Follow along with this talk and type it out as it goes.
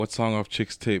What song off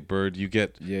Chick's tape, Bird? You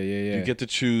get You get to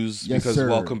choose because sir.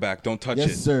 Welcome Back. Don't touch it.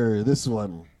 Yes, sir. This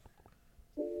one.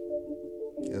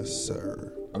 Yes,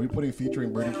 sir. Are we putting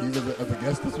featuring Birdie Keys as a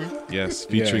guest this week? Yes,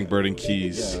 featuring Bird and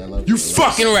Keys. Yeah, I love You it.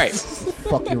 fucking right.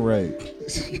 Fucking right.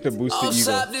 To boost the ego.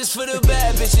 Stop this for the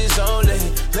bad bitches only.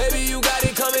 Baby, you got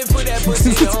it, come and put that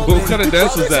pussy on me. What kind of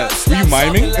dance was that? Were you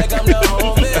miming? Like I'm the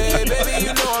homie. Baby,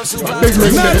 you know I'm super Not with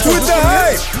the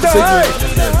hype. The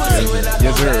hype.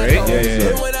 Yes, sir, right?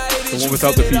 Yeah. The one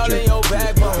without the feature.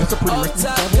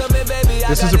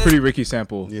 This is a pretty Ricky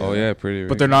sample. Yeah. Oh yeah, pretty.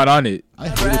 But they're not on it. I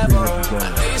hated Pretty Ricky growing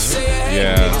up.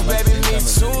 Yeah.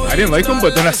 I didn't like them,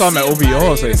 but then I saw them at OVO. I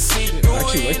was like, shit, I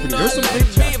actually like Pretty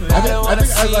Ricky. I think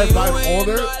as I've gotten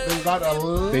older,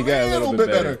 they got a little bit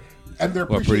better. And they're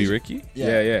What, Pretty Ricky?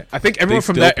 Yeah. I think everyone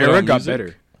from still that put era out got music?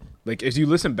 better. Like, if you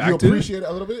listen You back to appreciate it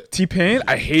a little bit? T-Pain,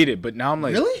 I hate it, but now I'm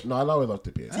like, Really? No, I always loved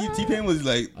T-Pain. T-Pain was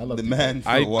like I love the T-Pain. man for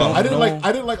I a while. don't- I didn't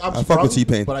No. like I'm I fuck with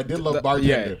T-Pain. but I did love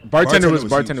Bartender. yeah, Bartender was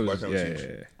huge. yeah.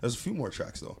 huge. There's a few more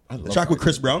tracks though. I The love track with Bartender.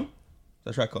 Chris Brown.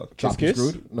 That track called Kiss Chopped and Kiss?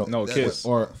 Screwed? No, Kiss.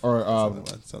 or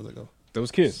sounds like a That was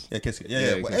Kiss. yeah, Kiss. Yeah.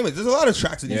 Yeah, But anyways, there's a lot of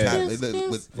tracks that he's Yeah. had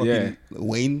like, with fucking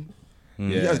Wayne.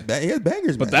 He Yeah. has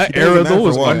bangers, But man. that T-Pain was era the man though for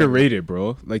was a while. underrated,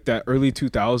 bro. Like that early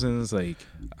 2000s, like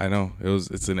I know.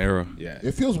 It's an era. yeah.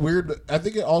 It feels weird. I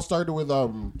think it all started with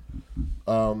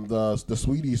the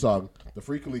Sweetie song, the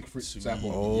Freakily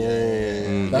sample. Oh,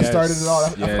 yeah. That started it all.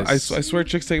 Yes. I swear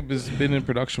Chick's tape has been in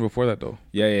production before that though.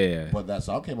 Yeah. But that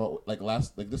song came out like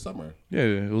this summer. Yeah,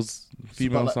 it was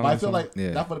female But song. I feel like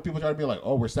Yeah. that's what people try to be like.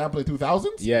 Oh, we're sampling 2000s.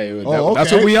 Yeah, that's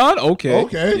okay. what we on? Okay.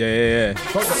 Okay. Yeah.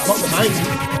 Fuck the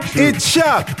 90s. It's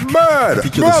Shot, Bird,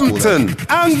 Feature the school, Brompton,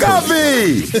 and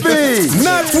Gavi. B.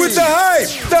 Not with the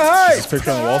hype. The hype.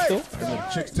 Picture on the wall still? And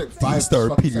then Chicks took 5 Star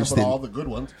fucking Peterson. sampled all the good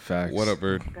ones. Facts. What up,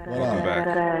 Bird? Welcome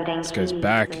back. This guy's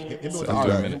back. Hit me with the Sounds R.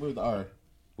 good, Hit minute. me with the R.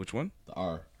 Which one? The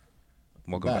R.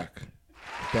 Welcome Back. back.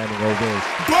 Standing ovation.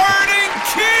 Burning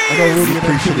I King. know Rudy and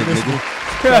Appreciate it, Rudy. nigga.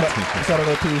 Shout out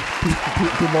to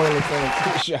two loyal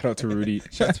fans. Shout out to Rudy.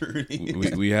 That's really.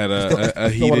 We had a Still wanna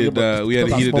heated give him- we had a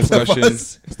still heated got smoke. discussion.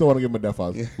 Still want to give him a death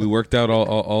oz. We worked out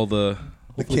all the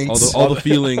kinks. all the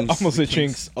feelings. Almost a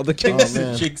chinks. All the Oh, kinks.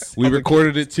 man. Chicks. We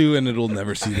recorded it too, and it'll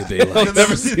never see the daylight. You'll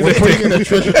never see We're putting it in a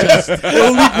treasure chest.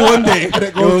 It'll leak one day. And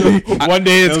it goes to One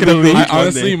day it's gonna leak. I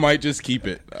honestly might just keep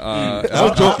it. I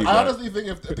honestly think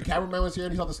if the cameraman was here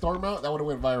and he saw the storm out, that would have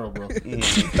went viral, bro.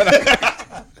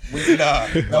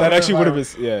 That actually would have been.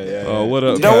 Yeah. Oh, what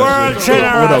up? The guys?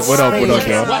 world What up,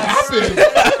 yo? What happened?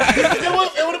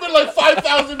 It would have been like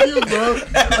 5,000 views, bro.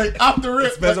 Like off the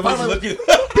rip. Like, Somebody's 5,000 looking.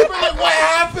 People are like, what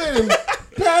happened?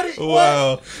 Patty,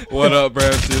 Wow. What up,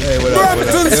 Brampton? Hey, what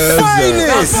Brompton's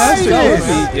finest.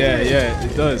 Yeah,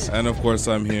 it does. And of course,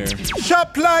 I'm here.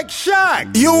 Shop like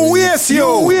Shaq. You waste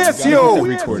you.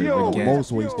 Recorded again.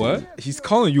 Most wasted. What? He's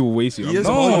calling you a wasty. He is No,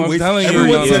 calling you I'm wasted. telling you,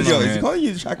 Everyone he said, is, yo, man. he's calling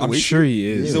you Shaq a I'm wasted. sure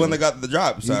he He's is. the one that got the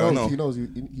drop, so I don't know. He knows. He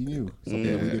knew. Something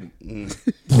that we didn't.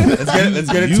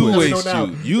 Let's get into You it. waste now.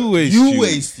 you. You waste You you.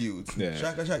 waste you. Yeah.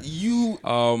 Shaq, you.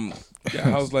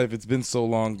 Yeah, how's life? It's been so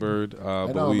long, Bird. I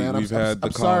But know, man. we've had the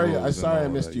I'm sorry. combos I'm and sorry. I all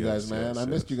missed that. you guys, Yes, man. yes, I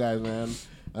missed you guys, man.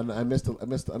 And I missed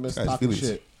Guys, talking feelings.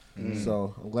 shit.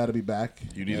 So I'm glad to be back.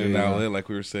 You need an outlet, like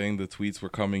we were saying. The tweets were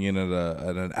coming in at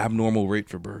an abnormal rate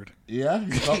for Bird. Yeah,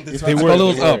 They were. It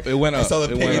was up. It went I up. saw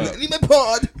the It pain. went up. Need my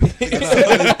pod.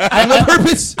 On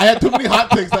purpose. I had too many hot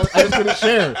takes that I just couldn't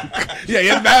share. Yeah, he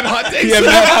had mad hot takes.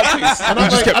 And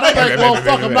I'm like, well,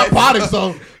 fuck, I'm not potting,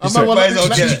 so I'm not might as well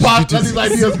let get these it. let these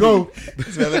ideas go.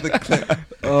 Let the clip.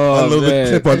 Oh, A little bit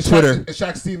clip on And Twitter. And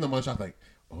Shaq's seen them on Shaq's like,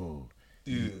 oh,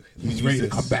 Dude, he's ready to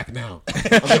come back now.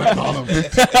 I'm gonna call him.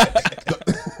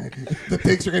 The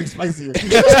takes are getting spicier.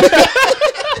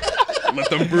 Let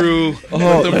them brew.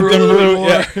 Let them brew.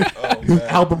 Yeah. His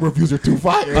album reviews are too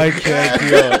fire. I can't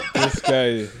deal. This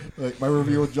guy. Like my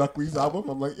review of Jacquees' album,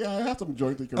 I'm like, yeah, I have some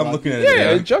joints. I'm looking at it.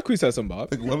 Yeah, Yeah. Jacquees has some bop.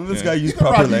 Like, when will this guy use can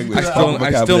proper rock language? music.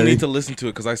 I still need to listen to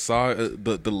it because I saw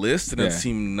the list and Yeah. it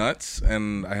seemed nuts,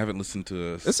 and I haven't listened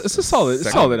to it. It's a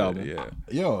solid album. Yeah,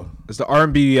 Yo, It's the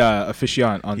R&B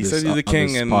officiant on he this. said he's the on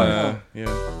king, this and pod. yeah.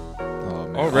 Oh,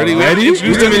 man. Already, we haven't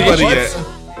introduced Really? anybody What? yet.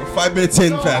 We're 5 minutes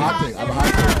in, fam. hot take. I'm a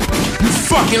hot take. You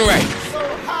fucking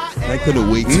right. I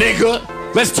couldn't wait.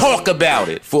 Nigga, let's talk about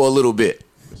it for a little bit.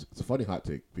 It's a funny hot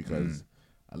take because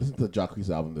I listened to Jacquees'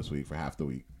 album this week for half the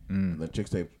week, and then Chick's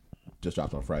Tape just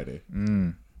dropped on Friday.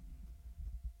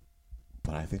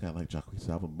 But I think I like Jacquees'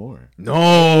 album more.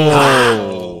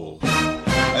 No.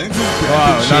 I think this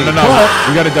is No.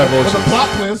 We got to But divulge the this. plot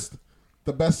twist,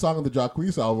 the best song on the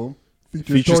Jacquees album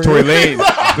Features Tory Lanez.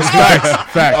 This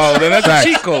facts. Oh, then that's a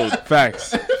cheat code.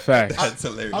 Facts. That's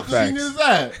hilarious. How convenient is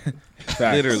that?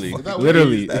 Facts. Literally. Is that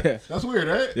Literally. weird? Yeah. That's weird,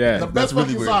 right? Yeah. The best really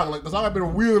fucking weird. song. Like the song I've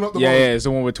been wheeling up the Yeah, most. it's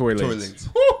the one with Tory Tory Lanez.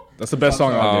 Lanez. Woo! That's the best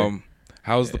song out there.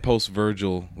 How's the post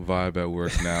Virgil vibe at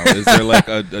work now? Is there like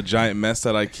a giant mess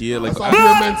at IKEA? Like, That's all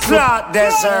pure men slip.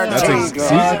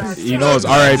 That's see, he knows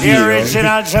R.I.P. The yo.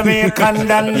 original Jamaican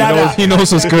dandada. He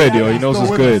knows what's good, yo. He knows No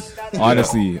what's good. winners.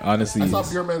 Honestly. I saw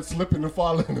pure men slipping and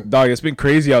falling. Dog, it's been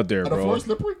crazy out there, Are the bro. floor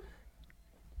slippery?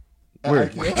 At Where?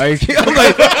 IKEA? I'm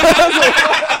like,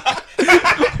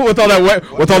 with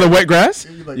all the wet grass.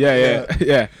 Like,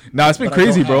 Yeah. Nah, it's been But I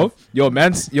don't crazy, bro.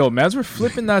 have. Mans were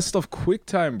flipping that stuff quick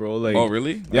time, bro. Like, oh,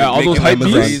 really? Yeah, Like all those making hype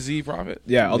beasts. crazy profit.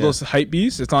 Yeah, all those hype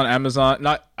beasts. It's on Amazon.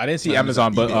 I didn't see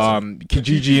Amazon, but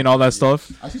Kijiji and all that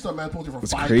stuff. I see some man posting for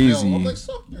It's 5 crazy. mil. I'm like,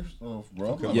 suck yourself,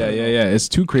 bro. Yeah. It's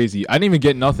too crazy. I didn't even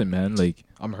get nothing, man. Like,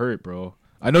 I'm hurt, bro.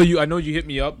 I know you hit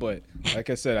me up, but like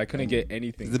I said, I couldn't get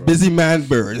anything. The busy man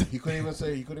bird. He couldn't even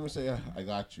say, I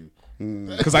got you.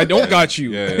 Because I don't got you.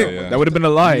 Yeah. That would have been a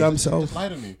lie. Himself. Lie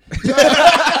to me.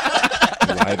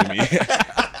 Lie to me.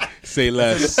 Say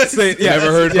less.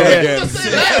 Never heard from again. Just say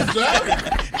that,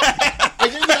 Jack. I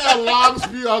gave you that long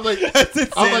spiel. I was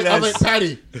like,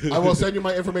 Patty, I will send you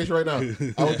my information right now.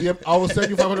 I will send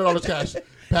you $500 cash.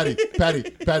 Patty,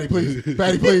 please.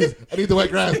 Patty, please. I need the wet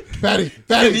grass. Patty.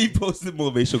 And he posted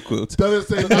motivational quotes. Doesn't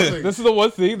say nothing. This is the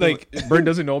one thing, like, Bird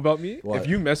doesn't know about me. What? If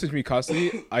you message me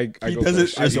constantly, I go doesn't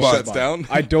ghost. I respond. go Shuts down.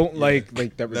 I don't like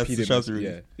that That's the repeated shelter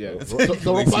message. Yeah.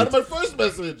 Don't reply to my first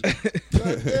message.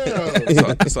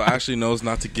 God damn. So Ashley knows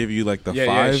not to give you like the Yeah,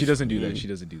 five. she doesn't do that. She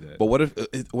doesn't do that. But what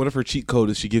if her cheat code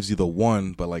is she gives you the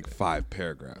one, but like 5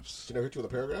 paragraphs? She never hit you with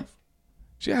a paragraph?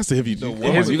 She has to have you. one.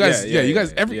 You guys, Yeah, you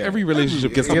guys. yeah. Every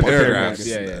relationship gets You the get the paragraphs.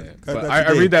 Yeah. But that's I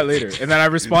the read thing. that later, and then I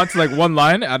respond to like one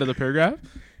line out of the paragraph.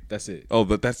 That's it. Oh,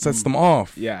 but that sets them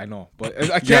off. Yeah, I know, but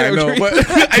I can't. Yeah, I know, agree. but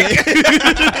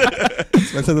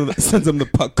Sends him the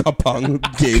kapong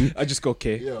game. I just go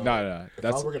K. Yo, Nah. If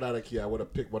That's I were working at IKEA, I would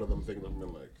have picked one of them things and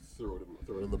been like, throw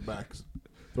it in the back.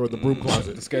 Throw it in the broom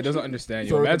closet. this guy doesn't understand.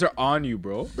 So Yo, mans are on you,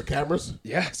 bro. The cameras?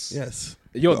 Yes. Yes.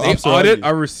 Yo, The they ops are on audit you.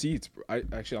 our receipts. Bro.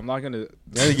 I'm not gonna.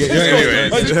 Let me chill.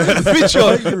 Let me chill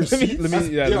on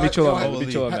that. Let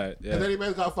me chill on that. Has Yeah. any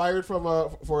man got fired from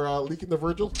for leaking the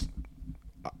Virgil?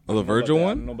 Oh, the Virgil I don't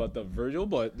one. know about the Virgil,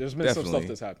 but there's been some Definitely. stuff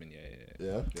that's happened. Yeah.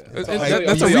 Yeah. That's I'll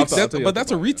a tell you retail, after. but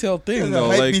that's a retail thing The though.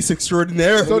 hype Like, beast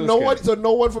extraordinaire. So no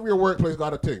one from your workplace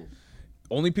got a thing.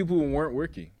 Only people who weren't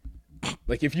working.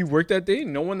 Like if you worked that day,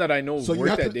 no one that I know So you worked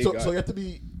have that to. day. So you have to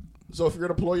be. So if you're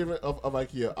an employee of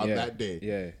IKEA on Yeah. that day,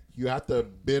 Yeah. you have to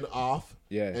bid off.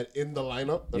 Yeah. And in the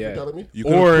lineup, that's what Yeah. you're telling me. you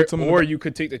could've put some in the- you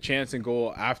could take the chance and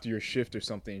go after your shift or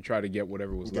something and try to get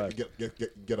whatever was left.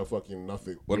 Get a fucking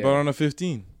nothing. What Yeah. about on a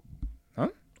 15? Huh?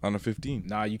 On a 15?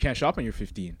 Nah, you can't shop on your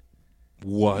 15.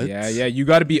 What? Yeah. You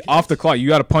got to be off the clock. You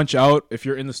got to punch out. If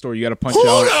you're in the store, you got to punch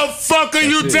out. the fuck are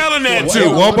you it. telling that Dude, to?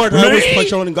 Walmart always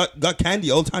punch out and got candy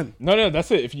all the time. No,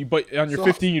 that's it. But on your So-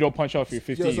 15, you don't punch out for your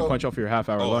 15. Yeah, so- you punch out for your half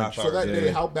hour Oh, lunch. half So that hour,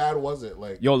 day, how bad was it?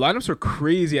 Like, Yo, lineups are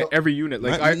crazy at every unit.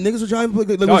 Like Niggas were trying to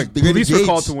put dog, police were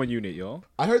called to one unit, yo.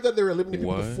 I heard that they were limiting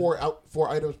people to What?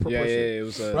 four items per Yeah, person. it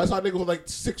was. But I saw niggas with like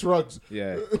 6 rugs.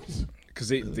 Yeah. Because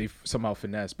they somehow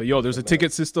finesse. But yo, there's a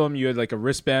ticket system. You had like a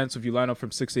wristband. So if you line up from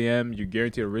 6 a.m., you're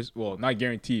guaranteed a wrist. Well, not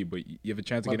guaranteed, but you have a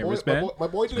chance of getting a wristband. My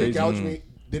boy didn't Crazy. gouge me.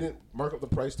 Didn't mark up the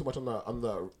price too much on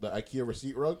the IKEA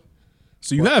receipt rug.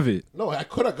 So you have it. No, I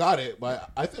could have got it,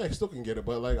 but I think I still can get it.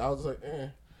 But like, I was like, eh.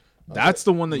 That's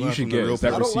the one that you learn should from the get. real Is that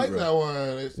I don't receipt like rug. that one.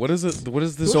 It's, What is it? What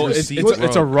is this? So receipt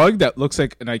it's a rug? rug that looks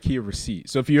like an IKEA receipt.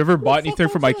 So if you ever bought anything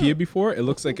from was that? IKEA before, it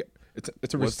looks like it's a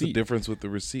What's the receipt. difference with the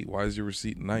receipt? Why is your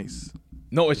receipt nice?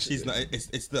 No, it's She's not. It's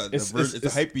the It's- it's the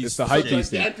hype beast. it's the hype shit.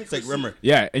 beast thing. It's like remember.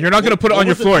 yeah, and you're not gonna put it What on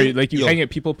your was the floor. thing? Like you Yo. hang it.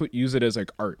 People use it as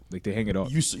like art. Like they hang it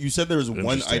up. You said there was one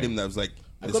Interesting. item that was like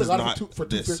this could've is got it not for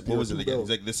this. $2.50 What was or it again? $2. It's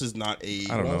like this is not a.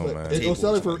 I don't know, man. It was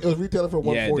selling for. It was retailing for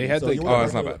 $140. Yeah, they had so like- you Oh, would've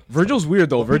that's got not it. bad. Virgil's weird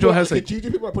though. Virgil has like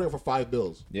GG people are putting it for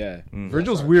 $5. yeah.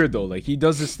 Virgil's weird though. Like he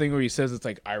does this thing where he says it's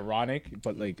like ironic,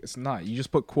 but like it's not. You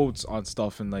just put quotes on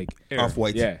stuff and like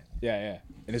Off-White. Yeah,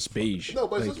 and it's beige. No,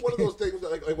 but it's Like- just one of those things that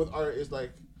like with art is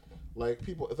like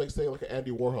people. It's like saying like an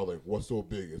Andy Warhol. Like, what's so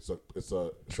big? It's a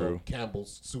True.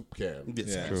 Campbell's soup can.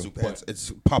 It's Yeah. soup pants.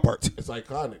 It's pop art. It's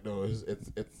iconic though. It's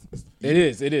It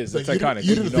is. It's like, iconic.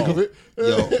 You didn't think of it.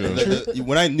 Yo,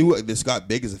 when I knew this got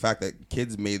big is the fact that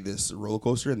kids made this roller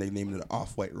coaster and they named it an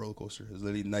Off-White roller coaster. It was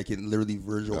literally Nike and literally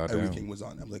Virgil. Goddamn. Everything was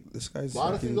on. I'm like, this guy's.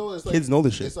 Honestly fucking- though, it's like, kids know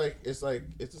this shit. It's just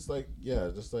like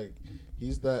just like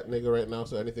he's that nigga right now.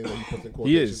 So anything that he puts in He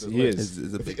quotations, is. is He like, is.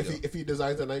 Is a big deal. If he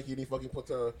designs a Nike and he fucking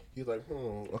puts he's like,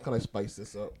 what can I spice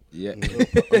this up? Yeah. I'm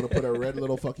gonna put a red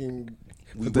little fucking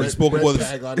we spoke about this.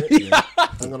 Tag on it.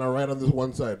 I'm gonna write on this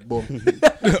one side. Boom. Boom.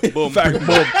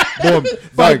 Boom.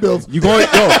 Five bills. You going?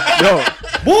 Yo.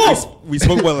 We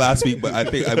spoke about it last week, but I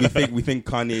think we think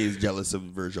Kanye is jealous of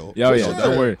Virgil. Yeah, yeah. sure.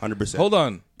 Don't worry. 100%. Hold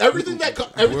on. Everything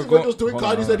Virgil's doing,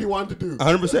 Kanye said he wanted to do.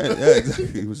 100%. Yeah,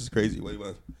 exactly. Which is crazy. What do you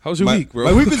want? How's your week, bro?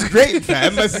 My week was great,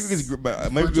 fam. My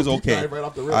week was okay. Right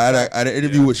off the rip. I had an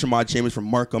interview with Shamad Chambers from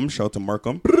Markham. Shout out to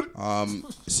Markham.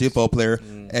 CFL player.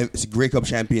 And it's a Grey Cup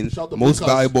champion. Shout out to Most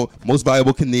Markham.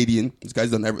 valuable Canadian. This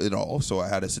guy's done it all. So I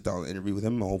had to sit down and interview with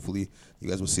him. Hopefully you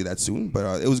guys will see that soon.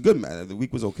 But it was good, man. The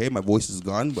week was okay. My voice is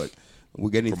gone, but we're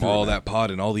getting From through all it, that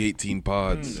pod and all the 18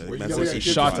 pods. Were you Man, yelling so at kids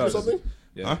shot or us. something?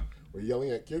 Yeah. Huh? Were you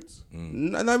yelling at kids?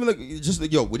 Not even like just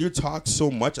like, yo, when you talk so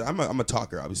much, I'm a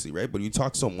talker, obviously, right? But you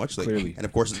talk so much, like, Clearly. and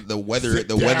of course the weather, Sit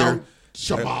the down, weather.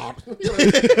 Shabab.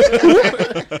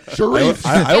 Sharif,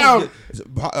 I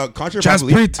sit down. contrary Jazz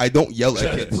probably, Preet. I don't yell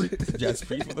at kids. Jazz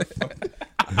Preet, what the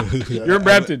fuck? You're in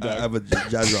Brampton, I dog. have a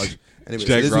Jazz Raj. Anyway,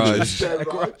 Jack it is what it Raj. is.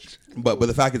 Jack Raj. But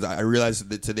the fact is, I realized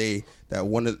that today that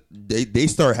one of they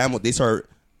start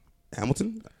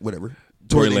Hamilton, whatever.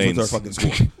 Tory Lanes Lanez. with our fucking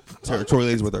school. Tory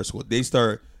Lanes with our school. They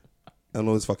start. I don't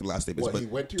know his fucking last name is, What, but he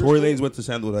went to your Tory school? Lanes went to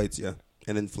Sandwood Heights, yeah,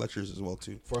 and then Fletcher's as well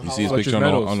too. For You how see his long? picture on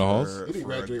Meadows. the halls? He didn't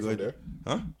graduate from there.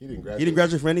 Huh? He didn't graduate. He didn't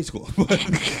graduate from any school. But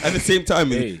at the same time,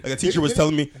 Hey. like a teacher was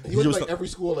telling me, He went to like every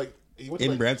school, like he went to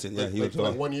In like, Brampton, yeah, like, he like, went for to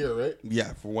like all- 1 year, right?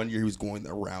 yeah, for 1 year he was going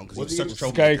around because he was Was such he a this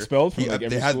troublemaker. guy expelled from, like, They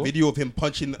every had school? video of him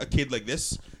punching a kid like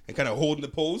this and kind of holding the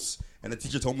pose. And the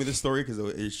teacher told me this story because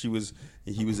he was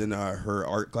in her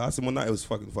art class and whatnot. It was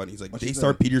fucking funny. He's like, she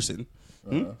Daystar say? Peterson.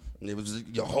 And it was just,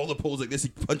 you hold the pose like this. He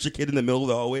punched a kid in the middle of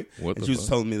the hallway. What and the she was fuck?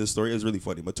 telling me this story. It was really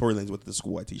funny. But Tory Lanes went to the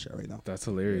school I teach at right now. That's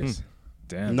hilarious.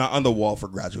 Damn. Not on the wall for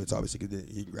graduates, obviously. Because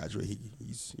he graduated.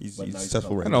 He's But now he's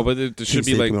successful right I now. know, but it should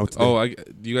be King's like, taking out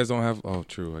today. you guys don't have. Oh,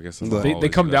 true. I guess it's They- not They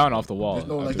always come you down guys. off the wall. There's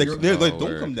no, like, They, you're- like, don't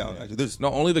word. come down. Actually, there's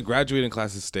No, only the graduating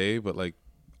classes stay, but like,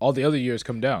 All the other years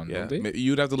come down, yeah, don't they? Oh,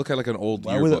 you'd have to look at like an old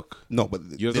Why would yearbook. no, but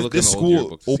You have to look this in the old school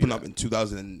yearbook to see opened that. up in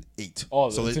 2008. Oh,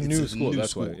 it's a new school.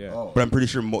 That's why. Yeah. Oh. But I'm pretty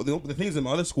sure the thing is, in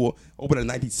my other school opened in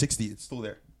 1960. It's still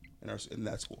there in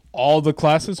that school. All the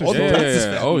classes are All the still- classes,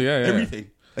 yeah. fam. Oh, yeah, yeah. Everything.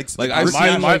 Like I've Rick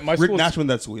seen- Nash, my Rick school's- Nash went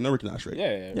to that school. You know Rick Nash, right?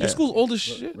 Yeah. Your school's old as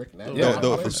shit. Rick Nash. Yeah,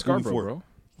 No, I'm from Scarborough, before. bro.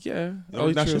 Yeah. Oh,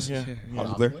 Rick Nash true, is? yeah.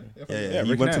 Hockey player? Yeah.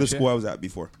 He Rick went to the Nash, school yeah. I was at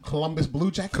before. Columbus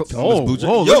Blue Jackets. Oh, Blue Jackets.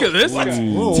 whoa, Yo, look at this what? guy.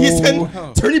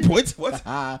 TSN, 30 points? What?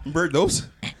 Bird nose?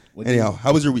 Anyhow,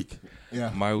 how was your week? Yeah.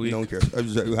 My week. No one cares.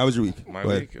 How was your week? My Go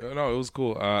ahead. week. No, it was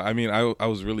cool. I mean, I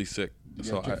was really sick. You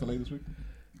So have Chick-fil-A this week?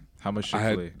 How much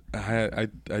I Chick-fil-A?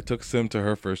 I took Sim to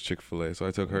her first Chick-fil-A, so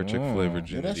I took her Chick-fil-A Yeah,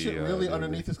 virginity. that shit really the other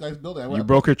underneath this guy's building. You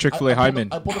broke your Chick-fil-A hymen.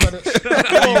 I pulled him at it.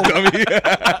 Dummy.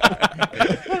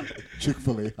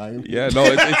 Chick-fil-A hymen. Yeah, no,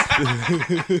 it's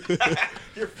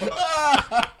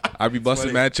I be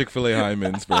busting mad Chick-fil-A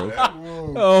hymens, bro.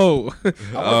 Oh.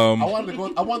 I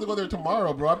wanted to go there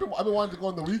tomorrow, bro. I've been wanting to go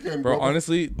on the weekend, bro. Bro,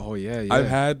 honestly, Oh, yeah, yeah. I've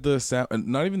had the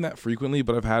not even that frequently,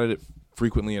 but I've had it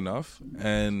frequently enough,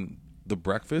 and the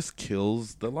breakfast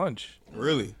kills the lunch.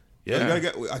 Really? Yeah. You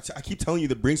gotta I keep telling you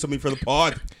to bring something for the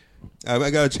pod. I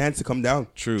got a chance to come down.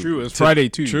 True. It's Friday,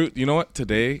 too. True. You know what?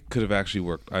 Today could have actually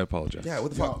worked. I apologize. Yeah,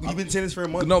 what the fuck? You've been saying this for a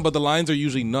month. No, but the lines are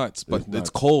usually nuts, but nuts. it's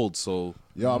cold, so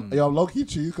I'm low key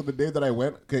cheese because the day that I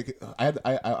went, I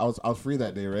was free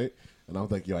that day, right? And I was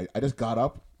like, yo, I just got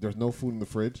up. There's no food in the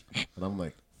fridge, and I'm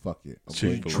like, fuck it.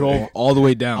 Drove all the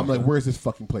way down. I'm like, where's this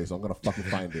fucking place? I'm gonna fucking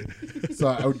find it. So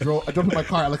I drove in my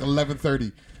car at like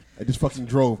 11:30. I just fucking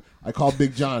drove. I called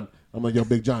Big John. I'm like, yo,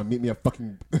 Big John, meet me at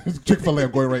fucking Chick-fil-A.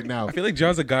 I'm going right now. I feel like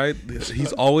John's a guy.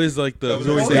 He's always like the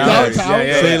always say down. less. Downtown.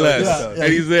 Say less, Yeah.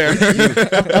 and he's there.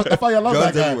 That's why I love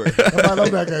John's that guy. everywhere. That's why I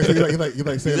love that guy. So he's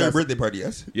like, say He's at a less. birthday party,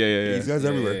 yes? Yeah. These guys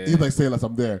everywhere. He's like, say less.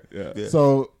 I'm there. Yeah.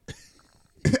 So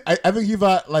I think he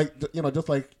thought like just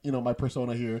like my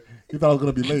persona here. He thought I was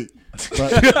gonna be late,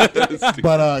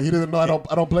 but he didn't know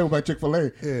I don't play with my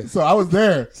Chick-fil-A. Yeah. So I was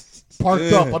there,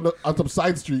 parked up on some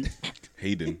side street.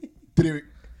 Hayden. Didn't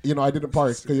I didn't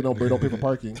park because we don't pay for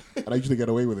parking, and I usually get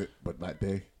away with it. But that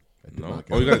day, I did No. not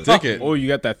get Oh, you away got a with it. ticket. Oh, you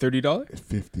got that $30?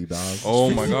 $50. Oh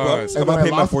my god. I'm gonna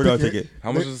pay my $4 ticket.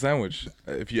 How much is a sandwich?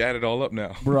 If you add it all up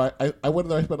now, Bro, I went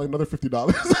there. I spent like another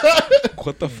 $50.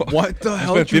 what the fuck? What the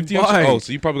hell spent did you 50 on- buy? Oh,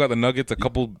 so you probably got the nuggets, a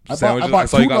couple I sandwiches. bought I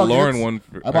saw you two got nuggets. Lauren one.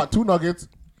 For, I bought 2 nuggets,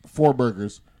 4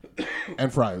 burgers,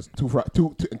 and fries. Two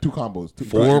combos.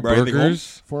 four Brought anything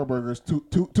burgers. 4 burgers.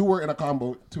 Two were in a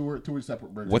combo. Two were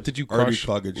separate burgers. What did you Arby's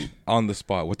crush cloggage. on the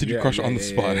spot? What did you Yeah, crush yeah, on the yeah,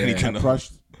 spot? yeah, I yeah. need to I know.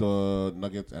 crushed the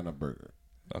nuggets and a burger.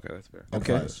 Okay, that's fair. And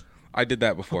Okay. fries. I did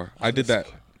that before. I did that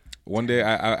one day.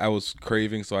 I was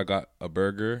craving, so I got a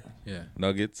burger, Yeah.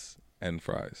 nuggets, and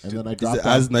fries. And then I Is dropped it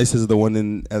as nice as the one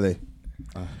in LA?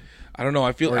 I don't know.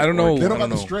 I don't know. They I don't got don't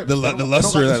the know. strips. The They don't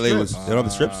luster in got the LA was. strips. They don't have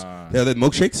the strips. They have the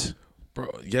milkshakes.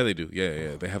 Bro, yeah, they do.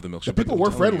 Yeah. They have the milkshake. The people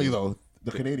were friendly though.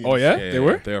 The Canadians. Oh yeah, Yeah, they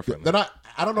were. They are friendly. They're not.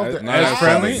 I don't know if they're Not as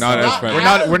friendly. Not as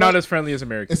friendly. We're not as friendly as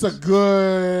Americans. It's a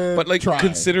good. But like try.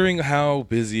 considering how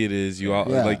busy it is, you all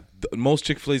Yeah. like most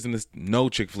Chick-fil-A's in this. No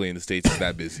Chick-fil-A in the States is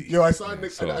that busy. Yo, I saw a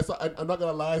nigga. So- I'm not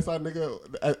gonna lie. I saw a nigga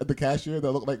at the cashier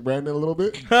that looked like Brandon a little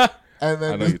bit. And I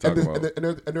then know you're talking about.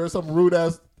 and there was some rude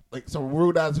ass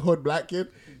hood black kid,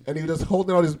 and he was just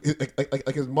holding out his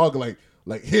his mug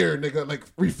like here nigga, like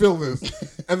refill this.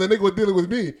 And the nigga was dealing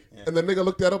with me, and the nigga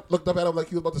looked up at him like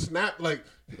he was about to snap, like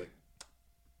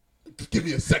just give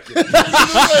me a second. He was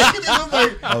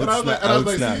like, and I was like, see? I I would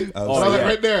was snap. like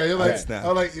right there. You're like, snap. I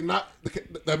was like, you're not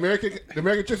the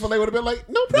American Chick-fil-A would have been like,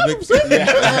 no problem, sir.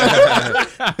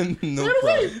 No Right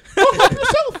away. problem. Go help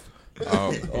yourself.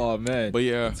 Oh man. But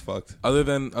yeah, It's fucked. other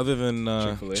than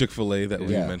Chick-fil-A. Chick-fil-A that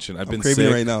we Yeah. mentioned, I've I'm been craving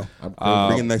sick it right now. I'm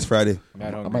Bring it next Friday. I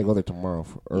might go there tomorrow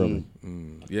for early.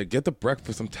 Yeah, get the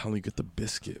breakfast. I'm telling you, get the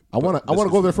biscuit. I want to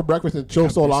go there for breakfast and chill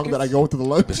so long that I go to the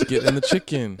lunch. Biscuit and the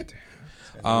chicken.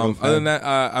 Other than that,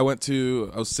 I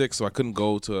was sick, so I couldn't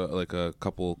go to like a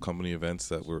couple company events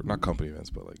that were not company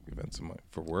events, but like events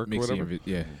for work or whatever.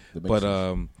 Yeah. But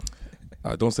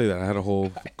don't say that. I had a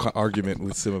whole argument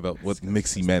with Sim about what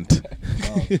Mixie meant.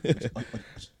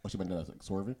 What she meant like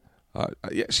swerving?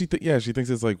 Yeah, she thinks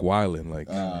it's like wilding, like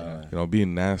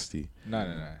being nasty.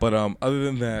 No. But other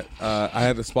than that, I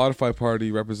had a Spotify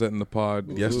party representing the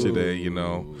pod yesterday. You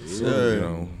know,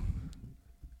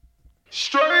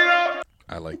 straight up.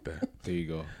 I like that. There you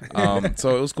go.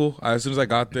 So it was cool. As soon as I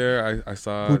got there, I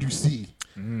saw. Who'd you see?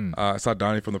 I saw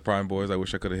Donnie from the Prime Boys. I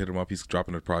wish I could have hit him up. He's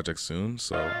dropping a project soon,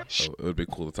 so it would be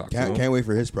cool to talk to him. Can't wait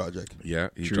for his project. Yeah,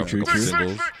 he dropped a couple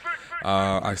singles.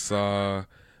 I saw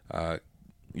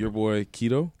your boy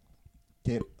Keto.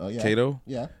 Kato.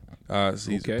 Yeah.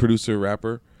 So he's a producer,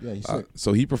 rapper. Yeah, he's sick.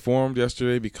 So he performed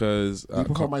yesterday because Did you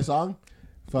perform my song?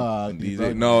 Fuck.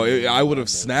 DJ. No, I would have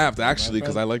snapped actually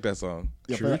because I like that song.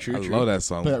 Yeah, I love that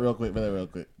song. Play that real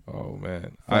quick. Oh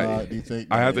man, I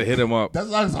had to hit him up. That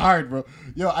song's hard, bro.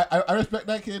 Yo, I respect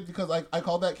that kid because I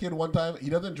called that kid one time. He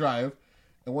doesn't drive,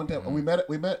 and one time we met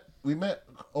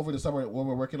over the summer when we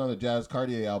were working on the Jazz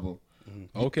Cartier album.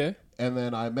 Okay. And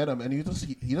then I met him, and he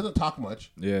doesn't talk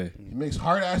much. Yeah. He makes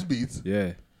hard ass beats.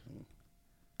 Yeah.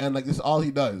 And like this is all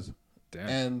he does. Damn.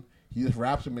 And he just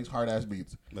raps and makes hard ass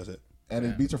beats. That's it. And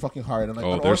his beats are fucking hard. And like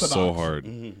Oh, they're unorthodox. so hard.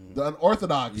 The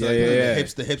unorthodox. Yeah, like, yeah.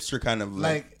 The hipster kind of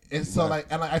Like it's so like,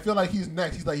 and like, I feel like he's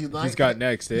next. He's 19, He's got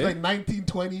next, He's eh? like 19,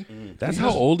 20. That's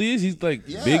how old he is. He's like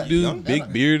Yeah, big dude, young.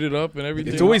 big bearded up and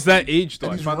everything. It's always that age though.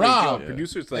 And I he's find raw. like,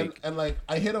 producers like and like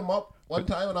I hit him up one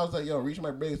time and I was like, "Yo, reach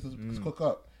my base, let's cook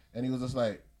up." And he was just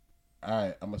like, "All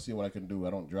right, I'm gonna see what I can do.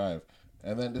 I don't drive."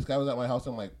 And then this guy was at my house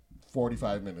in like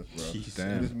 45 minutes, bro.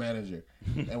 With his manager,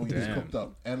 and we just cooked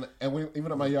up. And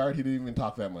even at my yard, he didn't even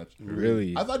talk that much.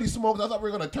 really. I thought he smoked. I thought we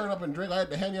were gonna turn up and drink. I had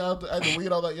to hand you out the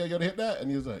weed. I was like, "Yo, you gonna hit that?" And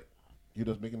he was like, "You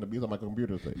just making the beats on my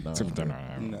computer?" I was like, "No."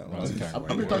 I'm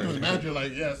gonna talk to his manager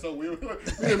like, "Yeah, so we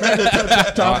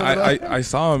I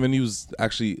saw him and he was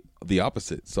actually the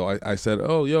opposite. So I said,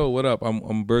 "Oh, yo, what up?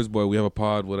 I'm Bird's boy. We have a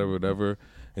pod, whatever."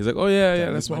 He's like, "Oh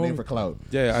yeah, that's my my name name for clout."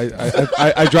 Yeah,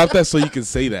 I dropped that so you can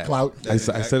say that. Clout. I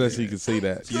said that so you can say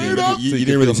that. You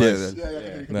didn't really say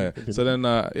that. Yeah. So then,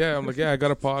 I'm like, I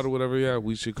got a pod or whatever. Yeah,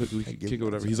 we could kick it,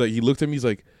 whatever. He's like, he looked at me. He's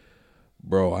like,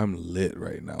 bro, I'm lit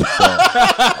right now.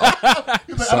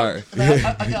 So, sorry.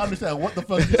 I can't understand what the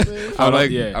fuck you're saying.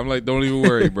 I'm like, don't even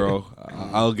worry, bro.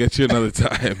 I'll get you another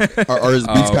time. Are his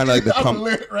beats kind of like the I'm come?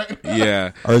 lit right now.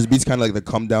 Yeah. Are his beats kind of like the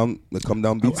come down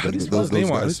beats? How do you Like spell his name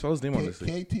on? How do you guys? spell his name on this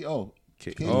thing? KTO.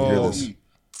 Oh.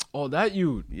 Oh, that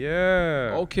you.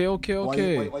 Yeah. Okay.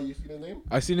 Why you see the name?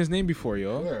 I seen his name before,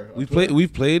 yo. Where?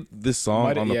 We've played this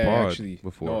song on the pod actually.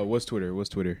 before. No, it was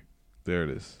Twitter. There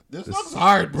it is. This song's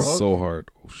hard, bro. So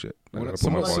hard. Oh shit. I gotta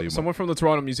put my volume up. Someone from the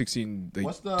Toronto music scene they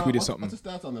tweeted something. What's the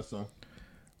stats on this song?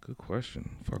 Good question.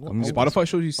 Fuck. Spotify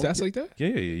shows you stats like that? Yeah.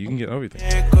 You can get everything.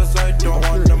 Cause I don't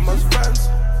want them as friends.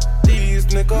 These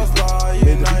niggas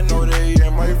lying, I know they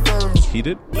ain't my friends. He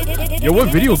did? Yo,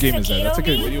 what video game is that? That's like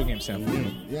a video game sample.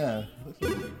 Yeah.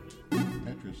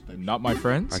 Tetris type. Not my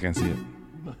friends? I can't see it.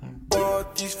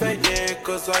 But these fake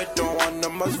niggas, I don't want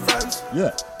them as friends.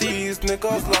 Yeah. These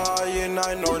niggas lying,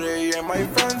 I know they ain't my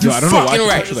friends. Yo, I don't know why I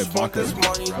I picture just like want Baka. this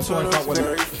money, That's what I thought when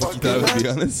To be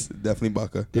honest, definitely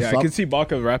Baka. Yeah, I can see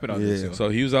Baka rapping on this. Yeah. Yo. So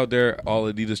he was out there,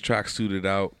 all Adidas tracks suited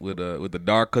out with the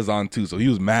darkas on too. So he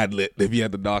was mad lit if he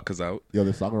had the darkas out. Yo,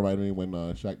 this song reminded me when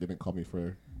Shaq didn't call me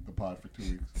for the pod for 2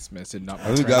 weeks. This man said not I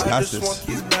my think we got friend. past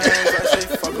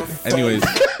this. Anyways,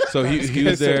 so he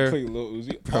was there. All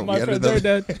Bro, my we friends ended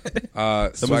are up-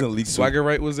 dead. Someone's gonna leak soon. Swagger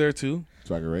Right was there too.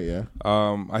 Swagger, right? Yeah.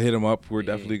 I hit him up. We're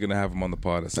definitely gonna have him on the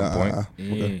pod at some point.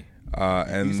 He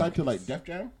And signed to like Def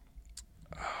Jam.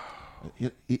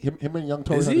 Him and Young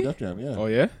Tory Is had he? Def Jam. Yeah. Oh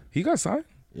yeah. he got signed.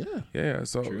 Yeah. Yeah,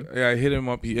 so yeah, I hit him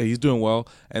up. He's doing well.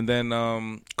 And then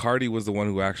Cardi was the one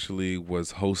who actually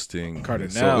was hosting.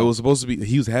 Cardinal. So it was supposed to be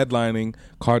he was headlining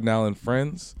Cardinal and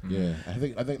Friends. Yeah. I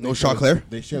think. No they Shaw share- Claire?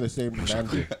 They share the same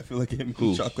manager. I feel like him,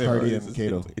 Who? Chocolate Cardi Bar and is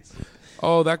Kato. the same place.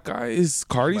 Oh, that guy is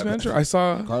Cardi's manager. I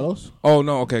saw. Carlos. Oh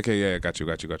no, okay, yeah, got you.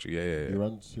 Yeah. He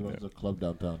runs a club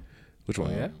downtown. Which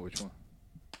one? Yeah. Which one?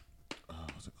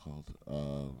 What's it called?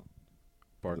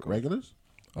 Barcode. Regulars.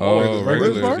 Oh, Regulars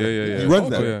regulars. bar? Yeah. He runs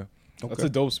that. Yeah. That's a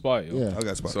dope spot. Yo. Yeah. I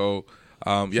got spot. So,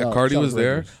 yeah, Shout- Cardi shout was out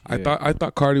there. Regulars. I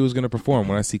thought Cardi was gonna perform.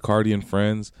 When I see Cardi and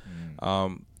Friends,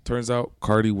 turns out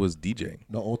Cardi was DJing.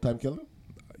 No old time killer.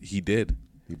 He did,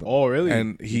 Oh really?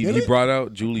 and he did it? brought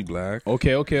out Julie Black.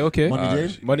 okay. Money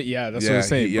Jane. Money. Yeah, that's what I'm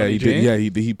saying. he Money did. Jane?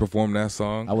 Yeah, he performed that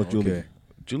song. I was Julie. Okay.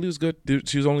 Julie was good. Dude,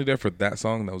 she was only there for that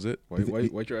song. That was it.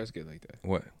 Why'd your ass get like that?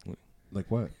 What? Like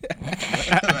what?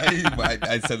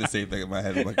 I said the same thing in my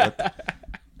head. I'm like, what?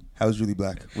 How's Julie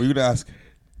Black? What are you gonna ask?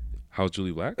 How's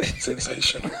Julie Black?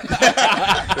 Sensational.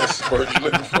 That's the word you're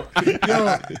looking for.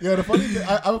 Yo, the funny thing,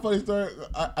 I have a funny story.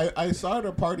 I saw her at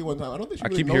a party one time. I don't think she I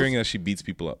really keep knows. hearing that she beats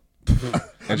people up.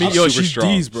 I mean, yo, she's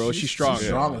D's, bro. She's strong. She's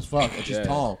strong as fuck, and she's Yeah.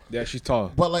 tall. Yeah, she's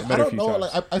tall. But like, Met I her a don't few know.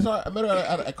 times. Like, I met her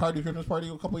at a Cardi Christmas party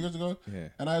a couple years ago, Yeah.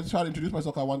 and I was trying to introduce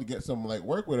myself. I wanted to get some like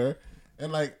work with her,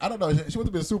 and like I don't know, she must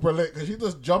have been super lit because she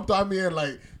just jumped on me and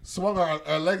like swung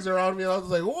her legs around me, and I was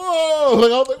like, whoa!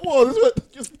 Like I was like, whoa!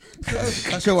 This is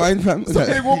That's your wine, fam. it's a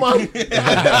big woman.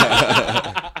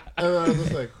 And I was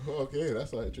just like, okay,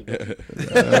 that's not introduction.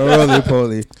 Roly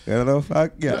poly. You know,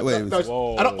 fuck. Yeah, wait. No,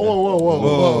 I don't.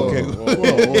 Whoa, okay.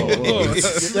 whoa.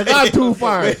 You got too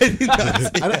far. I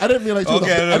didn't mean like too.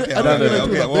 Okay, I didn't mean like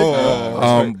too. okay.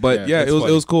 Whoa. But yeah, that's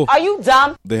it was cool. Are you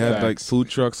dumb? They had Facts. like food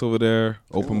trucks over there,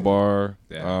 open bar.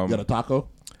 Yeah. You got a taco?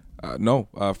 No,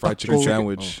 fried chicken Oh.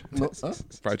 sandwich. No, huh?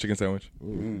 Fried chicken sandwich.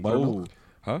 Buttermilk.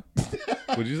 Huh?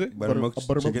 What did you say? Buttermilk.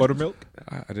 Buttermilk. Buttermilk.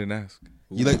 I didn't ask.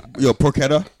 You like yo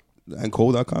porchetta and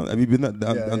cold.com? Have you been Yeah,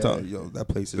 downtown? yeah. Yo, that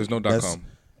place is There's no best. .com.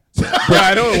 Yeah,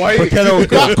 I know. Why? Porchetta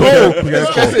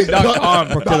 .com.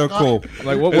 Porchetta Co.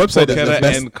 Like what website? the Porchetta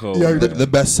best- and Co. Yeah, The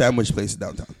best sandwich place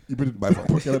downtown. You been By far.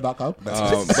 Porchetta.com?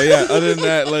 But yeah, other than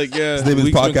that, like His the name is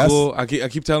week's been podcast. cool. I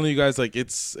keep telling you guys like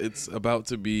it's about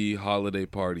to be holiday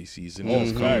party season.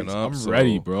 It's coming up. I'm so,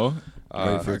 ready, bro.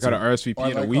 Uh, I got an RSVP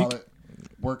Or in a like week. call it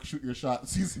work, shoot your shot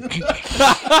season.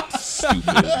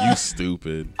 Stupid. You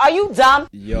stupid. Are you dumb?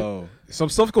 Yo, some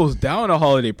stuff goes down at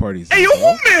holiday parties. Hey, yo,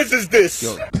 who mans is this?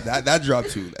 Yo, that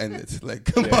dropped too, and it's like,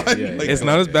 come on. yeah, like, It's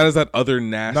not as bad as that other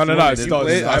nasty. No, one it's that not. you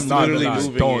played. I'm not. literally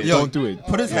moving it. Yo, Don't do it.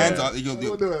 Put his hands on. Yo,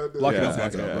 We'll do it. lock Yeah. his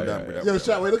hands up. We're done. Yo,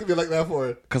 shot, wait, look at me like that for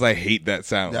it. Because I hate that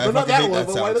sound. Yeah. No, not fucking that hate one, that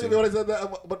but why sound, look at me too. when I said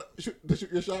that? But the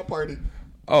shoot your shot party.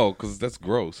 Oh, because that's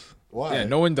gross. Why? Yeah,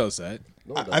 no one does that.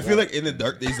 No one does I feel that. like in the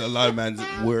dark days, a lot of mans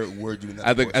were doing that.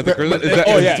 At the before. Christmas, is that,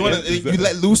 oh, yeah. It's one of- you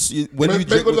let loose when Men you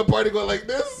go to drink. the party go like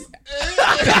this.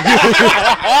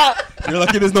 You're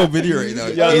lucky there's no video right now.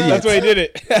 Yeah, that's why he did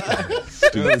it.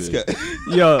 stupid.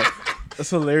 Yo, that's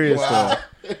hilarious though.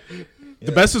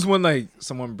 The best is when like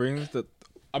someone brings the.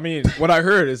 I mean, what I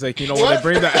heard is like when they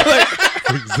bring that like,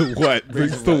 Brings the what?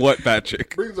 Brings the what,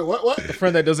 Patrick? Brings a what? a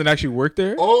friend that doesn't actually work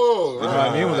there. Oh, You know what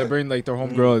I mean? When they bring like their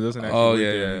homegirl that doesn't actually Oh, work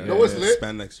yeah, there. yeah. know what's lit?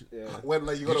 Spandex. When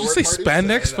like you go to Did you work say parties?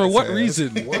 spandex? For what Yeah.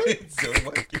 reason? What?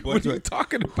 What are you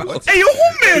talking about? Hey, yo,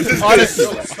 who mans is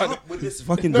this? Stop with this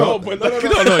fucking No, drop. but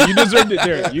No, you deserved it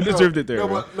there. You deserved it there. No,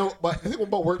 bro. but I think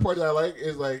about work parties I like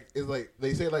is like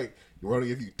they say like we're gonna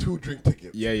give you 2 drink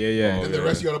tickets. Yeah. And the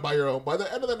rest you gotta buy your own. By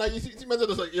the end of the night, you see men are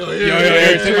just like, yo,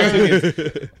 Take my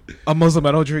tickets. I'm Muslim.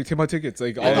 I don't drink. Take my tickets.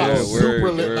 Like, I got yeah, super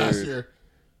word, lit word. last year.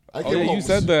 I Oh, came yeah, home, you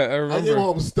said that. I I came remember.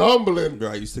 home stumbling.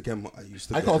 Bro, I used to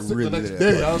I called sick really the next lit.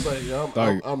 day. I was like, yo,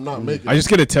 I'm not making I just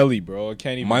get a telly, bro. I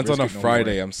can't even. Mine's on a risk it no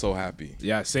Friday. more. I'm so happy.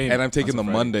 Yeah, same. And I'm taking the That's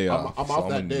a Friday. Monday I'm off. off so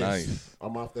that day. nice.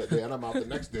 I'm off that day, and I'm off the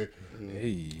next day.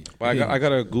 Hey. But I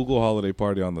got a Google holiday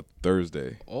party on the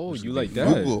Thursday. Oh, you like that?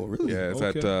 Google, really? Yeah, it's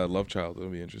Okay. at Love Child. It'll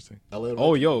be interesting. LA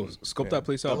Oh, invite yo, scope that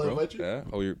place out, LA bro. invite you? Yeah.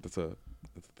 Oh, that's a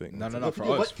thing. No, Can for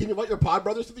you, us. invite, can you invite your pod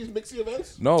brothers to these mixy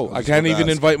events? No, I just can't about to even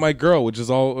ask. invite my girl, which is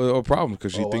all a problem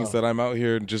because she Oh, thinks wow. that I'm out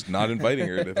here and just not inviting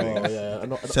her to Oh things. yeah, I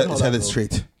know. Set it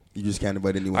straight. You just can't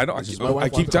invite anyone. I don't- It's just- My wife I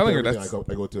wants keep to come telling to her everything. that's-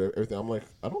 I go to everything. I'm like,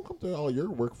 I don't come to all your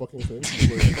work fucking things.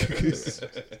 This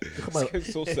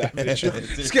guy's so savage.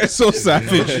 This guy's so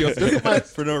savage.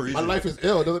 for no My reason. life is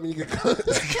ill. Doesn't mean you get.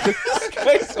 This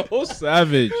guy's so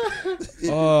savage.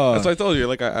 Oh, That's what I told you.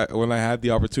 Like when I had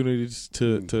the opportunities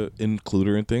to include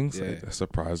her in things, Yeah. I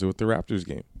surprised her with the Raptors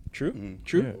game. true.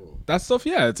 That stuff,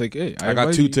 yeah. It's like, hey, I got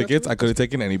invited 2 you guys tickets. to- I could have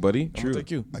taken anybody. True. I'll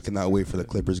take you. I cannot wait for the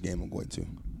Clippers game I'm going to.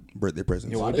 Birthday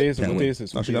presents. Yo, what day is it? Can't What wait. day is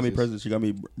this? No, What she day got is me this? presents. She got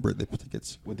me birthday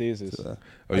tickets. What day is this? Oh,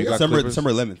 you got December Clippers?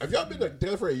 December 11th. Have y'all been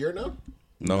together for a year now?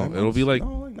 No, it'll be like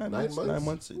no, like 9 9 months, months? 9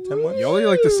 months, 10 months. Y'all are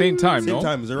like the same time, Same no?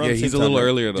 time. Is around yeah. the He's a same little time,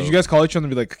 earlier though. Did you guys call each other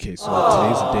and be like, okay, so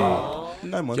today's the day?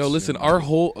 9 months. Yo, listen, our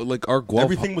whole our Guelph.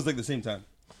 Everything was like the same time.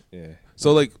 Yeah.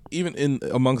 So like even in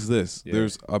amongst this, Yeah.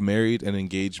 there's a married and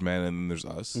engaged man, and then there's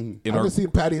us. I In our haven't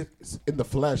seen Patty in the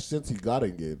flesh since he got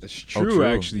engaged. That's Oh, true, true.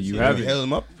 actually. You Yeah, haven't. Hail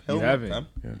him up. Hail You him up, haven't.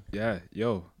 fam. Yeah.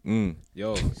 Yo. Mm.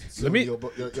 Yo. Soon Let me. You'll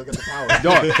get the power.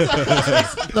 Yo.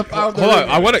 The power of the Hold on. ring.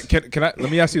 I want to. Can I?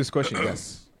 Let me ask you this question.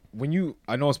 Yes. When you,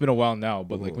 I know it's been a while now,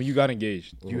 but like when you got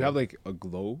engaged, do you have like a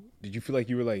glow? Did you feel like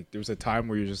you were like there was a time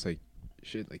where you're just like,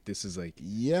 shit, like this is like.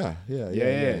 Yeah.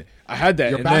 I had that.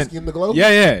 You're and basking then, in the glow?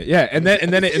 Yeah. And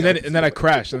then I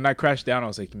crashed. And then I crashed down. I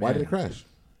was like, man. Why did it crash?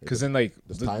 Because then like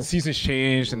the time? seasons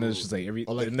changed, and then it's just like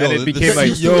Oh, like, and then yo, it the- became the like,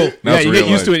 season- yo, Now yeah, it's you real get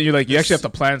used to life. it. And you're like, you actually have to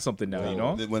plan something now, you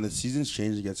know? When the seasons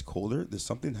change, it gets colder. There's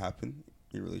something happen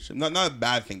in your relationship. Not a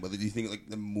bad thing, but do you think like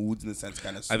the moods in the sense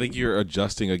kind of? I think you're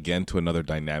adjusting again to another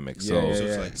dynamic. So Yeah, yeah, So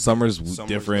it's yeah. like summer's Summer's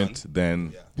different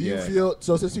than Do you Yeah. feel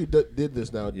so? Since you did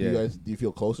this now, Yeah. do you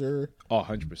feel closer? Oh,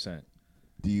 100%.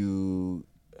 Do you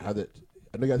have that?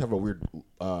 I know you guys have a weird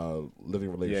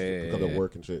living relationship yeah, because yeah, of yeah.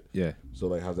 work and shit. Yeah. So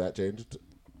like, how's that changed?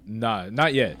 Nah,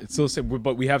 not yet. It's still the same,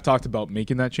 but we have talked about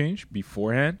making that change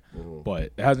beforehand, but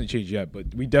it hasn't changed yet.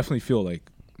 But we definitely feel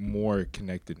like more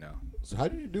connected now. So how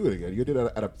did you do it again? You did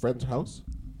it at a friend's house?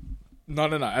 No.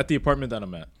 At the apartment that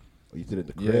I'm at. Or you did it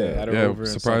in the Yeah, crib? at her yeah. over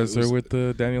and Surprised stuff. It her was- with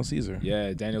the Daniel Caesar.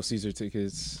 Yeah, Daniel Caesar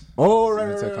tickets. Oh, right,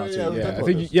 That's that right, concert. yeah. we Yeah, talked I about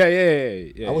think. this.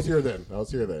 Yeah. I was here then.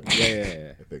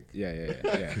 Yeah. I think. Yeah.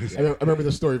 I remember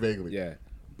the story vaguely. Yeah.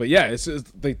 But yeah, it's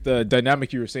just like the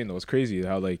dynamic you were saying though. It's crazy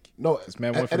how like No, this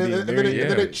man went and from then, being and then married. it,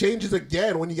 and then it changes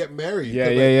again when you get married. Yeah,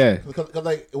 'Cause, yeah. Because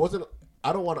like it wasn't.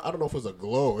 I don't know if it was a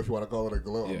glow, if you want to call it a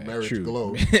glow, Yeah, a marriage true.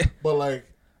 glow. But like,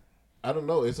 I don't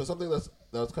know. It's just something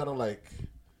that's kind of like,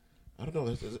 I don't know.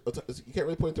 You can't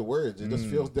really put into words. It just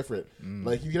feels different.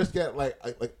 Like you just get like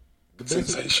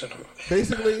Sensational.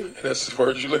 basically That's the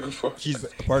word you're looking for. she's a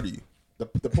part of you.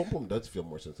 the pum pum does feel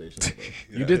more sensational.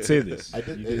 Though. You did say this. I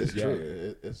did. You It's yeah.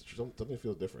 true. It's something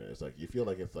feels different. It's like you feel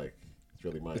like it's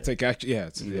really mine. It's like actually, yeah.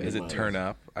 It's, Is Mine. it turn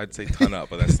up? I'd say ton up,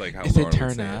 but that's like how Is Lauren it would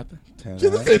turn say up?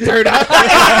 it. Turn out.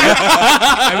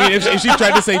 I mean, if she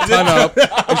tried to say ton up,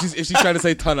 if she tried to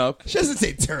say ton up, She doesn't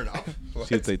say turn off.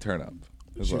 she'd say turn up.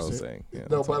 That's what I was said- saying. Yeah,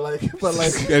 No, that's but like,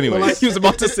 Anyways. but like, He was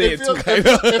about to say it feels, too.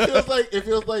 it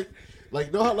feels like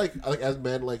you know how like as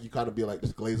men like you kind of be like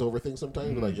just glaze over things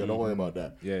sometimes. You're like, yo, don't worry about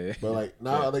that. Yeah. But like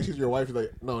now, like she's your wife. You're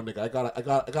like, no, nigga, I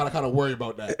gotta kind of worry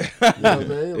about that. You know what I'm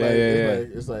saying?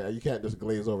 Like, it's like you can't just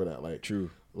glaze over that. Like True.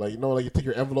 Like like you take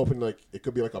your envelope and like it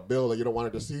could be like a bill that you don't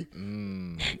want her to see,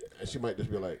 and she might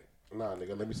just be like, nah,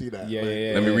 nigga, let me see that. Yeah, Like,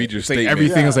 yeah. Let me read your It's like statement.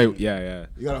 everything is Yeah. like, yeah.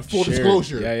 You got a full Shared.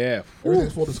 disclosure. Yeah.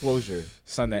 Everything's full disclosure.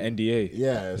 Sign that NDA.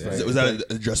 Yeah, it's like, Was that an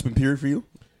adjustment period for you?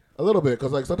 a little bit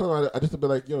because like sometimes I just be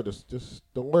like, yo, just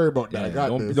don't worry about that. I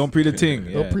got this. Don't pre the ting.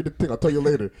 Yeah. Don't pre the thing. I'll tell you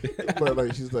later. But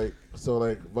like she's like, so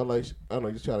like, but like I don't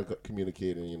know, just try to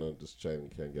communicate and just try and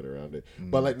can't get around it.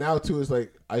 But like now too is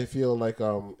like I feel like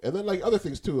and then like other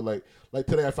things too. Like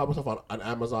today I found myself on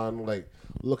Amazon like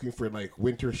looking for like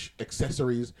winter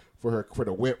accessories for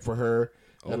the whip for her.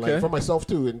 And like Okay. for myself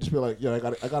too, and just be like, yeah, I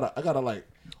gotta like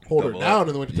hold her Double down up.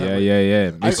 in the wintertime. Yeah, Like, yeah. I Make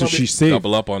sure ain't gonna be- she's safe.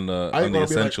 Double up on the I ain't on the gonna be like-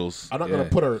 essentials. I'm not Yeah. gonna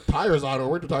put her tires on or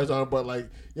winter tires on, but like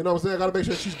you know what I'm saying. I gotta make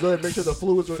sure she's good. Make sure the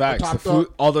fluids are Facts. The topped food,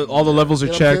 up. all the levels are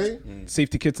You know what I'm checked. saying?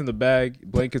 Safety kits in the bag.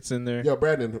 Blankets in there. Yo,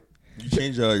 Brandon, You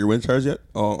change your wind tires yet?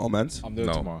 All men's? I'm doing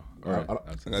it No. tomorrow. All right. I I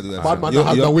gotta do that. bad man Yo, don't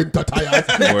have yo- the winter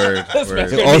tires. Word.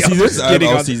 all seasons? I have Getting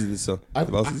all on- seasons, so. I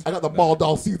All seasons? got the ball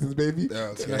all seasons, baby.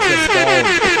 Yeah, okay.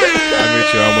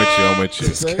 I'm with you.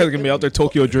 This guy's gonna be out there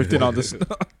Tokyo drifting on this.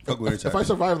 Fuck winter If I tires.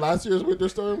 survived last year's winter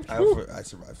storm, whew, I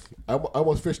survived. I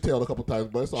almost fishtailed a couple times,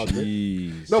 but it's all good.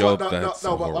 Jeez. No, Yo, but that's a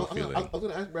but horrible I feeling. was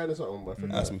gonna ask Brandon something, but I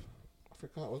forgot. Ask me. I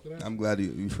forgot. What was I gonna ask? I'm glad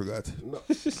you forgot. No.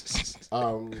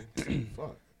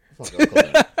 Fuck. I'll come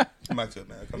back. Come back to it,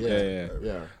 man. Come Yeah,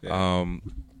 back. yeah.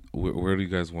 Where do you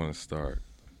guys want to start?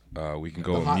 We can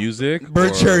go The hot- music.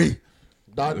 Bird or- Cherry,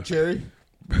 Don Cherry.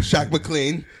 Shaq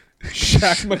McLean.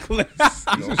 Shaq McLean.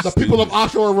 The people of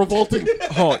Oshawa are revolting.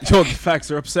 Oh, yo, the facts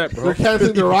are upset, bro. They're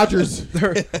canceling the Rogers.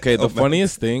 Okay, the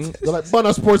funniest thing. They're like, Bana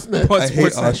Sportsnet. I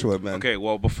hate Oshawa, man. Okay,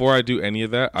 well, before I do any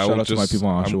of that, I Shout will out to my just. people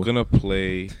on I'm Oshawa. gonna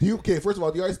play. First of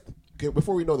all, do you guys? Okay,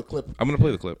 before we know the clip, I'm gonna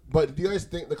play the clip. but do you guys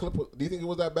think the clip? Do you think it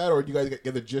was that bad, or do you guys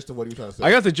get the gist of what he was trying to say? I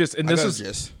got the gist, and I this got is the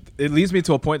gist. it leads me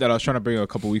to a point that I was trying to bring up a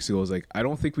couple weeks ago. I was like, I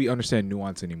don't think we understand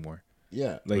nuance anymore.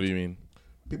 Yeah, What do you mean?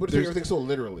 people take everything so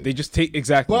literally. They just take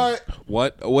exactly. but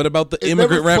What about the it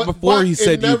immigrant never- rap but- before but he it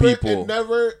said never, you people? It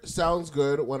never sounds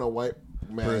good when a white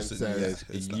man Person, says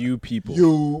yes. you people.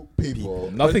 "you people."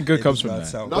 Nothing good It comes does from not that.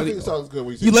 sound Nothing good. sounds good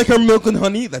when you say You like our milk and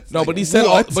honey? That's No, like, but he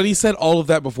said what? all of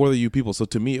that before the you people. So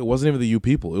to me, it wasn't even the you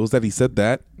people. It was that he said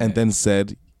that and then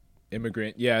said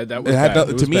Immigrant. Yeah, that was it had bad. no, It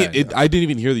to was me. bad. I didn't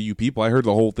even hear the you people. I heard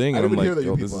the whole thing. I And didn't I'm even like, hear the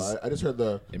yo, you this people. is. I just heard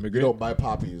the Immigrant? You don't buy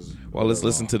poppies. Well, let's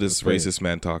listen to this racist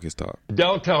man talk his talk.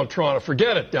 Downtown Toronto,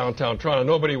 forget it, downtown Toronto.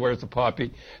 Nobody wears a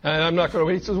poppy. And I'm not going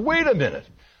to. He says, wait a minute.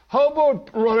 How about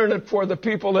running it for the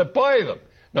people that buy them?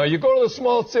 Now, you go to the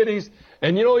small cities,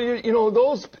 and you know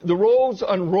those, the rows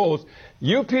and rows,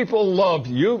 you people love,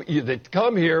 you that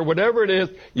come here, whatever it is,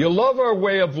 you love our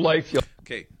way of life.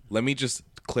 Okay, let me just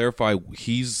clarify.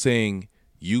 He's saying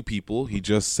you people. He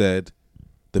just said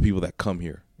the people that come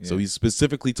here. So he's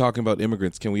specifically talking about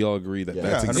immigrants. Can we all agree that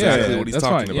that's Yeah, exactly yeah, what he's that's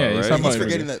talking fine. about, Yeah, he's right? talking He's about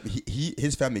forgetting that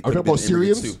his family Are could you talking have about been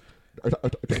immigrants Syrians? too. Are you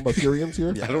talking about Syrians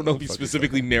here? I don't know if he's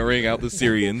specifically narrowing out the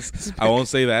Syrians. I won't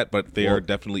say that, but they are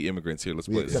definitely immigrants here. Let's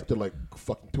We play this. accepted like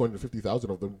fucking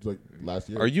 250,000 of them like last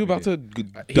year. Are you about to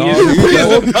He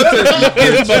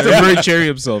is about to very cherry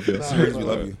himself. Yes. Syrians, we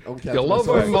love you. You love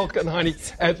our milk and honey.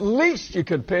 At least you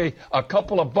could pay a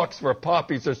couple of bucks for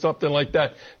poppies or something like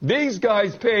that. These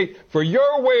guys pay for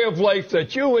your way of life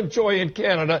that you enjoy in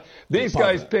Canada. These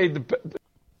guys paid the.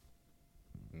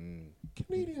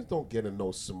 Canadians don't get in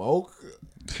no smoke.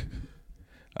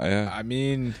 I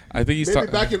mean, I think he's Maybe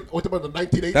talking. back in what about the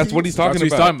 1980s? That's what he's talking that's what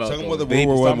he's about. talking about. Talking about the though.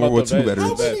 World War I, He's World War talking II about the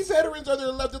How veterans. many veterans are there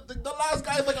left? The last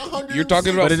guy's like 100. You're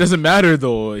talking about. But it doesn't matter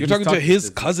though. You're talking to his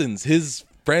cousins, his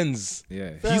friends.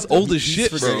 Yeah. He's old as shit,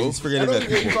 forgetting, bro. he's I forgetting know, that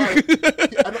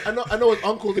people. I know his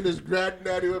uncles and his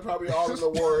granddaddy were probably all in the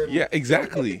war. And Yeah,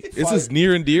 exactly. This is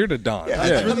near and dear to Don. Yeah,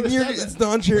 it's really near. It's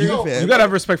Don Cherry Yo, fan. You gotta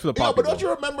have respect for the Yeah, poppy. but don't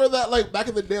you remember that like back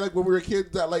in the day, like when we were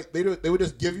kids, that like they would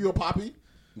just give you a poppy?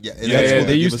 Yeah,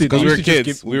 they used to. Because we were used to just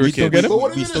kids. give- We were still kids. get it? But what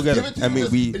if We you still just get give it. it to I you mean,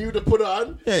 and we- and you just put it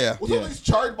on? Yeah. With some of these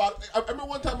charge box. I remember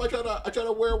one time I tried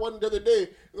to wear one the other day.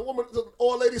 The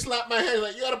old lady slapped my hand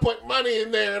like, "You gotta put money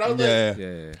in there," and I was Yeah. like, Yeah.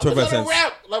 "I'm 25 gonna cents.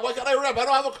 rap. Like, why can't I rap? I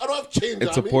don't have change It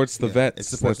on supports the vets. It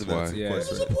supports That's the vets. why. Yeah. me. It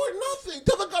doesn't support nothing.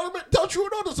 Tell the government, tell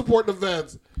Trudeau to support the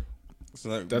vets. So,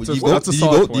 like, That's will a- you vote? that's a Do you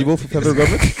solid vote? Do you point. vote for federal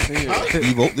government? Do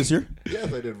you vote this year? Yes,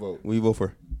 I did vote. Will you vote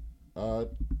for?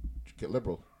 Get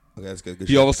liberal. Okay, that's good.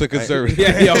 He almost said conservative.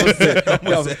 Yeah, he almost did.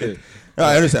 He almost did. No,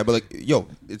 I understand, but like, yo,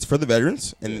 it's for the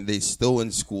veterans, and they still in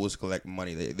schools collect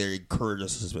money. They encourage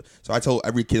us. So I told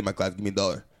every kid in my class, give me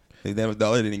 $1. If they didn't have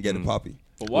 $1, they didn't get a poppy.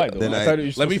 But why? Though? Then I I- thought you were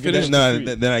Let supposed me to give finish. that No, for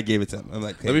free. then I gave it to him. I'm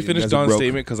like, hey, Let me you finish guys are Don's broke.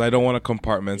 statement because I don't want to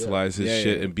compartmentalize his Yeah,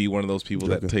 shit yeah. and be one of those people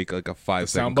that take like a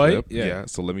 5-second soundbite? clip. Yeah.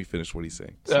 So let me finish what he's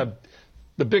saying.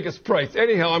 The biggest price.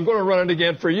 Anyhow, I'm going to run it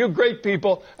again for you great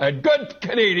people and good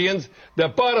Canadians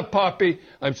that bought a poppy.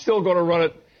 I'm still going to run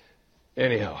it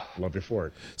anyhow. Love you for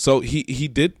it. So he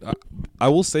did. I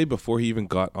will say before he even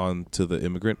got on to the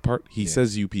immigrant part, he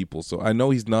says "you people." So I know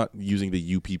he's not using the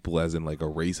 "you people" as in like a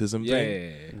racism Yeah, thing. yeah,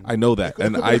 yeah. I know that, could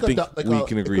and be I like a think du- like we a-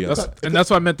 can it agree could on be that. And that's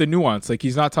why I meant the nuance. Like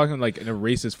he's not talking like in a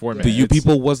racist format. The "you It's-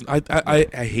 people" wasn't.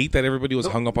 I hate that everybody was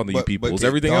hung up on the "you But- people." but It's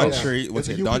everything Don else. Cherry, It's what's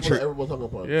the it? you Don people that Cherry. everyone's hung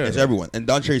up on. Yeah. It's everyone. And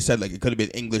Don Cherry said like it could have been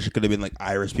English, it could have been like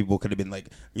Irish people, could have been like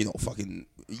fucking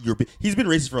European. He's been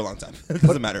racist for a long time. It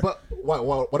doesn't matter. But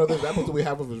what other examples do we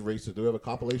have of his racism? Do we have a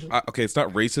compilation? Okay, it's not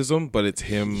racism, but it's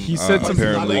him. He said something-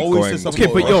 apparently Always going. says something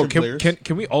Okay, but yo, Russian players.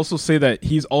 can we also say that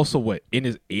he's also what in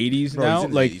his 80s Bro, he's now? in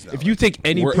his Like 80s now, if you take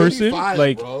any We're person 85,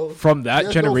 like bro. from He that has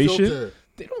no generation, filter.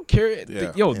 they don't care.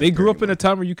 Yeah. They grew up in a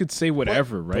time where you could say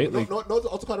whatever, But right? No, Like no, it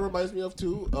also kind of reminds me of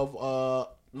too of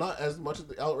not as much as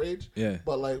the outrage. Yeah.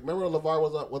 But like, remember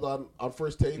LeVar was on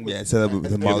First Take. Yeah, it said that with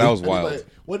the and Molly. that was he's wild. like,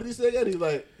 what did he say again? He's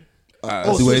like.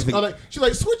 I'll do anything. She's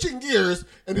like switching gears,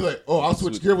 and he's like, "Oh, I'll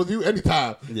switch gear with you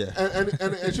anytime." Yeah.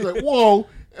 and she's like, "Whoa!"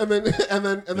 And then made he's it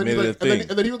a like, thing.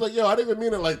 and then he was like, "Yo, I didn't even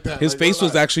mean it like that." His Like, face no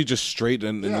was lie. actually just straight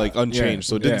and Yeah. like unchanged,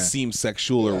 so it didn't Yeah. seem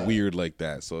sexual or weird like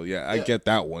that. So yeah, I get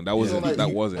that one. That So, wasn't. like,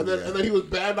 that wasn't. And then he was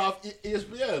banned off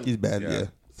ESPN. He's bad. Yeah. Yeah.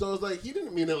 So it's like he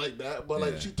didn't mean it like that, but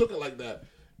like she took it like that.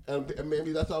 and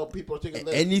maybe that's how people are taking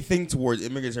that. Anything towards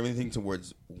immigrants, everything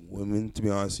towards women. To be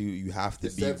honest, you have to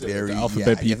be very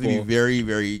alphabet You have to be people. very,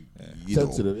 very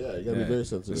sensitive. Yeah, you gotta be very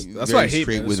sensitive. That's very why I hate.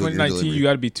 straight Man. with It's your 2019. delivery. You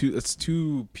got to be too. It's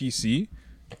too PC.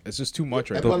 It's just too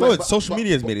much right But now. No, like- it's social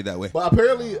media has made it that way. But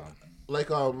apparently, like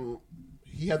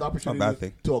he had the opportunity bad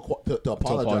thing. to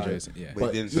apologize. Yeah.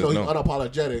 But he didn't you say know, he's no.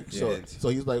 unapologetic. Yeah. So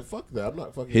he's like, "Fuck that! I'm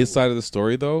not fucking." His side of the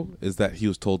story, though, is that he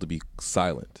was told to be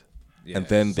silent, and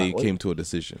then they Silent? came to a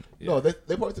decision. No, they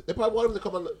probably want him to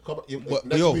come What-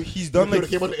 next yo, week. he's done, he could've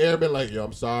like- came on the air and been like, "Yo,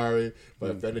 I'm sorry if I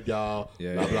offended y'all."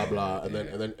 Yeah, blah yeah, blah blah. And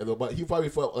then but he probably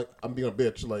felt like I'm being a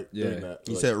bitch. Like doing that.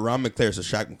 He Like, said Ron McClare, so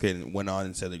Shaq McClain went on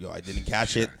and said, "Yo, I didn't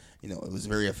catch it. You know, it was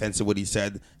very offensive what he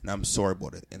said, and I'm sorry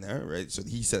about it." And there, right? So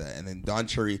he said that, and then Don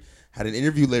Cherry had an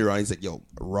interview later on. He's like, "Yo,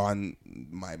 Ron,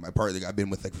 my partner that I've been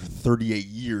with like for 38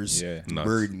 years, Yeah. Nuts.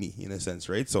 buried me in a sense,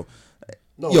 right?" So,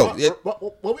 no, yo,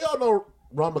 well, we all know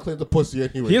Ron McClane's a pussy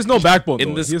anyway. He has no backbone. In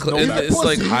though. this, He has no in backbone. this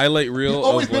like Pussy. highlight reel He's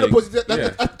always of been like, a pussy.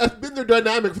 yeah. That's been their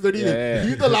dynamic for the evening. Yeah.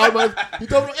 He's the loud man. He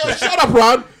told me, "Yo, shut up,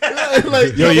 Ron."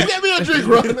 Like, Yo, you- get me a drink,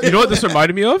 Ron. You know what this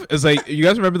reminded me of? Is like you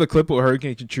guys remember the clip with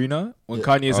Hurricane Katrina when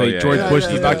Kanye's Oh, like yeah, George yeah, Bush yeah,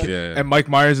 is yeah, back, yeah. and Mike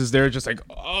Myers is there, just like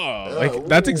like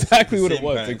that's ooh. exactly what it Same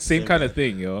was. kind- Like same same kind of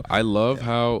thing, yo. I love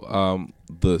how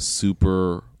the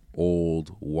super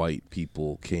old white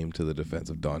people came to the defense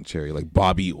of Don Cherry, like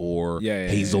Bobby Orr, Yeah, yeah,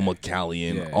 Hazel yeah.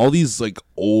 McCallion, Yeah. all these like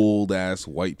old ass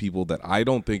white people that I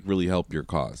don't think really help your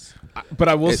cause. But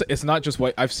I will say it's not just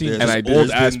white. I've seen There's- just and I- old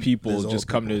there's ass been- people there's just old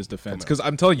come to people his defense. come Because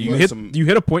I'm telling you, There's some- you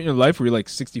hit a point in your life where you're like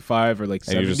 65 or like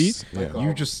And you're 70. just- yeah.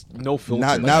 You just no filter.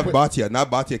 not Like,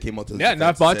 Batia came out to the Yeah,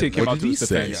 defense not and Batia said, came what out to did his he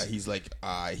say? defense. Yeah, he's like,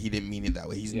 he didn't mean it that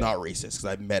way. He's not racist because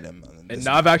I met him. and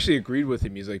Nav actually agreed with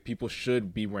him. He's like, people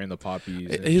should be wearing the poppies.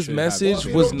 and His should message If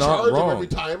you was don't not charge them wrong. every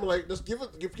time. Like, just give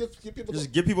people.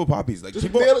 Just give people poppies. Like Just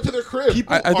people, mail it to their crib.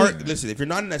 people I are think- listen. If you're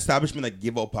not in an establishment that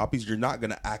give out poppies, you're not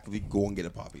gonna actively go and get a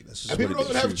poppy. That's just And what people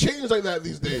it don't is. have change like that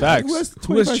these days. Facts. Who has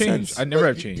Who has 25 changed? cents? I never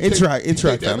have You changed. take- Interact, you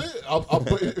take fam. debit? I'll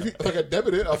put, if I can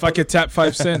debit it. I'll If I put could tap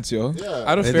 5 cents, yo. yeah.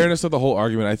 Out of fairness of the whole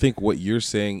argument, I think what you're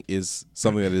saying is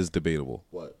something that is debatable,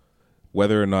 What?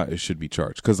 whether or not it should be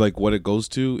charged. Because like what it goes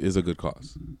to is a good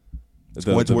cause. The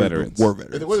Going towards veterans, war Is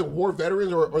veterans. it was it war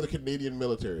veterans or the Canadian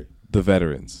military? the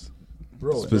veterans.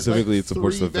 Bro, Specifically, there's it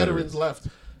supports three the veterans. left.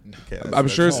 Okay, I'm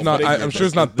sure it's not. I'm sure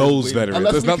it's not those veterans.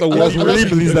 Unless It's we not the can- World unless- War. really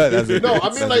believes that. That's it. No,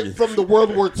 I mean like from the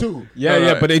World War II. Yeah, No,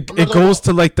 yeah, no, but it I'm not goes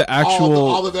talking to like the actual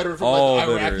all the veterans from all like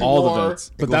the Iraqi veterans. all the war.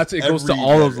 vets. But it goes to every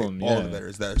all of veteran, them. All Yeah. the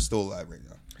veterans that are still alive right now.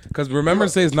 Because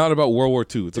Remembrance Day is not about World War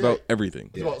II. It's about everything.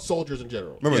 It's about soldiers in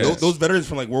general. Remember Yes. those veterans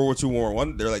from like World War II, World War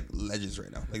I. They're like legends right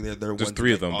now. Like they're There's ones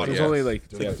three of like, them, but There's yeah. only like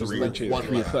There's there's three. literally One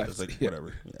three left. left. It's like Yeah.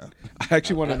 whatever. Yeah. I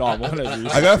actually want to know. I want to.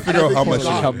 I gotta figure out how much.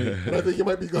 Gone. How many? And I think he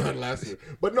might be gone last year.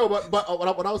 But no, but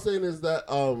what I was saying is that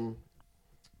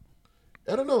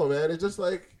I don't know, man. It's just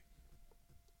like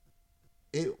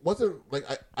it wasn't like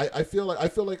I feel like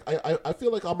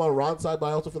I'm on Ron's side, but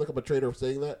I also feel like I'm a traitor of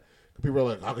saying that. People are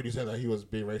like, how could you say that he was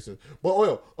being racist? But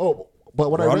but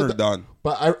when Ron I or read Don?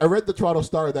 but I read the Toronto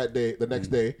Star that day, the next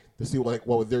day, to see like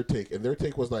what was their take, and their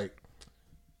take was like,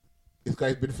 this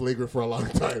guy's been flagrant for a long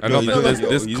time. I know, Yo, but yo,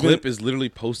 this he's clip is literally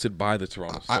posted by the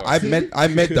Toronto Star. I met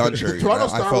Don Cherry. Toronto I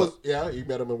Star felt was you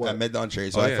met him in what? I met Don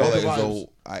Cherry, so Oh, I yeah. felt The like as vibes.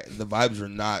 though the vibes were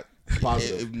not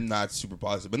Positive. not super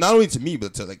positive. But not only to me,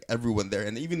 but to like everyone there.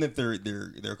 And even if they're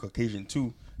Caucasian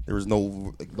too, there was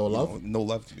no like, No you love? know, no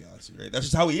love to be honest. Right? That's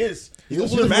just how he is. He's an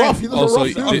just older man. rough. He's just a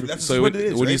rough dude. That's so what when, it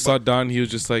is, when you right? saw Don, he was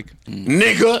just like,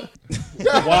 Nigga.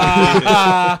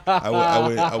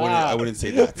 I wouldn't say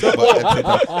that.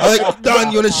 But I like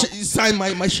Don. You wanna sign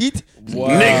my sheet?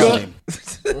 Nigga.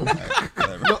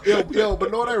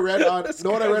 But know what I read on?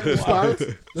 Know what I read in the Star?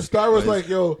 The Star was like,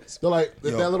 they're like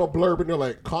that little blurb, and they're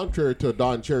like, contrary to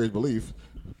Don Cherry's belief,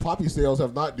 poppy sales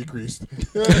have not decreased.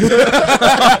 and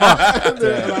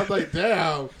I was like,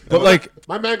 damn. But like,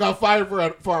 My man got fired for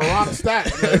a wrong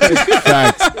stat.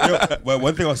 Well,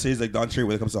 one thing I'll say is like Don Cherry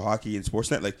when it comes to hockey and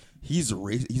Sportsnet, like he's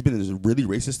been really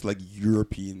racist to like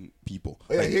European people.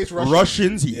 Yeah, Like, he hates Russians.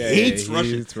 Russians. He Yeah, hates he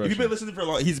Russians. hates If you've been Russians. listening for a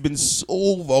long, he's been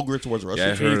so vulgar towards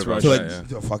Russians. Yeah, I heard about to like that,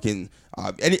 the fucking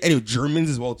anyway Germans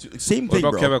as well too. Like, same what thing,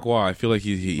 about bro. Quebecois? I feel like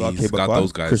he's About got Quebecois,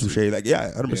 those guys. Chris Boucher, like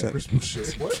 100%.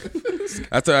 Shit, what?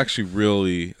 That's actually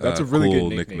really that's a really cool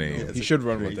good nickname. nickname. he should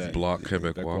run with that. Block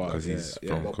Quebecois because he's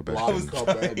yeah. from The Quebec. block is called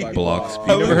back. He blocks I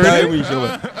people. would heard die it? when you show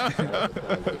it.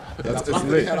 That's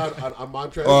lit. Had on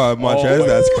Montrez. Oh, Montrez,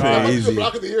 that's He's the crazy.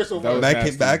 block of the year so far. was That nasty.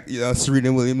 came back,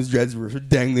 Serena Williams dreads were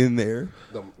dangling there.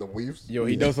 The weaves. Yo,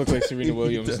 he does look like Serena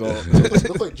Williams though.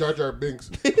 Looks like Jar Jar Binks.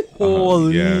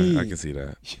 Holy. Yeah, I can see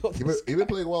that. He been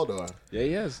playing well though. Yeah,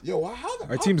 he is. Yo, how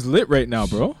Our team's lit right now,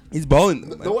 bro. He's balling.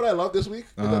 You know what I love this week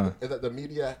is that the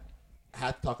media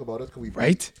had to talk about us because we beat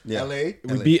Right? Yeah. LA.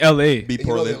 We beat LA. Beat And you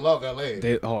know they Portland. love LA.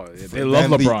 They love Then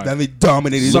LeBron. Then they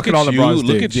dominated. Suck it on LeBron's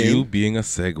Look dick. at you being a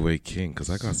Segue king, because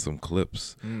I got some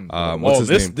clips. What's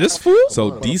his name? This fool?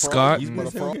 So D Scott.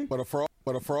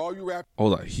 But for all you rap,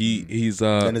 Hold on. He's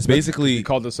Smith, basically he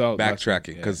called us out last backtracking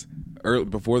week, because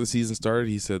before the season started,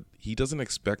 he said he doesn't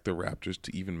expect the Raptors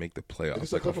to even make the playoffs.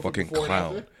 this Like a a clip from fucking before and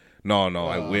clown. after? No,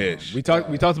 I wish. We talked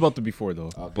about the before though.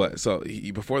 But so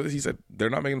before this, he said they're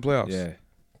not making the playoffs. Yeah.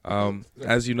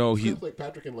 As you know, he Sounds like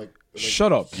Patrick and like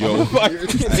Shut up, yo. I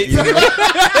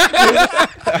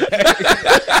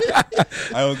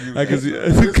don't agree with I can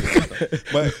that.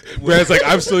 see. But Brad's like,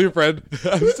 I'm still your friend.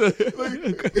 I'm still,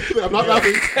 I'm not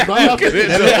laughing. I'm not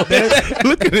laughing.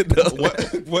 look at it though.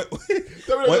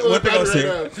 one thing I'll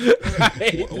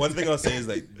say, one thing I'll say is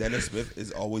like Dennis Smith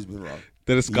has always been wrong.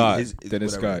 Dennis Scott.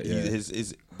 Dennis Scott, yeah.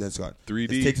 His Dennis Scott.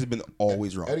 3D. His takes has been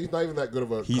always wrong. And he's not even that good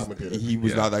of a commentator. He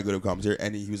was not that good of a commentator,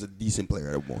 and he was a decent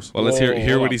player at most. Well, let's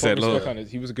hear what he said. Look, Look.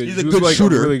 he was a good. He's he a was good like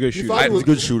shooter. A really good He shooter. thought He's a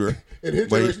good shooter. In his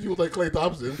But he- generation, he was like Klay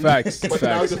Thompson. Facts, But now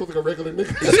facts. he just looks like a regular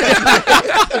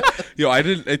nigga. Yo, I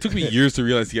didn't. It took me years to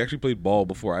realize he actually played ball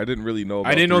before. I didn't really know.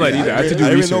 I didn't know that either. I had to do I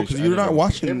didn't know research. because you're not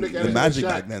watching Him, Nick the Anderson, Magic Shaq.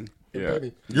 back then. Yeah.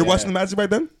 You're watching the Magic back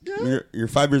then. You're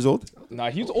 5 years old. Nah,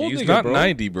 he's old. He's nigga, not bro.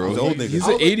 90, bro. He's old nigga. He's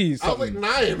I an was like- 80s. I was like 9.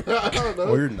 I don't know.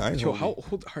 Oh, you're 9. Yo, how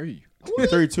old are you?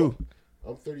 32.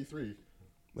 I'm 33.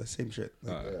 The same shit.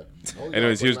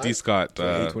 Anyways, here's D Scott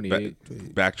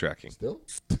 28. backtracking. Still?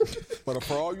 but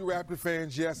for all you Raptor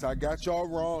fans, yes, I got y'all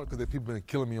wrong because people been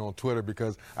killing me on Twitter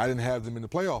because I didn't have them in the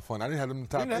playoff hunt. I didn't have them in the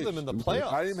top 8. You didn't have them in the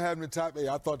playoffs? I didn't have them in the top 8.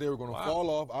 I thought they were going to fall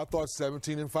off. I thought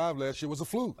 17-5 last year was a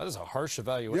fluke. That is a harsh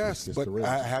evaluation. Yes, but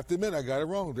I have to admit I got it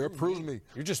wrong. They're proving me.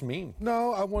 You're just mean.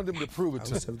 No, I wanted them to prove it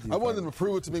to me. I wanted them to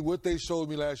prove it to me. What they showed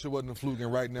me last year wasn't a fluke,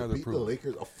 and right now they're Beat the proving it.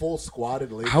 Lakers, a full squad in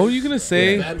the Lakers. How are you gonna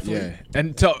say? Yeah,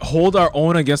 and to hold our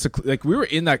own against the like we were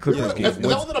in that Clippers game. If that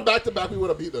wasn't a back-to-back, we would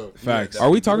have beat them. Facts. Are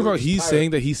we talking about he's tired.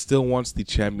 saying that he still wants the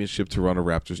championship Toronto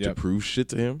Raptors to Yep. prove shit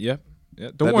to him? Yep. Yeah.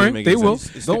 That Don't doesn't worry, make they any will.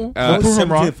 sense. Don't That's prove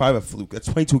them wrong. 17-5 a fluke. That's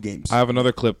 22 games. I have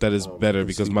another clip that is better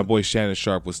because my boy Shannon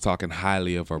Sharp was talking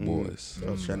highly of our boys.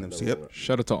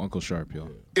 Shout out to Uncle Sharp, yo.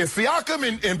 Is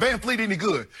Siakam and Van Fleet any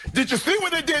good? Did you see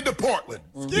what they did to Portland?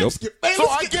 Yep. So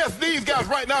I guess these guys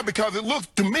right now, because it looks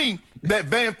to me that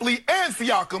Van Fleet and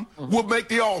Siakam will make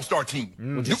the All-Star team.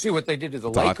 Did you see what they did to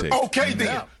the Date. Lakers? Okay,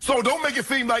 then. So don't make it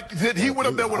seem like that he went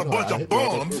up there with a bunch of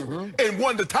bums and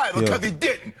won the title because he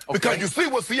didn't. Because you see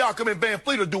what Siakam and Van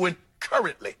Fleet are doing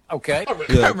currently. Okay.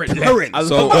 Current. I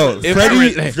So, love it.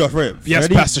 Freddie Yes,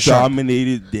 Pastor Sharp.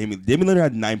 dominated Damian. Damian Lillard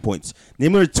had 9 points.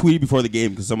 Damian Lillard tweeted before the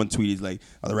game because someone tweeted, he's like,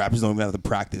 oh, the Raptors don't even have to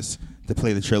practice to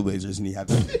play the Trailblazers. And he had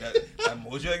that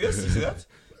emoji, I guess. You see that?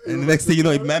 And the next thing you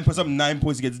know, man puts up 9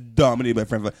 points, he gets dominated by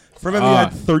Fred VanVleet. Fred VanVleet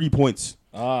had 30 points.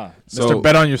 Mr.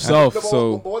 Bet on yourself.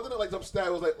 But wasn't it like some stat?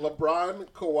 It was like LeBron,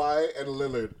 Kawhi, and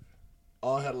Lillard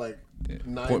all had like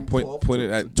 9, 12. Point it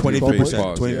at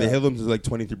 23%. 20. They hit them to like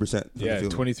 23%. Yeah,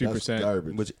 23%.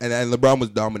 Garbage. Which and LeBron was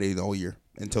dominating the whole year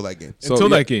until that game. So, Until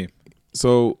yeah, that game.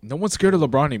 So No one's scared of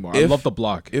LeBron anymore. I love the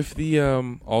block. If the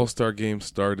All-Star game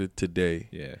started today,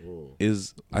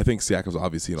 I think Siakam's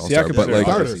obviously an All-Star, Siakam's but like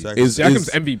Siakam's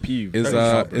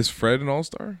MVP. is Fred an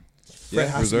All-Star? Fred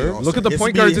has to be reserve? an All-Star. Look at the He has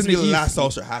point to be- guards he has in to the be East. last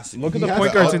All-Star has to be. Look at He the has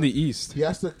point to- guards in the East. He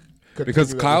has to Because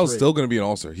continue Kyle's that still going to be an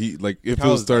All-Star. He like if it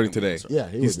Kyle's was starting definitely an today, All-Star. Yeah,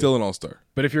 he he's would still be. an All-Star.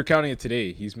 But if you're counting it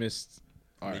today, he's missed.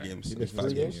 Three games. He missed 5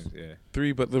 3 games. games. Yeah.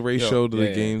 3, but the ratio to the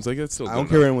yeah. games, like that's still. I don't good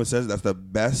care what enough. anyone says. That's the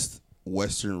best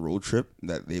Western road trip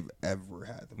that they've ever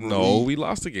had. No, we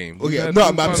lost a game. Okay, had no,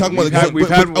 some I'm fun. talking about We've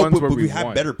had ones where we we've had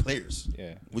won. better players.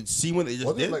 Yeah. Would see what they just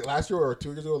Wasn't it did. like last year or 2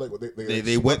 years ago? Like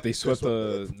They went. They swept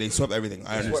the. They swept everything.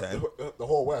 I understand. the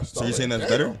whole West. So you're saying that's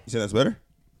better? You saying that's better?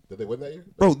 Did they win that year?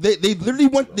 Bro, they literally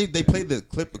went. They played the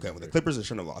the Clippers. They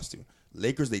shouldn't have lost to.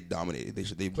 Lakers, they dominated.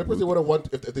 Clippers, they would have won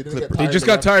if they didn't get Clippers. tired. They just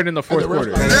got tired in the fourth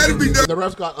quarter. The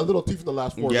refs got a little teeth in the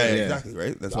last 4 Yeah, games. exactly.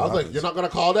 Right. That's I what was like, happens. you're not gonna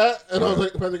call that, and I was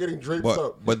like, man, they're getting draped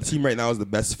up. But the team right now is the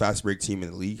best fast break team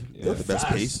in the league. They have the best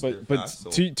fast. pace.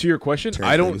 But to your question,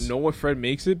 Terrence I don't Davis. know if Fred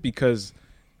makes it because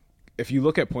if you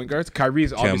look at point guards, Kyrie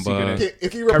is obviously Kemba. gonna. Okay,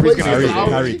 if he Kyrie's replaces gonna- Lowry,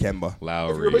 Kyrie Kemba.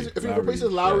 Lowry. if he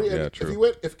replaces Lowry, Yeah, and true. if he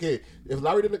went, if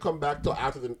Lowry didn't come back till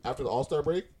after the All-Star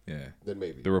break, Yeah. then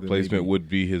maybe The replacement would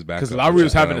be his backup. Because Lowry was which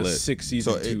is having a kinda lit. 6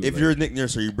 season So too. if like- you're Nick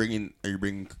Nurse, are you bringing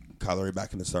Kyle Lowry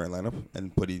back in the starting lineup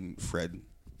and putting Fred?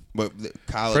 But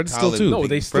Kyle, Fred's Kyle still two. no,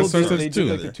 they still Fred do. starts They as do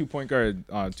two. like a 2-point guard,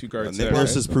 2 guard Nick set.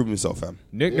 Nurse has proven himself, fam.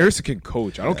 Nick Nurse can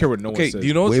coach. I don't care what no Okay, one says. do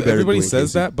you know Way what better everybody than says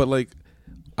Casey. that, but like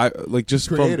like just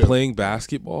Creative. from playing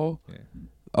basketball.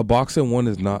 A box and one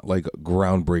is not like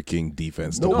groundbreaking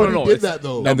defense. Nobody did that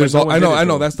though. And there's I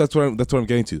know. That's what I'm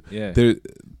getting to. Yeah. There,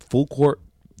 full court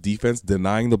defense,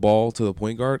 denying the ball to the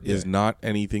point guard is not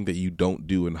anything that you don't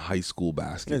do in high school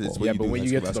basketball. Yeah, but when you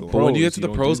get to the But pros, when you get to the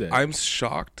don't pros, do that. I'm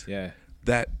shocked. Yeah.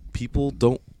 That people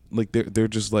don't like. They're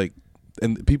just like,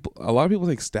 and people. A lot of people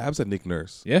take stabs at Nick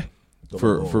Nurse. Yeah.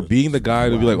 For being the guy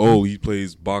to be like, oh, he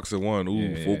plays box and one. Ooh,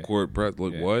 Yeah, full yeah. court press.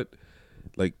 Like what?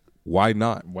 Like why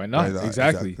not? Why not?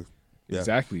 Exactly. Yeah.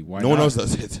 Exactly. Why No one not? else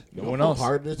does it. No one How else.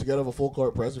 hard it is to get out of a full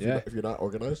court press if, Yeah. if you're not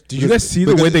organized. Did you guys see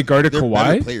the way they guarded they're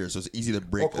better Kawhi? players, so it's easy to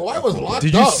break. Oh, Kawhi was locked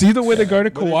Did you up. see the way they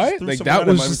guarded But they Kawhi? just threw Like someone that at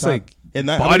him was every just time. like And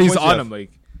that- how many bodies points on you him. have?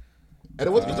 And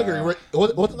it wasn't just like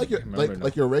it wasn't like your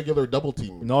like your regular double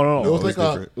team. No. It was like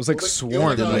different. It was like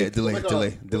swarm. Delay.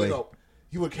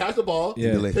 He would catch the ball,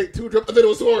 Yeah. take 2 dribbles, and then it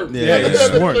was swarm. Yeah, it was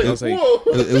swarm. It was like- whoa.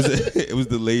 It was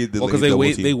delayed. Well, because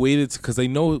they waited because they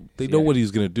know what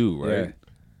he's gonna do, right? Yeah.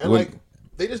 And When- like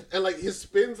they just and like his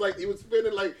spins, like he was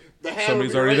spinning like the hand.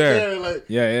 Somebody's would be already right there. like,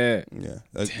 Yeah. Yeah,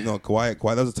 like, you know, Kawhi,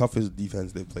 that was the toughest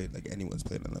defense they've played. Like anyone's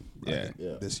played on them. I Yeah. think,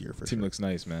 Yeah. this year for Team sure. looks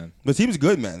nice, man. The team's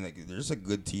good, man. Like they're just a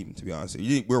good team, to be honest.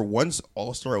 We're once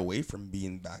All-Star away from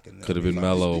being back in. Could have been the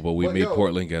Melo, but we Well, made yo.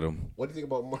 Portland get him. What do you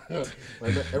think about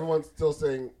like, everyone's still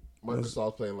saying Marcus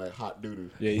Gasol's playing like hot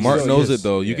doo-doo. Yeah, he's Mark still- knows he is. it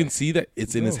though. You Yeah. can see that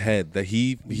it's in his head that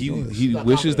he not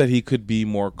wishes confident. that he could be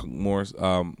more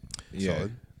Yeah.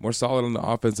 more solid on the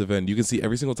offensive end. You can see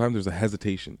every single time there's a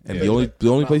hesitation, and Yeah. the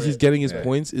only Not place he's bad. getting his Yeah.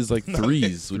 points is like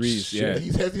threes. Which Threes, shit. yeah.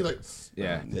 He's heavy like.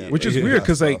 Yeah. Yeah. Which is Yeah. weird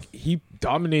because That's like he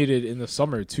dominated in the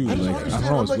summer too. I Like don't I understand.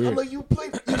 don't know, it's I'm weird. like,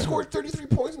 you scored 33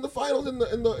 points in the finals in the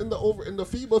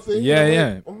FIBA thing. Yeah, I'm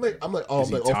yeah. like, Is oh,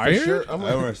 he for tired? sure. I'm I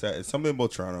like, don't understand. It's something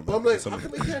about Toronto. but I'm like, how Something-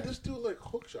 come they can't just do like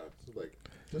hook shots? Like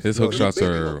His hook shots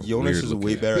baby are hooks. Jonas weird is way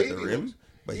looking. better at the Baby rim, hooks.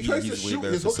 but He tries to he's way shoot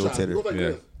better his hook shots. He goes facilitator. like Yeah.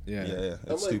 this. Yeah. Yeah, I'm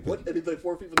that's like, stupid. what? And he's like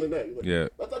 4 feet from the net. He's like, Yeah.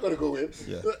 that's not gonna go in.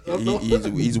 Yeah,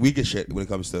 he's weak as shit when it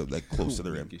comes to like close to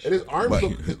the rim. And his arms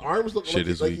But- look Shit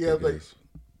is like weak, he has I like guess.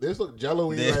 they just look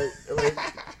jello-y, Yeah. like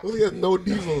he has no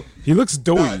diesel. He looks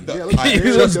doughy. Yeah, He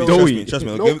very looks doughy. doughy. Trust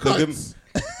me. No They'll give him. cuts.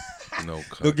 No They'll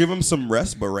cut. give him some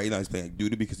rest, but right now he's playing like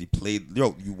duty because he played.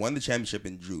 You won the championship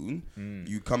in June.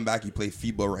 You come back, you play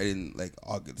FIBA right in like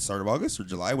August, start of August or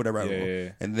July, whatever. I don't know. Yeah.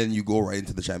 And then you go right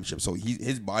into the championship. So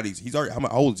his body's he's already how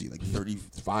old is he? Like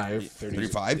 35,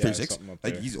 36. something up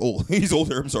Like there. he's old. He's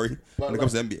older. I'm sorry. But, when it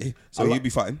comes to NBA, so I he'll be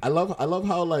fine. I love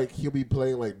how like he'll be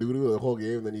playing like doo-doo the whole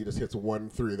game, and then he just hits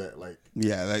 1-3 that like.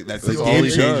 Yeah, like, that's That's a all game he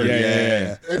changer. does. Yeah, Yeah.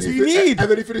 And That's what you need.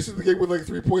 And then he finishes the game with like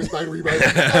 3 points, 9 rebounds.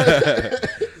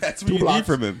 That's what 2 you blocks. need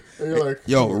from him. And you're like,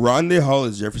 Yo, Rondé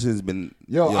Hollis Jefferson has been.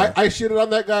 I shitted on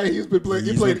that guy. He's been playing.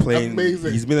 He He's played been playing.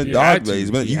 amazing. He's been a He dog. had to. Like,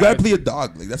 he's been, He you gotta had play to. a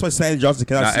dog. Like that's why Stanley Johnson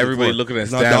cannot. Not see the everybody floor. looking at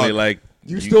He's not Stanley dog. like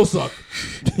You still suck.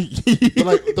 They're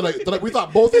like, we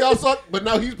thought both of y'all suck, but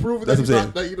now he's proven that, That's what I'm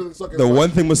saying. that he doesn't suck. as The much. one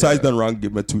thing Masai's done wrong,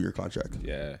 give him a 2-year contract.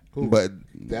 Yeah. But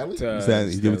Stanley?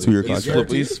 Stanley, give him a 2-year he's,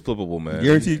 contract. he's flippable, man.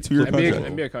 Guaranteed 2-year NBA,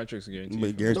 contract. NBA contracts are guaranteed.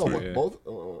 But guaranteed. No, Yeah, both.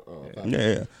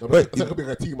 yeah. No, But that could be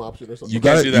like a team option or something. you You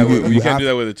can't gotta do that. you You can't have- do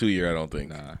that with a 2-year. I don't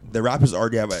think. The Raptors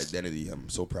already have an identity. I'm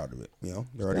so proud of it. You know,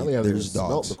 they're Stanley already hasn't they're even just smelt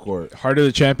dogs. the court. Heart of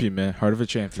the champion, man. Heart of a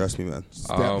champion. Trust me, man.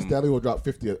 Stanley will drop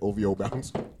 50 at OVO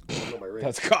bounce.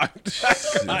 That's gone.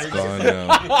 It's gone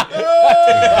now.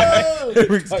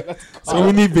 So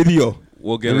we need video.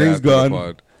 We'll get The it ring's after gone. the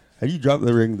pod. How do you drop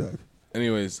the ring, dog?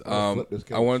 Anyways, flip this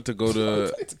I wanted to go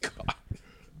to.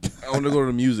 I want to go to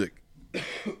the music.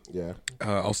 Yeah.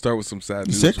 I'll start with some sad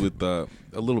You news sick? with a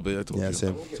little bit. I told Yeah, you.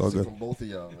 same. It's all good. From both of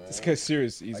y'all, man. This guy's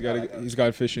serious. He's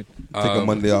got fishing. Take a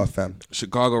Monday off, fam.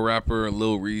 Chicago rapper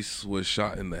Lil Reese was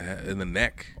shot in the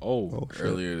neck Oh,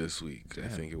 earlier this week. I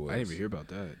think it was. I didn't even hear about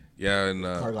that. Yeah, and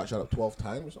Car got shot up 12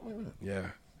 times or something like that. yeah,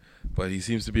 but he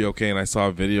seems to be okay. And I saw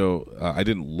a video. I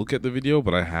didn't look at the video,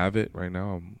 but I have it right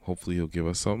now. Hopefully, he'll give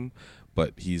us something.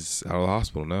 But he's out of the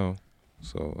hospital now,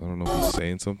 so I don't know if he's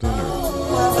saying something or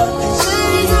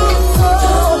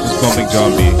just bumping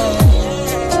John B.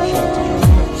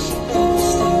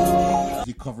 Is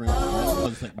he covering up?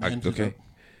 Okay,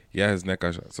 yeah, his neck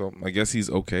got shot. So I guess he's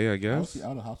okay. I How's guess he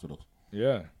out of the hospital?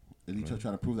 Yeah. Is he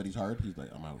trying to prove that he's hard? He's like,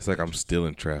 I'm out. it's like I'm still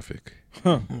in traffic.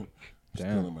 Still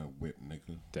Damn. in my whip,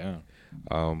 nigga.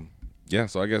 Damn. Yeah,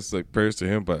 so I guess like prayers to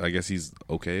him, but I guess he's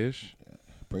okay-ish.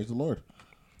 Praise the Lord.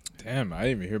 Damn. I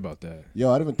didn't even hear about that.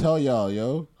 Yo, I didn't even tell y'all,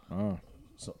 yo. Oh.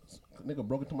 So nigga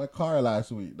broke into my car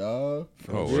last week, dog.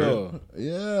 Oh, Real.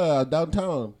 Yeah,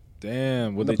 downtown.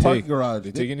 Damn. What In they the parking take? garage.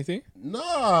 They take anything?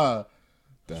 Nah.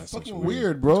 That's Fucking weird.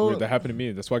 weird, bro. Weird. That happened to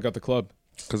me. That's why I got the club.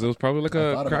 Because it was probably like I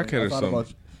a thought about- crackhead I or thought something.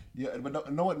 about- Yeah,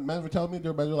 but know what men were telling me?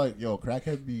 They're like, yo,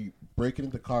 crackheads be breaking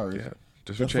into cars. Yeah,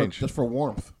 just for change. Just for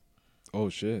warmth. Oh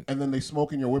shit! And then they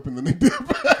smoke in your whip and then they dip.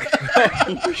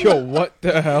 Yo, what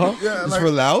the hell? Yeah, It's for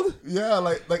loud? Yeah,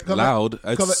 like Loud.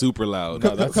 It's super loud.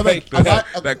 No, that's fake.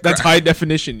 That's high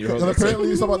definition. Because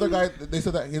apparently some other guy, they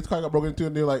said that his car got broken into,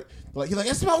 and they're like, he's like,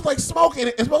 it smells like smoke in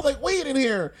it. It smells like weed in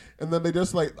here. And then they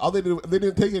just like, all they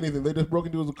didn't take anything. They just broke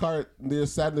into his car. And they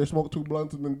just sat there, smoked 2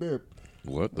 blunts, and then dipped.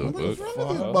 What the What's fuck? wrong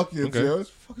with these buckets, Okay. yo? What the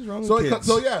fuck is wrong with kids?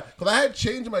 So yeah, because I had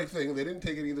changed my thing. They didn't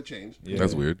take any of the change. Yeah.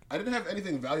 That's weird. I didn't have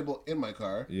anything valuable in my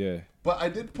car. Yeah. But I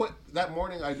did put that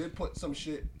morning. I did put some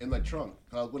shit in my trunk.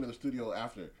 I was going to the studio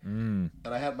after, and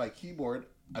I had my keyboard.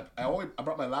 I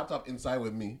brought my laptop inside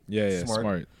with me. Yeah,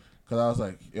 smart. Because I was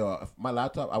like, yo, if my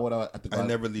laptop, I would have at the. I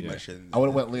never leave my shit in I would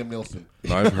have went Liam Nielsen.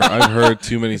 No, I've heard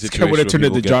too many situations where turned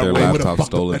people into get John their Wayne. laptop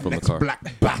stolen from the car.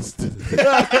 Black bastard.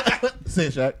 Say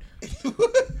it, Shaq.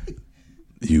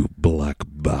 You black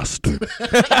bastard.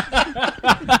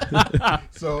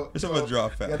 So a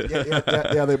drop, fam.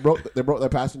 Yeah. They broke their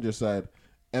passenger side,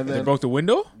 and then They broke the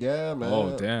window? Yeah, man.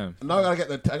 Oh, damn. Now I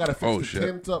gotta fix the shit.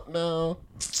 tint up now.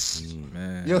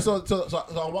 Man. Yo, so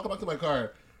I'm walking back to my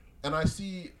car, and I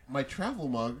see my travel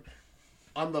mug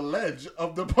on the ledge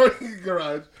of the parking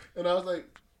garage, and I was like,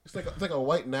 it's like a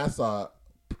white Nassau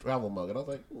travel mug, and I was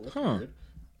like, that's weird.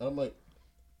 And I'm like,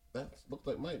 that looks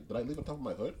like mine. Did I leave it on top of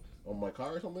my hood on my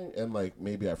car or something? And like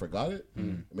maybe I forgot it.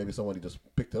 Maybe somebody just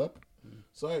picked it up.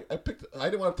 So I picked it. I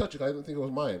didn't want to touch it. I didn't think it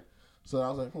was mine. So I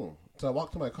was like, So I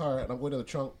walked to my car and I'm going to the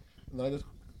trunk, and then I just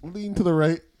lean to the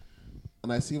right,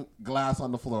 and I see glass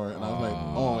on the floor, and I was like,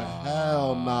 oh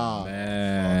hell nah.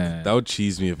 Man. That would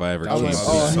cheese me if I ever I was came like,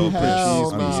 out. oh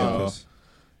hell I'm nah. so pissed.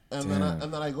 And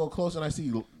then I go close and I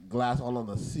see glass all on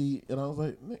the seat, and I was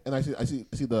like, and I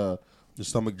see the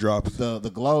stomach drops.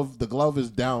 The glove is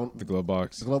down. The glove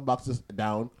box. The glove box is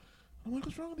down. I'm like,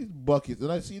 what's wrong with these buckets?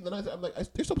 And I'm like,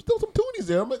 there's still some toonies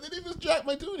there. I'm like, they didn't even jack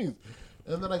my toonies.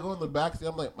 And then I go in the back seat.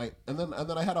 I'm like, and then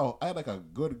I had like a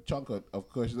good chunk of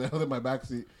cushion in my back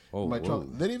seat. Oh, in my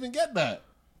trunk. They didn't even get that.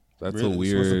 That's Really? a So what's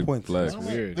the weird point? flex. Like,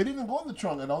 weird. they didn't even go in the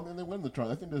trunk. I don't think they went in the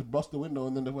trunk. I think they just bust the window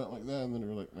and then they went like that, and then they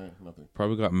were like, nothing.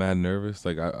 Probably got mad nervous.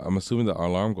 Like I'm assuming the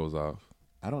alarm goes off.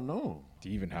 I don't know. Do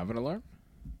you even have an alarm?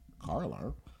 Car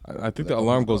alarm. I think the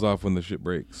alarm goes off when the shit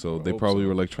breaks. So they hope probably so.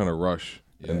 were like trying to rush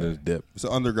and then dip.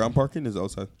 So underground parking is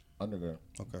outside. Underground.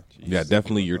 Okay. Yeah,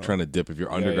 definitely. You're trying to dip if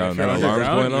you're underground. if you're and that alarm's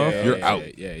underground, going off. yeah, You're yeah,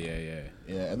 out. Yeah.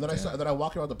 Yeah, and then I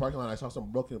walked around the parking lot. I saw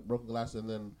some broken glass, and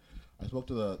then I spoke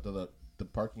to the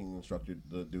parking instructor,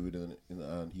 the dude,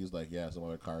 and he's like, yeah, some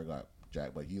other car got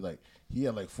jacked, but he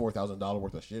had like $4,000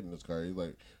 worth of shit in his car. He's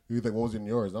like, what was in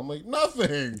yours? I'm like,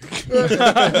 nothing.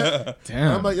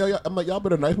 Damn. I'm like, y'all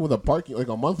better nice me with a parking, like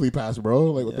a monthly pass, bro.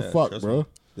 Like, what the fuck, trust bro? me.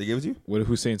 They give it to you? What did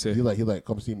Hussein say? He like,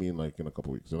 come see me in a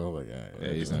couple weeks. And I was like,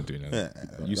 Yeah, he's not doing that.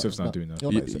 Yeah. Yusuf's not doing that.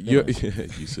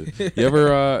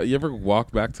 You ever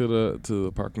walk back to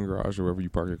the parking garage or wherever you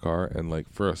park your car, and like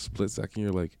for a split second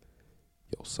you're like,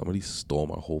 yo, somebody stole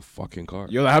my whole fucking car.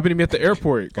 Yo, that happened to me at the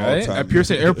airport, All the guy. time. At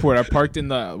Pearson Airport, I parked in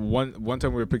the one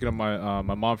time we were picking up my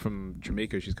mom from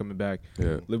Jamaica. She's coming back.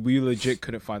 Yeah. We legit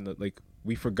couldn't find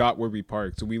we forgot where we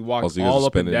parked, so we walked so you guys all are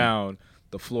up and spending- down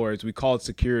the floors. We called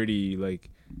security,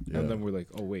 and then we're like,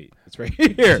 oh wait, it's right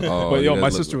here. Oh, But you yo, guys my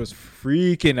look- sister was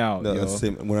freaking out. No, yo. that's the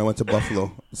same. When I went to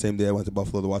Buffalo, the same day I went to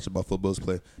Buffalo to watch the Buffalo Bills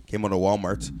play, came out of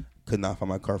Walmart, could not find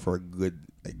my car for a good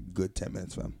 10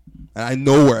 minutes, fam. And I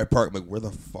know where I parked. I'm like, where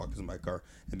the fuck is my car?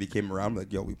 And we came around,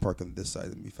 like, yo, we parked on this side,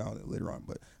 and we found it later on.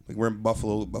 But like, we're in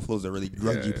Buffalo. Buffalo's a really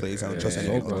grungy place. I don't trust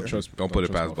anyone out there. Don't put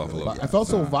it past Buffalo. I felt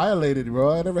so violated,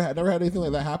 bro. I never had anything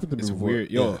like that happen to me It's before. weird.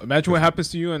 Yo, imagine what happens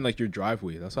to you in your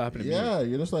driveway. That's what happened to me. Yeah,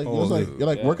 you're just like,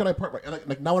 Yeah. where can I park my,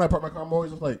 like now when I park my car, I'm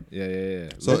always just like, Yeah.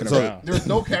 So- Looking so- around. there's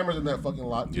no cameras in that fucking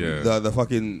lot. Yeah. The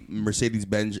fucking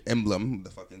Mercedes-Benz emblem, the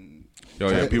fucking... Yo,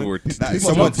 yeah, people were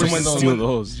someone steal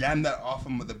those. jammed that off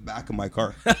of the back of my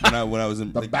car when I was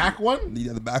in The back one?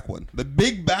 Yeah, the back one. The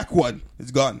big back one is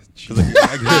gone.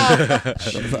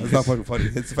 It's not fucking funny.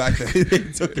 It's the fact that they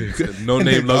took it. No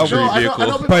name luxury vehicle.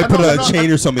 Probably put a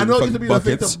chain or something I in know it the used to be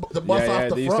fucking the buckets. thing to bust Yeah, off they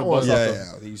the used front to ones. bust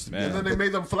Yeah, they used to be. And then they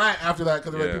made them flat after that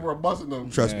because Yeah. people were busting them.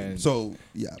 Trust me. Man. So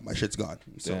yeah, my shit's gone.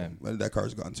 So Damn. that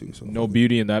car's gone too. So No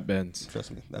beauty in that Benz.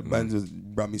 trust me. That Benz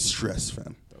brought me stress,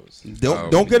 fam. Wow.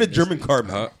 Don't get a German car,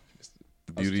 man. Huh?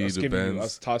 The beauty I of was the giving you- I Benz.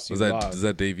 was tossing Was you that live. is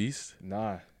that Dave East?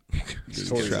 Nah.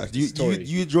 Trash. Do you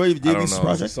Story. enjoy I don't Davies' know. It's a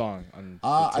project? song. On the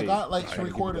I tape. got like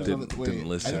 3/4 of it. Wait, Didn't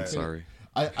listen. I didn't finish. Sorry.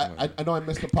 I know I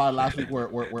missed the pod last week where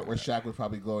Shaq was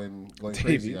probably going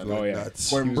crazy. Davies. Oh yeah.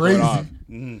 Nuts. Going He was going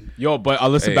crazy. off. Yo, but I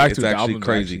listened Hey, back it's to the actually album.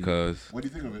 crazy because What do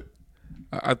you think of it?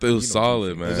 I thought it was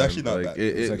solid, man. It was actually not like, bad.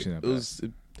 It's actually not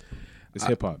bad. It's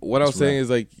hip hop. What I was saying is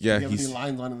like, yeah, You have he's any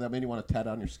lines on it that made you want to tat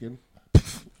on your skin?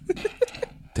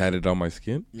 tatted on my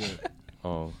skin. Yeah.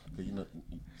 Oh,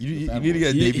 You need to get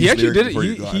a He Davies actually lyric did. before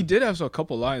you go He on. did have a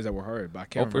couple lines that were hard, but I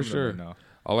can't for remember sure. them right now.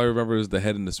 All I remember is the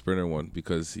head in the sprinter one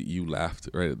because you laughed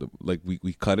right at the, like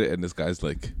we cut it and this guy's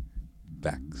like,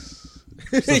 facts.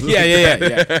 yeah.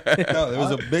 No, there was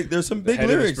a big. There's some big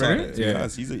Head in the lyrics on Sprinter? it. Yeah.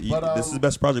 Yeah, this is the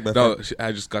best project by No, far.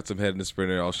 I just got some head in the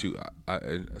sprinter. All she,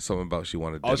 something about she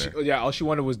wanted dinner. All she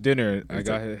wanted was dinner. I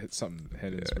got something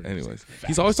head in. Yeah, anyways,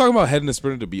 he's always talking about head in the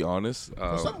sprinter. To be honest,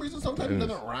 For some reason, sometimes it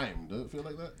doesn't rhyme. Does it feel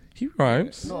like that? he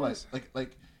rhymes. No,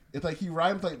 like it's like he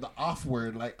rhymes like the off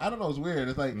word. Like I don't know, it's weird.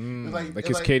 It's like like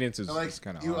his cadence is kind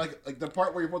kinda of off. like the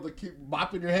part where you're supposed to keep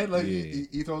bopping your head. Like he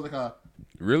throws like a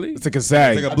Really? It's like a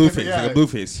zag. It's like a blue face. Yeah. Like a blue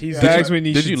face. He zags when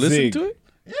he Did should you listen zig. to it?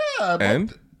 yeah.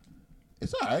 And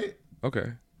it's alright.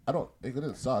 okay, I don't. It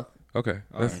didn't suck. okay.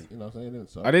 That's, You know what I'm saying? It didn't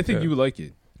suck. I didn't think Yeah. you would like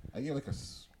it. I give like a.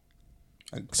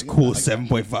 It's cool. I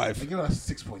 7.5. give it a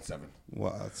 6.7.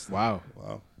 Wow. That's, Wow.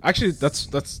 wow. Actually, that's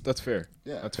fair.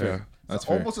 Yeah. That's fair. Yeah. That's It's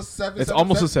fair. almost a 7. It's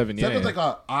almost a 7, yeah, Seven's yeah. like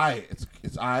a I.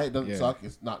 It's I. It doesn't Yeah. suck.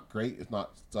 It's not great. It's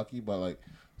not sucky. But like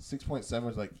 6.7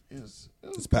 is like it's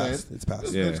past. good. It's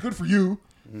past. Yeah. It's good for you.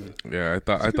 yeah.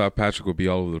 I thought Patrick would be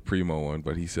all over the Primo one,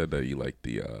 but he said that he liked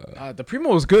the The Primo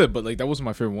was good, but like that wasn't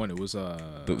my favorite one. It was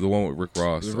the one with Rick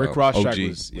Ross. the Rick Ross OG. track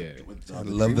was I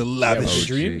love the yeah, lavish.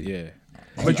 Dream. Yeah,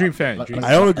 I'm a Dream fan. Dream.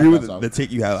 I don't agree with That's the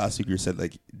take you had last week. You said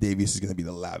like Davies is going to be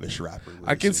the lavish rapper.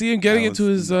 I can see him getting I into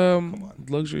was- his come on.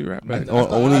 luxury rap bag.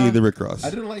 Only the Rick Ross.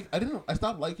 I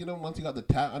stopped liking him once he got the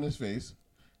tat on his face.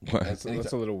 What? And he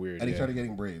That's a little weird. And he yeah. started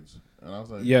getting braids. And I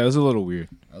was like, Yeah, it was a little weird.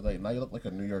 I was like, now you look like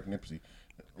a New York Nipsey.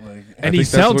 Like, And he think that's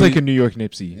sounds what like he- a New York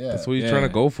Nipsey. yeah. That's what he's Yeah. trying to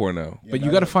go for now. Yeah, But now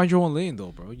you got to he- find your own lane,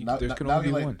 though, bro. now- There can now only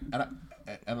he be like, one.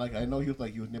 And like I know he was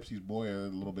Nipsey's boy a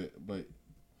little bit, but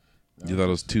You thought it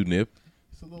was too nip?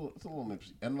 it's a little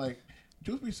Nipsey. And like,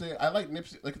 truth be said, I like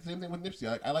Nipsey. Like the same thing with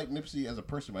Nipsey. I like Nipsey as a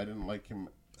person, but I didn't like him.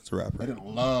 That's a rapper. I didn't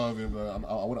love him. I'm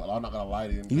not gonna lie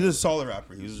to him. He was a solid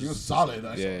rapper. He was solid.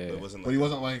 Yeah. It wasn't But he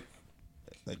wasn't like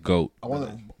Goat. I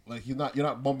wasn't like you're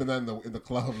not bumping that in the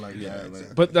club like that. exactly.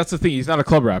 Like, But that's the thing. He's not a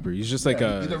club rapper. He's just like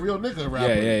yeah, he's a real nigga rapper.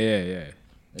 yeah.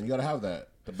 And you gotta have that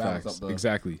to balance Facts. up the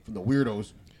Exactly. from the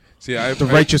weirdos. See, I The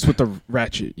righteous with the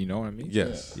ratchet. You know what I mean?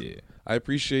 Yes. Yeah. I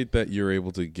appreciate that you're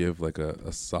able to give like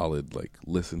a solid like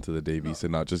listen to the Davies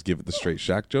and not just give it the straight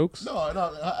Shaq jokes. No,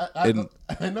 I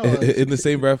know. In the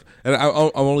same breath, and I'm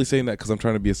only saying that because I'm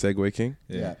trying to be a segue king.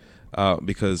 Yeah.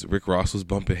 Because Rick Ross was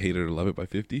bumping "Hate It or Love It" by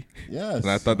 50. Yes. And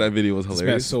I thought that video was This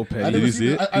hilarious. man's so petty. I Did never you seen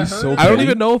see it. it? I He's heard so it. I don't petty.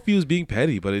 even know if he was being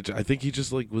petty, but I think he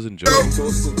just like was enjoying.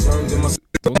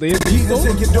 Don't they agree, though?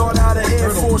 Take your daughter out of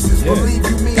Air Forces. Believe you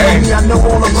me, homie, I know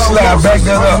all about Slide, back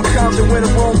that up. Compton where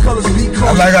the wrong colors be I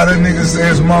called. like how the nigga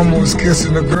says mama was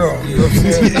kissing the girl. You know what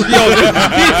I'm saying?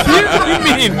 What do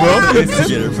you mean, bro?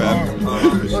 Get her,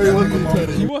 fam.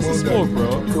 He wants to smoke,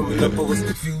 bro.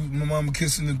 If you, my mama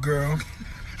kissing the girl,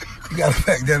 you gotta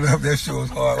back that up. That show is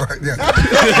hard right there.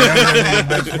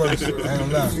 That's first. I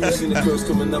ain't gonna lie. Seen the girls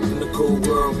coming up in the cold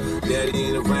world. Daddy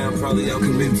ain't around, probably out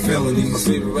Committing felonies. My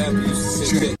favorite rapper used to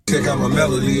sing Check out my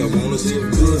melody. I wanna see the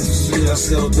goods and shit. I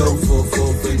sell dope for a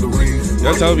full finger ring.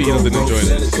 Y'all tell me he doesn't enjoy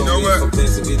this. You know what?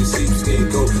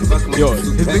 Yo,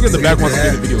 his nigga in the back wants to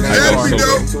get a video. Hey, we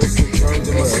know.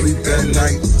 I'ma Sleep that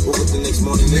night. Woke up the next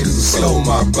morning, Niggas will slow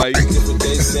my bike.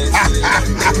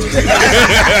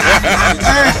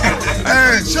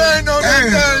 Hey, chain on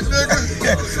that thing,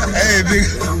 nigga. Hey,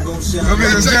 nigga. Come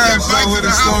in the time show with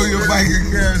a slow your bike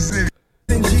in Kansas City.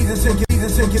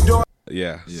 Jesus, take your daughter.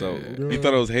 Yeah. So you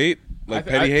thought it was hate, like I-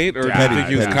 petty hate, or yeah, do you think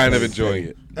he was petty. kind of enjoying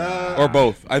it, or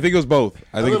both? I think it was both.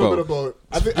 I A think little bit of both. both.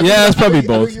 I think, Yeah, it's probably I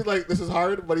both. think he's like, this is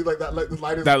hard, but he's like that. Like this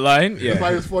line is That line? This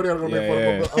line Yeah. is funny. I'm gonna make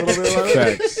Yeah, fun of him a little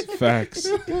bit. Facts.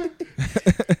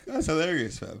 That's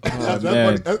hilarious, fam. That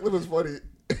man. clip was funny,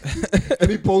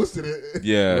 and he posted it.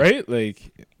 Yeah. Right?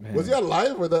 Like, man. Was he on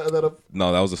live or that?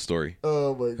 No, that was a story.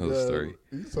 Oh my god, was a story.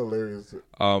 He's hilarious.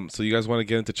 So you guys want to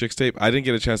get into Chicks Tape? I didn't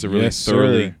get a chance to really Yes, sir.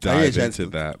 thoroughly I get a dive chance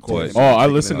into to- that. course. But Oh, I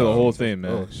listened to the whole thing,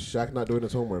 man. Oh, Shaq not doing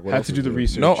his homework. What Had else to is do the he doing?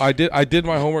 research. no, I did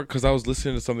my homework because I was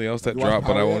listening to something else that You watched dropped,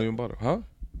 but I Power won't yet? even bother. Huh?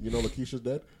 You know Lakeisha's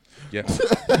dead. Yeah.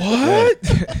 What?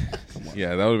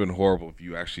 Yeah, that would have been horrible if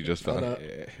you actually just found Are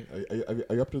it.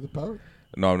 you up to the power?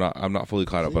 No, I'm not. I'm not fully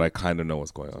caught up, but I kind of know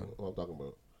what's going on. What I'm talking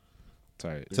about.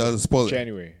 Sorry. So spoil it.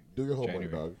 January. Do your homework,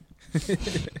 January. dog.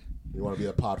 You want to be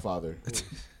a pod father.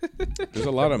 There's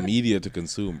a lot of media to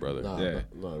consume, brother. Yeah.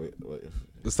 Wait.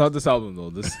 Let's start this album though.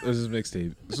 This is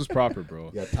mixtape. This was proper,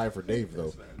 bro. Yeah, time for Dave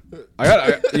though. I got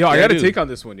a dude. take on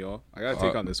this one, yo. I got a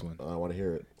take on this one. I want to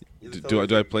hear it. Do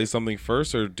I play something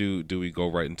first, or do we go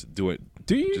right into do it?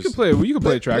 You can play. You can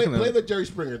play a track. and then- Play the Jerry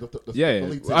Springer. The Yeah.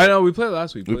 lead I know. We played it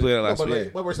last week. We played it last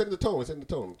week. But we're setting the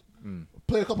tone.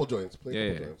 Play a couple joints.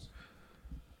 Joints.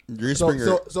 Jerry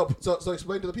Springer. So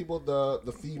explain to the people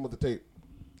the theme of the tape.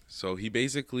 So he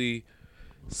basically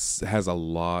has a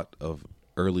lot of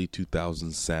early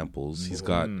 2000s samples. He's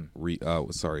got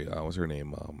what's her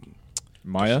name?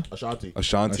 Maya?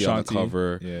 Ashanti on the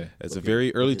cover. Yeah. It's a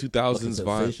very early 2000s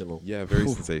vibe. sensational. Yeah, very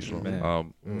sensational.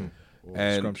 Man.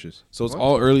 And Scrumptious. so it's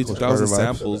all early 2000s vibes.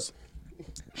 samples.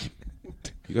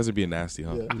 You guys are being nasty,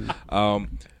 huh?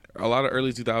 A lot of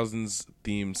early 2000s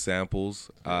themed samples,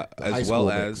 as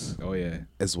well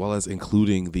as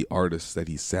including the artists that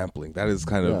he's sampling. That is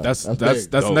kind of That's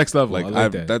dope. next level. Like, I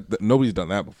like that. that nobody's done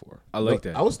that before. I like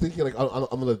that. I was thinking like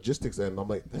on the logistics end. I'm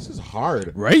like, this is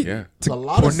hard, Right? Yeah. It's a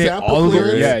lot of sample all over.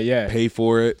 clearance. Yeah. Pay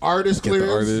for it. Artist Get clearance.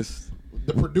 the artist.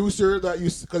 The producer that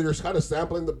because you're kind of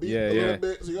sampling the beat a little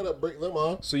bit, so you gotta break them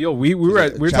off. So we were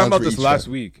talking challenge about for this each last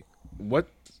track. week. What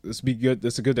this be good?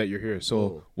 This is good that you're here.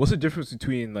 So what's the difference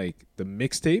between like the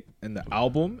mixtape and the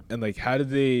album, and like how do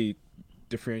they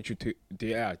differentiate?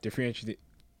 Differentiate.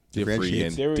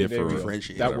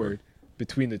 That word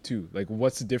between the two. Like,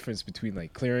 what's the difference between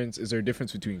like clearance? Is there a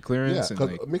difference between clearance Yeah, and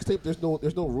because like? mixtape there's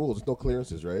no rules, there's no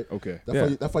clearances, right? Okay.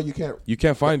 That's why you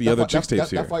can't find the other mixtapes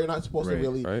here. That's why you're not supposed to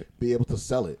really be able to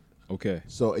sell it. Okay.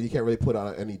 So and you can't really put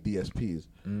out any DSPs.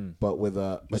 But with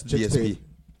What's like DSP?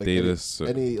 like Data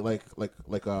any like a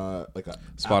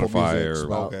Spotify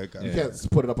Apple Music, or you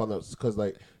can't put it up on those because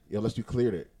like unless you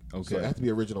cleared it. Okay. So it has to be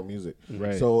original music.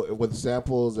 Right. So with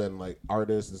samples and like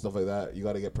artists and stuff like that, you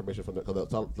got to get permission from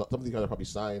because some of these guys are probably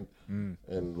signed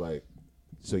and like,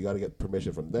 so you got to get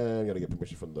permission from them. You got to get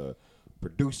permission from the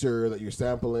producer that you're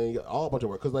sampling. All a bunch of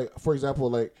work. Because like for example,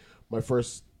 like my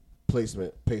first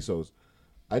placement, Pesos,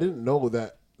 I didn't know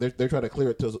that they're trying to clear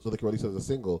it so they can release it as a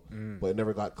single, but it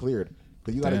never got cleared.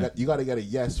 Because you got to get a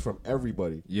yes from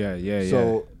everybody. Yeah.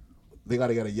 So they got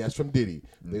to get a yes from Diddy.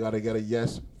 They got to get a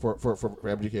yes for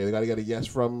MGK. They got to get a yes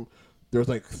from. There's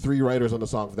like 3 writers on the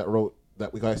song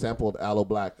that we got sampled Aloe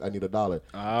Black. I Need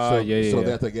 $1. So they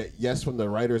have to get yes from the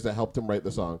writers that helped him write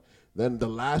the song. Then the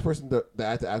last person that I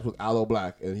had to ask was Aloe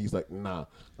Black, and he's like, "Nah,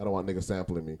 I don't want niggas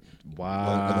sampling me."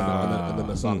 Wow. And then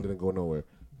the song didn't go nowhere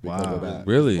because of that.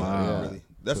 Really? Yeah. Really?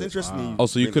 That's interesting. Oh,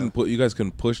 so you guys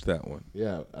couldn't push that one.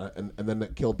 Yeah, and then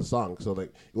that killed the song. So like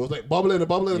it was like bubbling, and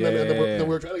then we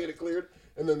were trying to get it cleared,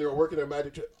 and then they were working their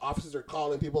magic offices are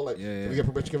calling people like, "Can we get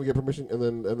permission? Can we get permission?"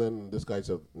 And then this guy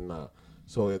said, "Nah."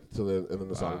 And then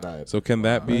the song died. So can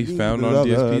that be found on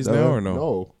DSPs now or no?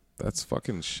 No. That's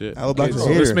fucking shit. Aloe Black is So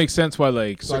here. this makes sense why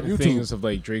like It's on certain YouTube. things of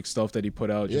like Drake stuff that he put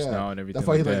out just now and everything. That's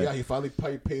why like that. he finally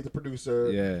paid the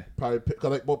producer. Yeah. Probably because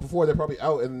like before they're probably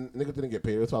out and niggas didn't get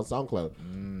paid. It was on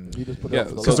SoundCloud. He just put it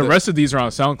out. Because the rest of these are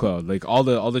on SoundCloud. Like all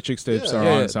the Chick tapes are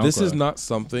on SoundCloud. This is not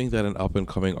something that an up and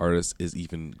coming artist is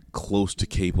even close to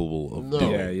capable of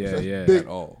doing. Yeah. Big at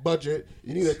all. budget.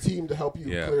 You need a team to help you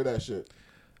clear that shit.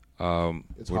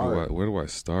 It's hard. Where do I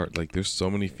start? Like, there's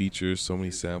so many features, so many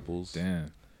samples.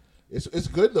 Damn. It's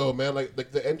good though, man. Like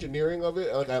the engineering of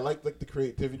it. Like I like the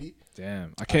creativity.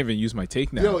 Damn. I can't even use my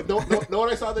take now. Yo, know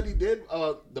what I saw that he did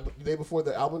the day before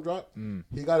the album dropped?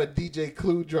 He got a DJ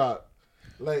Clue drop.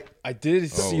 Like I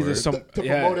did see this to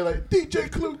promote it like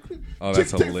DJ Clue. Oh,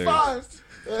 that's Chick hilarious.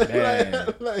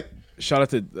 like, shout out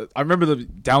to I remember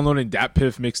downloading Dat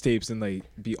Piff mixtapes and like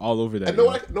be all over that. I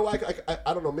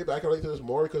don't know. Maybe I can relate to this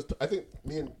more because I think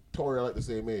me and Tori are like the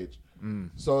same age.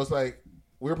 So it's like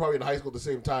we were probably in high school at the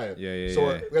same time.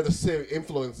 So we have the same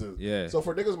influences. Yeah. So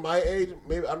for niggas my age,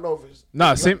 maybe I don't know if it's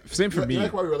same for me. You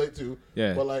probably relate to.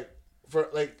 Yeah. But like for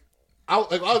I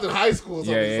was in high school.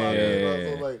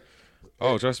 So like.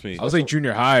 Oh, trust me. I was like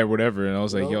junior high or whatever, and I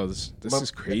was like, "Yo, this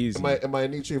is crazy." Am I a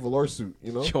Nietzsche velour suit?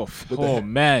 You know? Yo,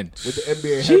 man. With the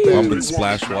NBA headband. Pump and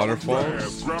splash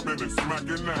waterfalls. Grabbing and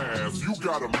smacking ass. You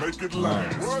gotta make it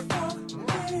last.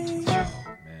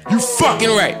 You fucking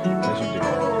right.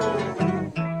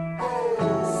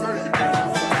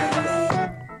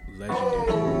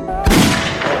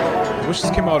 I wish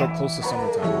this came out up close to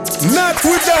summertime. Not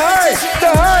with the hype.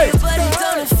 The hype.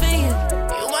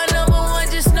 You my number one,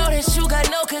 just know that you got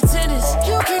no contenders.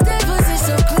 You keep that pussy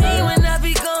so clean when I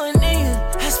be going in.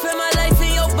 I spend my life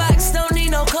in your box, don't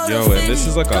need no code. Yo, and this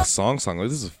is like a song. Like,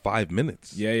 this is 5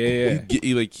 minutes. Yeah.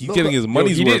 He's getting his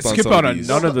money's he worth didn't on skip some out of on these.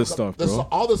 none of this stuff, bro.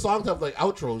 All the songs have like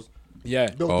outros. Yeah.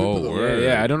 Built into them. word.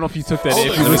 Yeah. I don't know if you took that. Oh,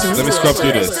 If you let listen, me scrub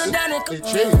through this. It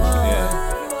changed.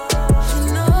 Yeah.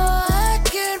 You know I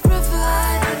can't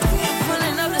provide.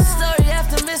 Pulling up the story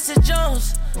after Mr.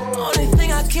 Jones. Only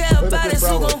thing I care about is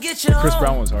who gon' get you Chris home.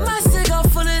 Brown was hard, My bro. cigar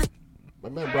full of. My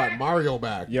man brought Mario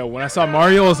back. Yo, when I saw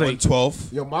Mario, I was like,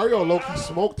 12. Yo, Mario low-key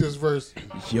smoked his verse.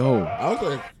 yo. I was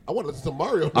like, I want to listen to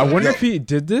Mario. I wonder if he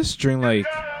did this during like.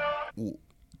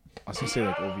 I was gonna say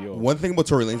like OVO. One thing about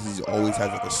Tory Lanez is he always has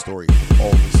like a story.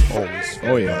 Always.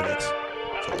 Oh, yeah. Projects.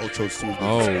 So Ocho Stu's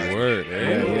Oh, word.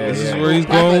 Hey, Yeah, this is yeah. where he's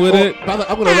going with it. I'm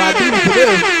gonna ride through to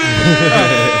this.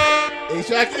 Hey,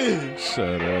 Shaqy.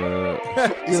 Shut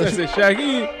up. You gonna Say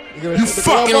Shaggy. You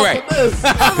fucking right.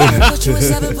 I wanna put you in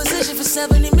 7 position for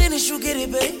 70 minutes. You get it,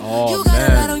 babe. Oh, You got a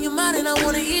man. lot on your mind, and I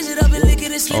wanna ease it up and lick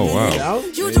it and slip Oh, it. wow.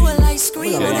 You do it like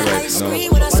scream Yeah, when you're I right. ice No.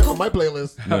 cream when I scoop. My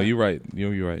playlist. No, you're right.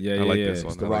 You're right. Yeah, I yeah, like yeah. this It's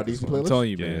one. the I like Rod this Easy one. I'm playlist? telling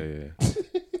you, Yeah, man. yeah,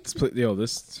 yeah. Yo,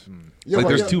 this. Yeah, Like, right,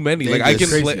 there's yeah. too many. Like, I can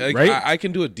Crazy, play. Like, right? I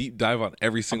can do a deep dive on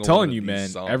every I'm single. telling one you, of man.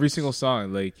 these songs. Every single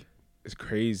song, like, it's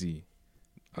crazy.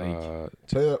 Like,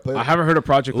 Play I that. haven't heard a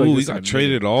project like Ooh, this. we in a got Trade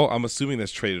minute. It All. I'm assuming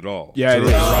that's Trade It All. Yeah, it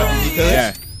is.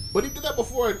 Yeah. But he did that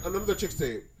before in another chick's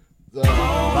tape.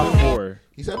 Not before.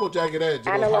 He sampled Jagged Edge. It was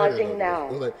Analyzing harder. now.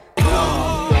 It was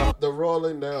like the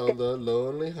rolling down the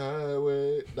lonely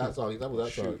highway. That song. He sampled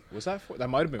that song. Was that for? That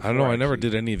might have been. I don't know. I never actually.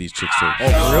 did any of these chicks tapes. Oh,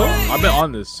 for real? I've been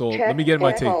on this, so Check let me get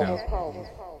my for take home.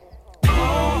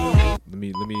 now. Let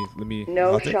me.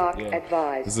 No shock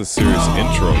advised. This is a serious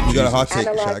intro. You got a hot Jesus.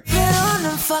 take, Shaq. Get on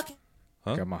them fucking.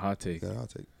 Huh? Got my hot take. You got a hot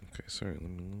take. Okay, sorry. Let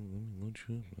me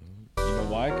you. You know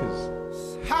why? Because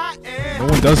no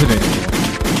one does it anymore.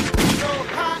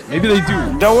 Maybe they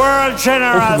do. The world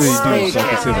general Hopefully they do, so I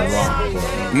can say they're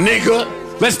wrong.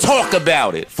 Nigga, let's talk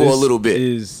about it for a little bit. This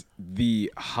is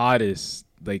the hottest,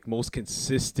 like most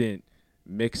consistent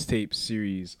mixtape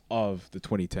series of the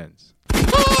 2010s.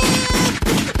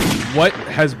 What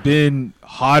has been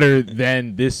hotter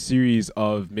than this series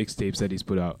of mixtapes that he's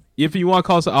put out? If you want to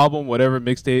call it an album, whatever,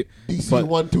 mixtape. DC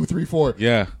 1, 2, 3, 4.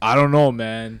 Yeah. I don't know,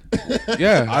 man.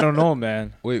 Yeah. I don't know,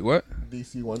 man. Wait, what?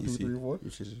 DC 1, 2, 3, 4.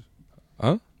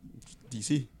 Huh?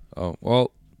 DC. Oh,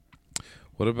 well.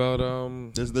 What about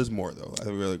There's more though. I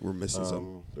feel like we're missing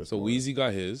some. So Weezy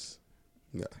got his.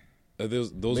 Yeah.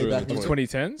 Those Maybach are the music.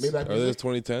 2010s? Maybach Are those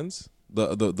music? 2010s?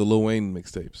 The Lil Wayne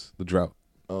mixtapes, the drought.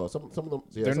 Oh, some of them.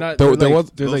 Yeah, They're some, not. There- They're, there like,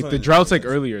 was- they're those like are the the drought's like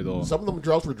earlier though. Some of them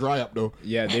droughts were dry up though.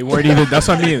 Yeah, they weren't even. That's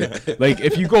what I mean. Like,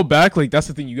 if you go back, like that's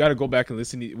the thing. You got to go back and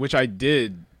listen, which I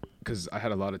did because I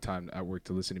had a lot of time at work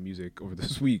to listen to music over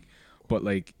this week. But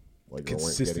like, Like you weren't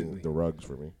consistently, getting the rugs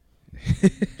for me.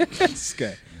 this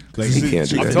guy. Like, He can't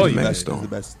do I'm that. telling you, It's man. the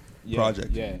best Yeah,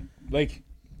 project. Yeah, like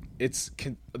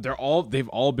they've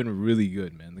all been really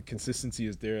good, man. The consistency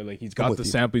is there. Like he's got with the you.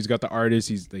 sample, he's got the artist.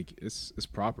 He's like it's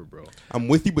proper, bro. I'm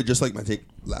with you, but just like my take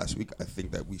last week, I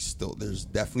think that there's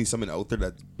definitely something out there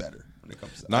that's better when it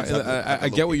comes to Not, that. I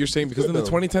get what you're saying because in the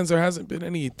 2010s there hasn't been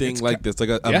anything like this, like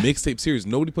a Yeah. mixtape series.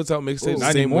 Nobody puts out mixtapes the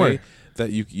Not same anymore. way that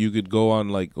you could go on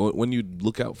like when you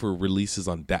look out for releases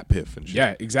on DatPiff and shit.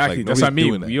 Yeah, exactly. Like, That's what I nobody's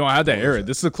mean. doing that. We don't have that era.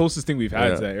 This is the closest thing we've had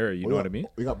Yeah. to that era. You know what I mean?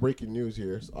 We got breaking news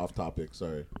here. It's off topic.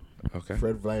 Sorry. Okay.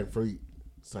 Fred VanVleet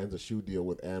signs a shoe deal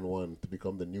with AND1 to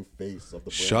become the new face of the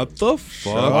brand. Shut the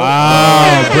fuck up.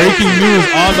 Wow! Breaking news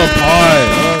on the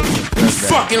pod.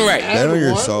 Fucking right. Bet on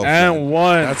yourself. And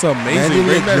one. That's amazing. Man didn't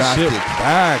Bring get that drafted. shit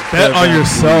back. Bet on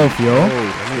yourself, yo.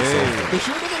 The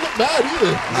shoe doesn't look bad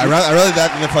either. I rather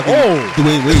that than the fucking Oh.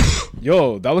 Dwayne Wade.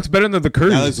 Yo, that looks better than the That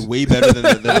curtains. looks way better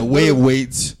than the way of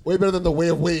weights. Way better than the way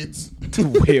of Wades.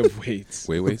 Way of weights.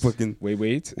 Wait. Fucking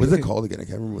Wait. what's it called again? I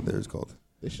can't remember what theirs called.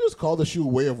 They should just call the shoe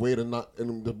way of Wade and not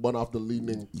and the one off the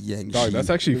leading. Yang. Dog, Shi. that's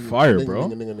actually fire, bro.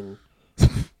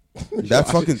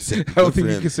 That's fucking sick. I don't Good think for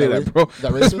you him. can say That that, bro.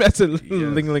 that This racist? man's a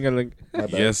ling-ling-a-ling.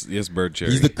 Yes, Bird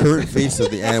Cherry. He's the current face of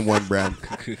the AND1 brand.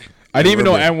 I didn't even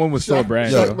know Remember. AND1 was still a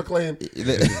brand. Shaq yo. McLean.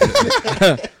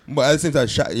 But at the same time,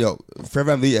 Fred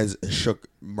VanVleet has shook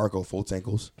Marco Fultz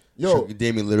ankles. Yo. Shook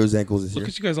Damian Lillard's ankles this year. Look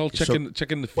at you guys all Shook-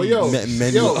 checking the feeds. Well, yo, Many-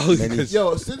 yo, many-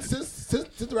 yo, since the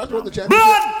Raptors won the championship,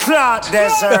 Blood clot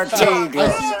desert eagle.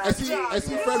 I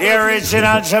see Fred The VanVleet.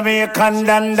 original Jamaican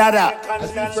dandada. I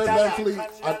see Fred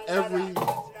VanVleet on every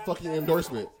fucking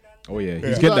endorsement. Oh, yeah.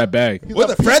 He's getting that bag.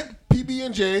 What the Fred?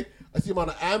 PB&J. I see him on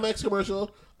an Amex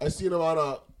commercial. I see him on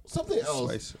a something else.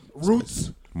 Slice.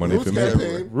 Roots. Money Roots for me.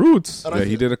 campaign. Roots. And I Yeah, see-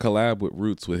 he did a collab with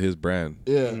Roots with his brand.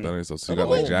 Yeah. So you got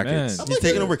like Oh, jackets. man. He's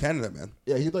taking over Canada, man.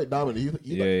 Yeah, he's like dominant.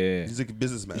 Yeah. He's like a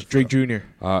businessman. Drake Jr.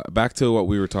 Back to what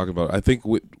we were talking about. I think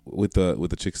with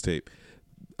the Chicks tape,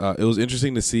 it was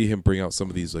interesting to see him bring out some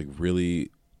of these like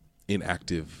really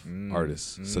inactive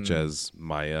artists such as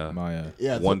Maya.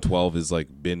 Yeah, 112 is like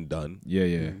been done.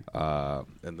 Yeah.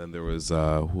 And then there was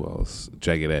who else?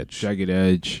 Jagged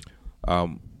Edge.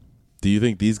 Do you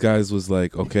think these guys was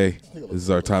like, okay, this is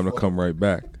our time to come right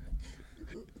back?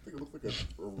 I think it looks like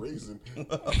a raisin.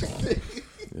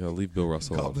 Leave Bill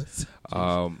Russell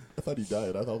alone. I thought he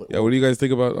died. I thought. What do you guys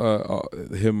think about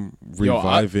him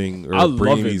reviving or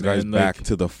bringing these guys back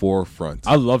to the forefront?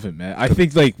 I love it, man. I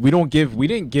think like we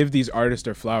didn't give these artists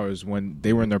their flowers when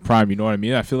they were in their prime. You know what I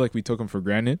mean? I feel like we took them for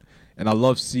granted, and I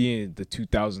love seeing the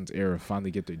 2000s era finally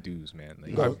get their dues, man.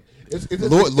 Like,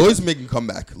 Lloyd's making a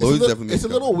comeback. Lloyd's definitely making It's a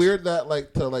little weird that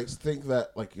to think that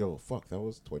yo, fuck, that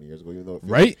was 20 years ago. Even though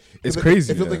it's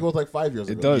crazy. It feels like it was like 5 years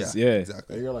ago. It does, yeah.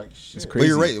 Exactly. And you're like, shit. It's crazy. But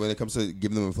you're right when it comes to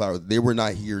giving them a flower. They were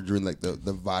not here during like the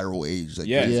viral age. Like,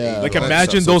 Like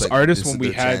imagine those artists when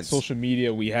we had social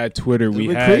media, we had Twitter, we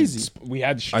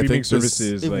had streaming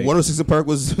services. If 106 in Park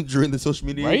was during the social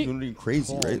media, right? Doing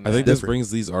crazy, right? I think this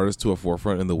brings these artists to a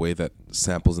forefront in the way that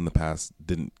samples in the past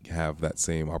didn't have that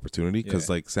same opportunity. Because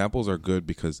like samples are good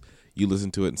because you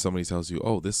listen to it and somebody tells you,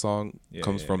 oh, this song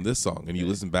comes from this song, and you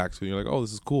listen back to it and you're like, oh,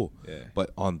 this is cool. But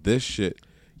on this shit,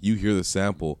 you hear the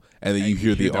sample and then you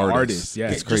hear the artist. Yeah,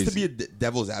 it's crazy. Just to be a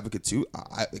devil's advocate too,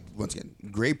 I once again,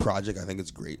 great project. I think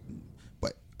it's great,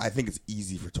 but I think it's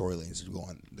easy for Tory Lanez to go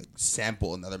on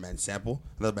sample another man's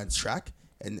track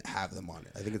and have them on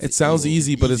it. I think it sounds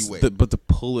easy, but but to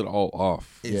pull it all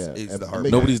off, is the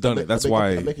hard. Nobody's done it. That's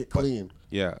why make it clean.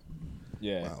 Yeah.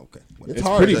 Yeah. Wow, okay. It's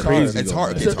hard. Pretty crazy. It's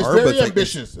hard. It's very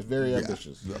ambitious. It's very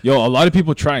ambitious. Yo, a lot of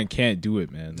people try and can't do it,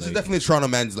 man. This is definitely a Toronto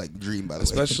man's dream, by the way.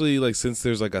 Especially like since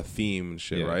there's like a theme and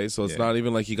shit, right? So it's not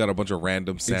even like you got a bunch of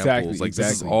random samples. This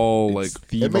is all like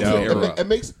it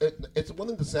makes it's one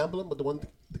thing to sample them, but the one to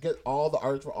get all the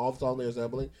artists for all the songs they're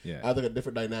sampling, add like a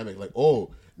different dynamic. Like,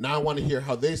 oh, now I want to hear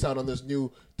how they sound on this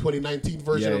new 2019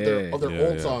 version of their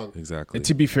old song. Exactly. And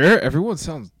to be fair, everyone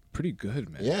sounds pretty good,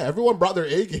 man. Yeah, everyone brought their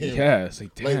A game. Yeah, it's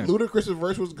like, damn. Like Ludacris'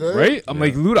 verse was good. Right? I'm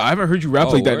like, Luda, I haven't heard you rap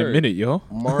like that in a minute, yo.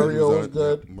 Mario was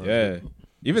good. Yeah.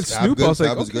 Even Fab Snoop, good? I was like,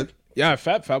 Fab was good? Yeah,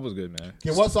 Fab was good, man.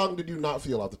 Okay, what song did you not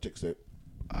feel off the Chick Tape?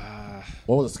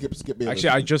 What was it? Skip Baby? Actually,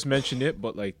 I just mentioned it,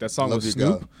 but like that song Love was You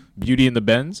Snoop, God. Beauty and the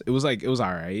Benz. It was all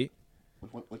right.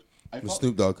 With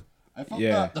Snoop Dogg. I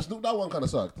felt the Snoop Dogg one kind of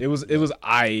sucked. It was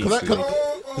aight.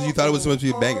 Because you thought it was supposed to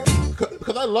be a banger.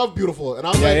 Because I love Beautiful, and I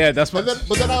was like, that's what.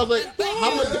 But then I was like,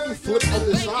 how much did you flip of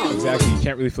this song? Exactly, you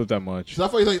can't really flip that much. So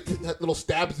that's why he's like had little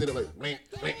stabs in it, like.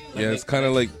 Yeah, it's kind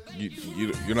of like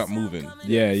you're not moving.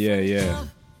 Yeah.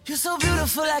 You're so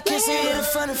beautiful, I can't see it in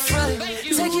front of front.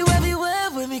 Take you everywhere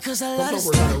with me, cause I love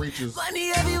to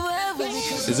money everywhere with me.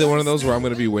 Is it one of those where I'm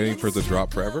going to be waiting for it to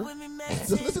drop forever? Just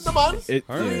listen to mine.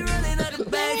 Running out the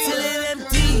bag till it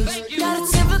empty. Got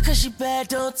a temper cause she bad,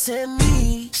 don't tempt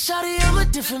me. Shawty, I'm a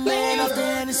different man off the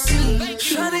Hennessy.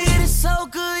 Tryna hit it so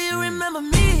good, you remember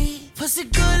me. Pussy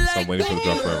good like So I'm waiting for it to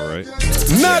drop forever, right?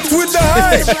 Not with the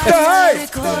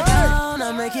hype.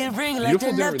 I make it ring like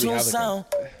the Neptune sound.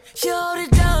 You hold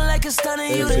it down like a stunner,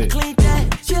 you done clean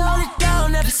that. You hold it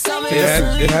down every summer.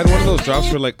 It had one of those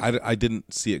drops where like I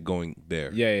didn't see it going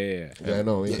there. Yeah, I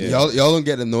know. Y'all don't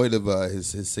get annoyed of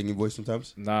his singing voice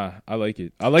sometimes? Nah, I like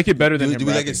it. I like it better than him Do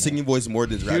we like rapping, his singing voice more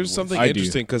than his rap Here's voice? something I do.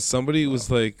 interesting because somebody was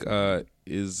like,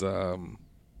 is getting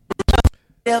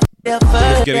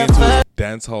into a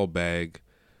dance hall bag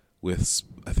with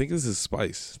I think this is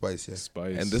Spice. Spice.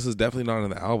 And this is definitely not on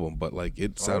the album, but like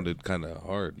it sounded kind of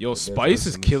hard. Yo, Spice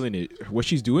is killing it. What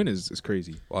she's doing is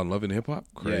crazy. On Love and Hip Hop,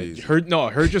 crazy. Yeah,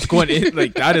 her just going in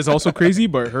like that is also crazy,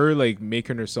 but her like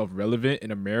making herself relevant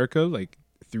in America like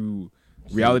through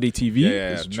reality TV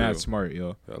is true. mad smart,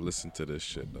 yo. Listen to this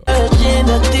shit though.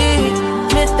 Virginity,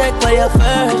 mistake by your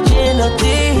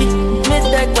virginity,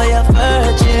 mistake by your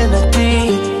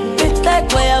virginity, mistake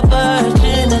by your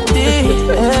virginity.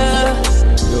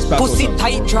 Pussy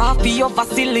tight, drop your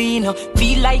Vaseline.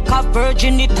 Feel like a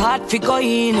virgin, it hard figure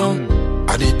in.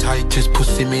 I the tightest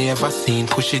pussy me ever seen.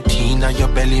 Push it in on your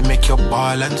belly, make your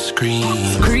ball and scream.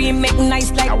 Scream, make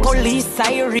nice like police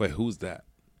siren. Wait, who's that?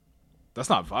 That's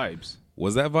not Vibes.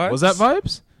 Was that Vibes? Was that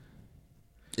Vibes?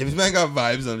 If this man got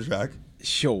Vibes on the track.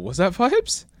 Yo, was that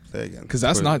Vibes? Say again. Because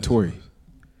that's not Tory.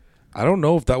 I don't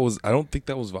know if that was. I don't think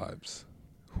that was Vibes.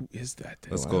 Who is that?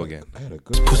 Let's go again.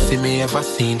 Pussy me ever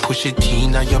seen. Push it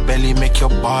in on your belly, make your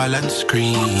ball and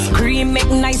scream. Scream, make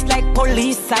nice like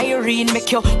police siren.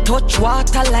 Make you touch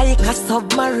water like a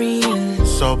submarine.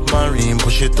 Submarine,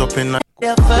 push it up in. I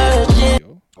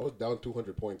was down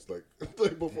 200 points like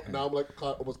before. Now I'm like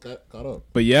almost caught up.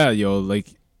 But yeah, yo, like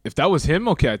if that was him,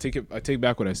 okay, I take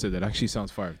back what I said. That actually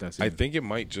sounds fire. If that's him. I think it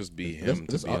might just be him.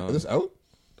 Is this out?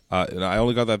 And I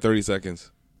only got that 30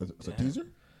 seconds. It's a teaser?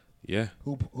 Yeah.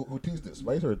 Who teased this?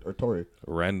 Spice or Tori?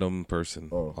 A random person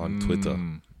on Twitter.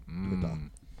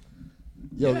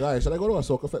 Yo, guys, should I go to a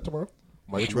Soca Fest tomorrow?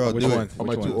 Which one? Am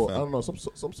I too old? I don't know. Some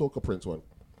Soca Prince one.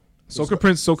 Soca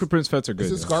Prince fets are good.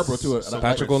 This is Scarborough too.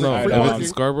 Patrick will know. If it's in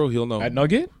Scarborough, he'll know. At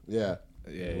Nugget? Yeah.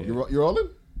 Yeah. You're rolling?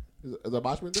 Is that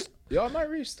Bashman thing? Yo, I might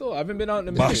reach still. I haven't been out in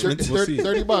a minute. minute. We'll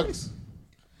 $30.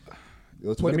 It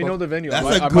was 20 Let me know the venue.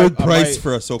 That's a good price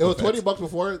for a Soca It was Fest. $20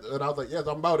 before, and I was like, "Yes,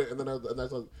 I'm about it." And then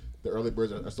that's like the early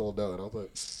birds are sold out, and I was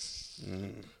like,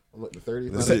 "I'm like the 30."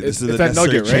 This is the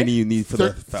necessary training you need for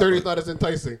the 30 is not as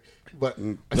enticing, but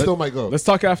I still might go. Let's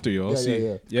talk after you. I'll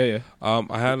see. Yeah.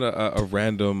 I had a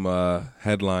random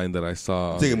headline that I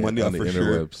saw Taking on money the off for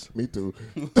sure. interwebs. Me too.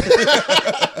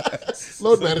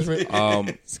 Load management.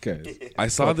 I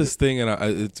saw this thing, and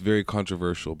it's very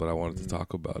controversial, but I wanted to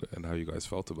talk about it and how you guys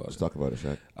felt about it. Let's talk about it,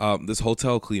 Shaq. This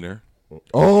hotel cleaner.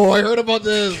 Oh, I heard about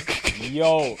this.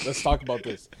 Yo, let's talk about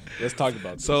this. Let's talk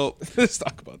about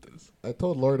this. I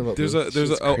told Lauren about there's this.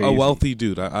 There's a wealthy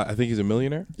dude. I think he's a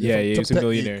millionaire. Yeah, he's a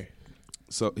millionaire.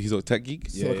 So he's a tech geek.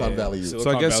 Silicon Valley youth. So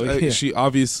I guess she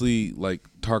obviously like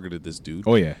targeted this dude.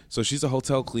 Oh yeah. So she's a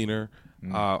hotel cleaner.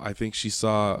 I think she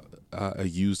saw a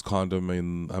used condom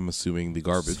in, I'm assuming, the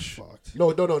garbage. No.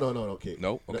 Okay.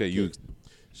 No. Okay.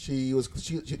 She's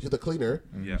the cleaner.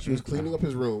 Yeah. She was cleaning up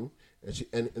his room,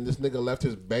 and this nigga left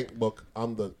his bank book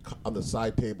on the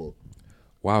side table.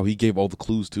 Wow, he gave all the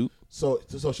clues too. So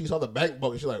she saw the bank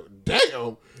book and she's like,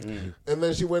 "Damn!" And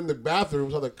then she went in the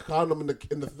bathroom, saw the condom in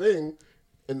the thing,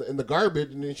 in the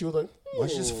garbage, and then she was like, "Why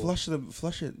don't you just flush it?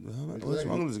 What's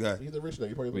wrong with this guy?" He's a rich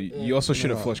nigga. You also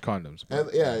should have flushed condoms. And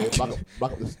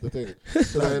block up the thing.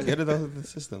 So then, get it out of the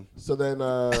system. So then,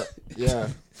 yeah.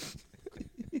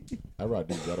 I ride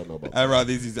these. I don't know about. I ride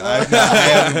these. So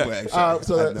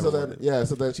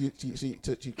then she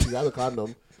got a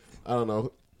condom. I don't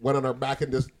know. Went on her back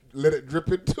and just let it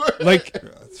drip into her. Like,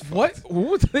 what?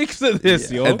 Who thinks of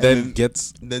this, yo? And then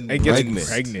gets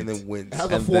pregnant. And then wins.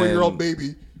 Has a 4-year-old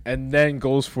baby. And then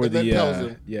goes for and the then tells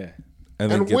him. yeah.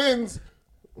 And then wins.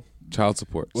 Child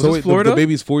support. Was this Florida? The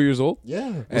baby's 4 years old?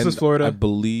 Yeah. Was this Florida? I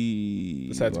believe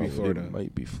this had to be Florida. It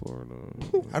might be Florida.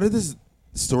 How did this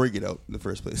story get out in the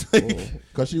first place?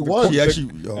 Because she won.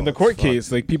 In the court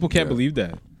case, like, people can't believe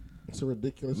that. It's a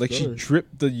ridiculous Like, story. she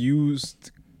dripped the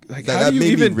used. Like, that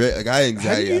made me I got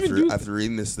anxiety after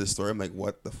reading this story. I'm like,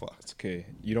 what the fuck? It's okay.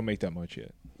 You don't make that much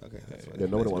yet. Okay, that's fine. Yeah,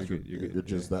 nobody wants you. You're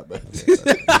just that bad.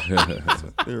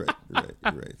 You're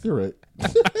right. You're right.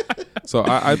 So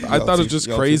I thought it was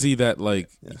just crazy that like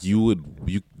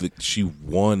she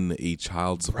won a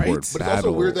child support But it's battle.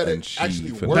 also weird that and it she actually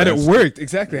finessed worked. That it worked.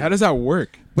 Exactly. How does that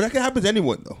work? But that can happen to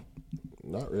anyone, though.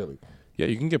 Not really. Yeah,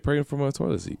 you can get pregnant from a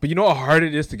toilet seat. But you know how hard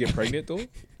it is to get pregnant, though?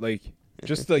 Like,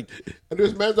 just like. And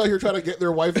there's men out here trying to get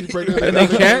their wife pregnant. And they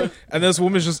can't. And this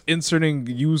woman's just inserting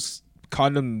used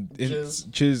condom in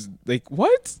chiz. Like,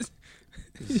 what?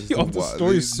 Yo, the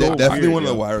story's so definitely weird, one of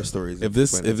the wire stories. If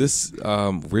this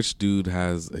rich dude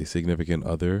has a significant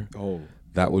other,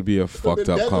 that would be a fucked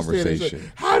up conversation.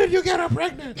 Like, how did you get her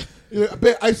pregnant?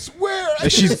 I swear.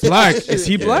 And she's black. Is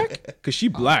he black? Because she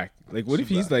black. Like, what if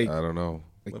he's like? I don't know.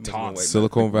 Like Tom.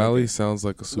 Silicon Valley sounds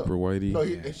like a super whitey. No,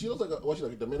 she looks like she's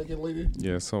like a Dominican lady.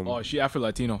 Yeah, some. Oh, she Afro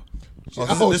Latino.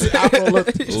 This is Afro.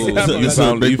 You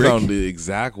found the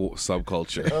exact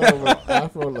subculture.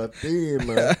 Afro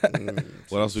Latino.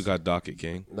 What else we got, Docket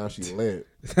King? Now she lit.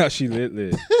 Now she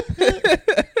lit.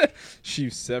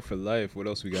 She's set for life. What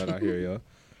else we got out here, yo?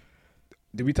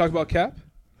 Did we talk about Cap?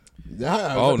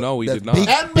 Yeah. Oh no, we did not.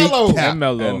 And Mello. And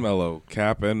Mello.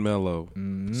 Cap and Mello.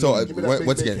 So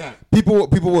once again, people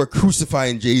were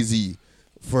crucifying Jay-Z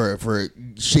for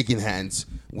shaking hands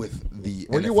with the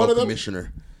NFL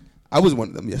commissioner. I was one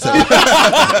of them. Yes,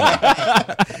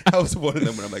 I was one of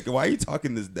them. And I'm like, why are you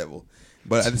talking this devil?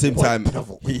 But at the same time,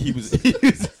 he was.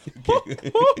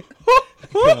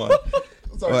 Come on.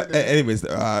 But anyways,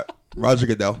 Roger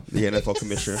Goodell, the NFL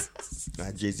commissioner,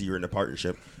 Jay-Z are in a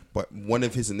partnership. But one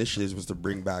of his initiatives was to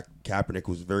bring back Kaepernick,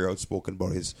 who was very outspoken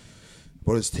about his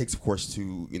takes, of course,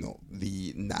 to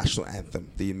the national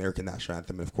anthem, the American national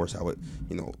anthem, and of course how it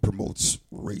promotes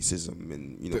racism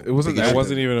and It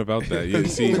wasn't even about that. You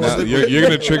see, now, you're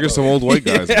gonna trigger some old white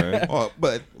guys, man.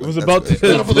 But it was about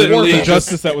the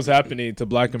injustice that was happening to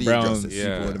black and brown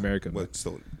people in America. But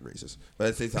still racist. But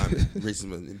at the same time, racism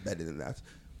was embedded in that.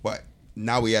 But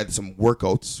now we had some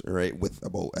workouts, right, with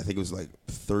about, I think it was like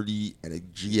 30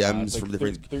 GMs from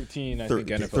different 13, I think,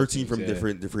 NFL 13 from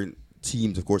teams, different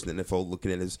teams, of course, in the NFL,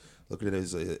 looking at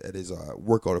his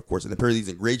workout, of course. And apparently he's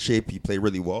in great shape. He played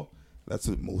really well. That's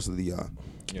what most of the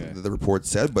report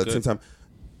said. But at the same time,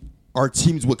 our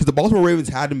teams would, because the Baltimore Ravens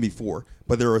had him before,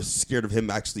 but they were scared of him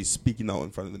actually speaking out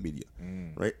in front of the media,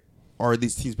 right? Are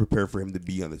these teams prepared for him to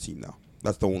be on the team now?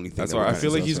 That's the only thing. That's why I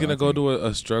feel like he's going to go to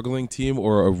a struggling team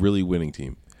or a really winning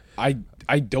team.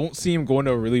 I don't see him going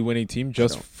to a really winning team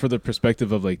just for the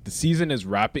perspective of like the season is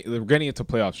wrapping. We're getting into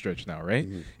playoff stretch now, right?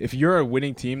 Mm-hmm. If you're a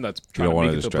winning team that's trying to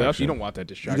make it to the playoffs, you don't want that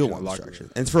distraction. You don't want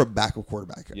distraction. And it's for a backup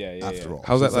quarterback. After all.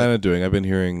 How's Atlanta doing? I've been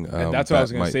hearing. And that's what I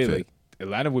was going to say. Like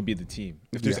Atlanta would be the team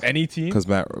if there's any team. Because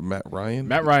Matt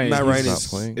Ryan is not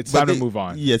playing. It's time to move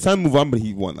on. Yeah, it's time to move on. But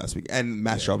he won last week, and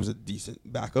Matt Schaub is a decent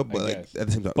backup. But like at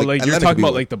the same time, but like you're talking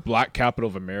about like the black capital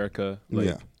of America.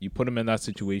 Like you put him in that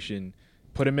situation.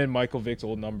 Put him in Michael Vick's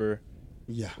old number.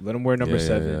 Yeah, let him wear number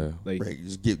 7. Like,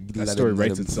 just that story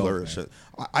writes itself.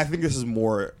 I think this is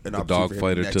more an opportunity dog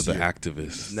fighter to the year.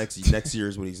 Activist. Next year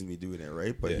is when he's gonna be doing it,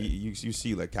 right? But you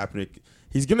see, like Kaepernick,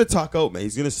 he's gonna talk out, man.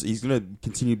 He's gonna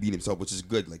continue being himself, which is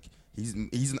good. Like he's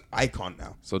an icon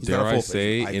now. So dare I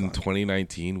say, in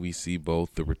 2019, we see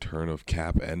both the return of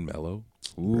Cap and Melo.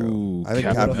 Ooh, I think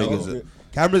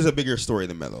Kaepernick is a bigger story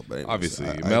than Melo, but anyways, obviously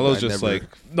Melo's just like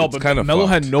but kind of Melo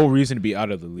had no reason to be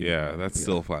out of the league. Yeah, that's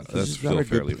still fun. That's still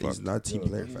fairly fun. He's not a team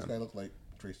player. This guy look like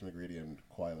Tracy McGrady and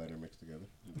Kawhi Leonard mixed together.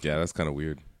 Yeah, that's kind of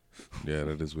weird. Yeah,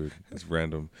 that is weird. It's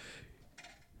random.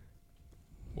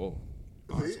 Whoa,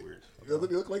 that's weird. You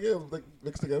look like him, like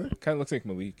mixed together. Kind of looks like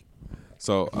Malik.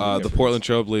 So the Portland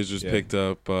Trailblazers picked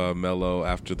up Melo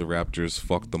after the Raptors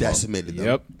fucked them decimated them.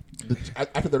 Yep.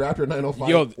 After the Raptor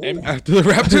 905. After the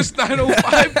Raptors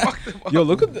 905 fucked them up. Yo,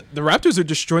 look at the Raptors are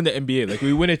destroying the NBA. Like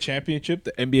we win a championship,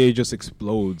 the NBA just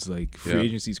explodes. Like free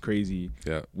agency's crazy.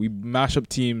 Yeah. We mash up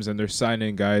teams and they're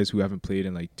signing guys who haven't played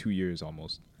in like 2 years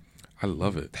almost. I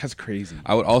love it. That's crazy.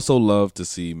 I would also love to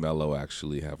see Melo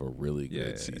actually have a really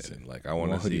good season. Like I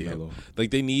want to see him. Melo.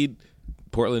 Like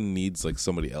Portland needs like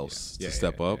somebody else to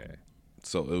step up. Yeah.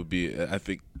 So it would be. I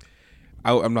think.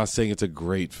 I'm not saying it's a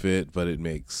great fit, but it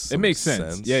makes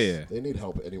sense. Yeah. They need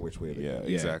help any which way.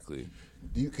 Exactly.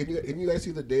 Can you guys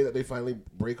see the day that they finally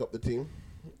break up the team?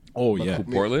 Oh yeah,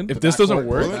 Portland. If this doesn't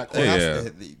work,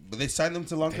 but they signed them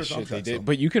to long-term contracts.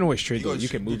 But you can always trade those. You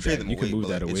can move that. You can move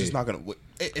that away. It's just not gonna.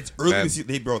 It's early to see.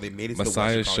 They made it.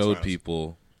 Messiah showed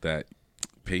people that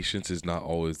patience is not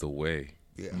always the way.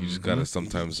 Yeah. You just gotta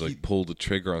sometimes like pull the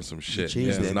trigger on some shit.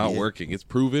 It's not working. It's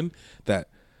proven that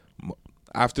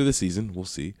after the season, we'll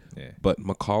see. Yeah. But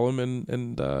McCollum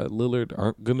and Lillard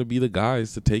aren't gonna be the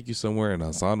guys to take you somewhere, and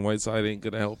Hassan Whiteside ain't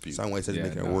gonna help you. Hassan Whiteside's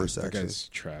making it worse. That actually, guy's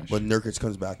trash. When Nurkic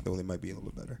comes back, though, they might be a little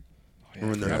bit better.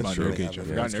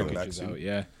 Nurkic is out.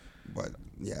 Yeah. But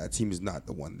yeah, that team is not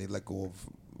the one. They let go of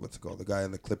what's it called? The guy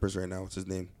in the Clippers right now. What's his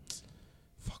name?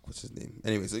 What's his name?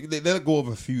 Anyways, they let go of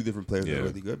a few different players that are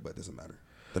really good, but it doesn't matter.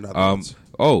 They're not the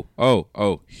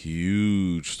ones.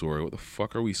 Huge story. What the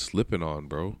fuck are we slipping on,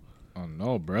 bro? Oh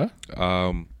no, bruh.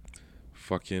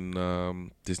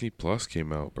 Disney Plus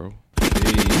came out, bro.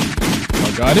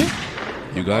 I got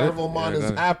it. You got Marvel Man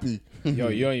is happy. Yo,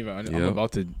 you don't even. I'm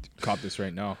about to cop this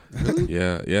right now.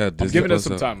 Yeah. I'm giving it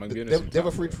some time. They have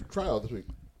a free trial this week.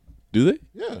 Do they?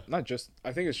 Yeah. Not just.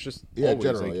 I think it's just. Yeah, always,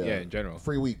 general. like, in general.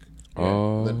 Free week.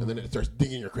 Oh. And then it starts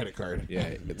dinging your credit card.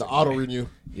 Yeah. The auto renew.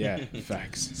 Yeah.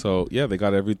 Facts. So yeah, they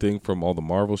got everything from all the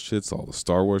Marvel shits, all the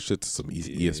Star Wars shits, to some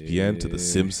ESPN, to the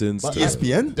Simpsons. To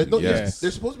ESPN?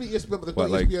 There's supposed to be ESPN, but there's no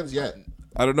ESPNs yet.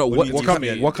 I don't know what kind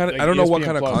of I don't know what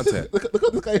kind of content. Look at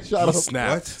this guy shot up.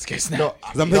 Snapped. This guy snapped. No,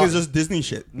 I'm thinking it's just Disney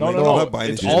shit. No.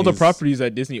 It's all the properties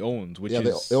that Disney owns, which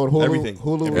is they own Hulu,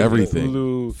 everything.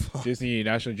 Hulu, Disney,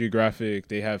 National Geographic.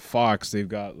 They have Fox. They've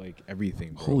got like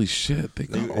everything. Bro. Holy shit, they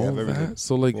got all that.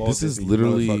 So like, this is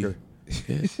literally.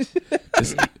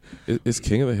 Is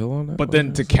King of the Hill on that? But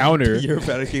then to counter, you're a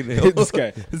fan of King of the Hill. This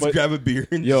guy, just grab a beer.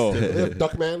 And they have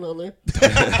Duckman on there.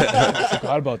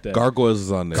 Forgot about that. Gargoyles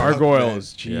is on there.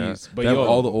 Gargoyles, jeez. Yeah. But they have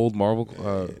all the old Marvel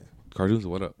cartoons.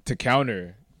 What up? To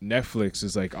counter, Netflix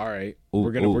is like, all right,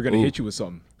 we're gonna hit you with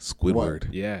something. Squidward.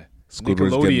 Yeah.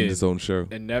 Squidward's getting his own show.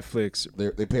 And Netflix,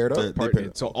 they paired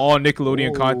up. So all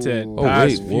Nickelodeon content,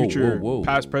 past, future,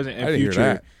 past, present, and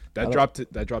future. That dropped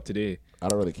today. I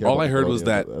don't really care. All I heard was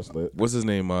that what's his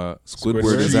name?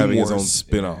 Squidward is having his own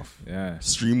spinoff. Yeah.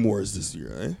 Stream Wars this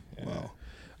year, eh? Yeah.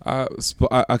 Wow.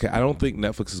 Okay, I don't think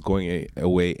Netflix is going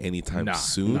away anytime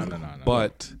soon. No.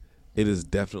 But it is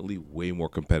definitely way more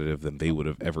competitive than they would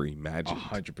have ever imagined.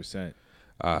 100%.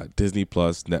 Disney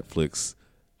Plus, Netflix,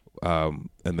 and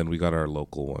then we got our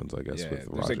local ones, I guess. With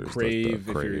Rogers, like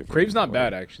Crave. Crave's not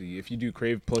bad actually. If you do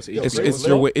Crave plus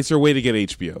HBO, it's your way to get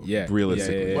HBO. Yeah,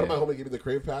 realistically. One of my homies gave me the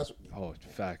Crave pass. Oh,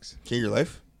 facts. King Your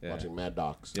Life. watching Mad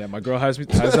Docs. Yeah, my girl has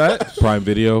that. Prime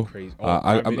Video. Crazy.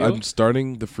 I'm Video? I'm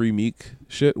starting the Free Meek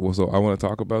shit. So I want to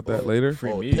talk about that later.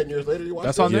 Free Meek. 10 years later, you watch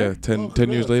That's it? on there? Yeah,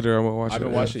 10 years later, I'm gonna watch I it.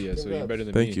 haven't watched it yet, so you're better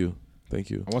than me. Thank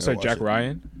you. I want to start Jack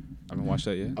Ryan. I haven't watched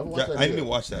that yet. I didn't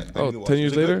watch that. Oh, 10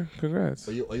 years later? Congrats.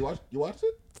 You watched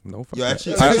it? No, fuck Yo, that.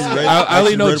 actually, I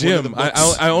only know read one of the Jim.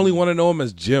 books. I only want to know him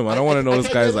as Jim. I don't want to know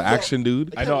this guy as an action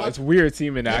dude. I know it's weird seeing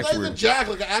him in He's not action, even Jack,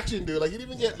 like an action dude. Like he didn't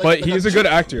even get. but he's a good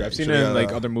actor. I've seen him in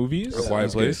like other movies. A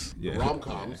Quiet Place. Yeah.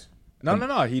 rom-coms. No.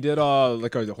 He did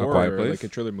like a Quiet horror, Place? like a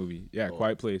thriller movie. Yeah,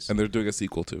 Quiet Place. And they're doing a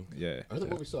sequel too. Yeah. I think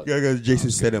the movie sucked. You gotta go to Jason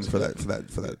Statham for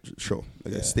that show.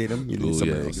 Like Statham, you need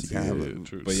somebody else. You can't have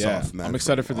a But yeah, soft man I'm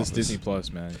excited for from this Office. Disney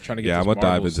Plus, man. Trying to get. Yeah, I'm this gonna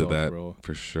dive Marvel into stuff, that bro.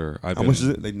 for sure. How much is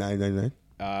it? Like $9.99.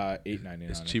 $8.99.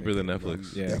 It's cheaper than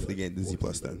Netflix. Yeah, Definitely getting Disney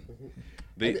Plus then.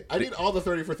 I need all the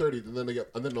 30 for 30, and then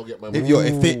they'll get my If, money. yo,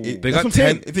 They that's got what I'm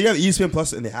saying. 10 If they have ESPN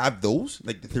Plus and they have those,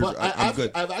 like the But I'm good.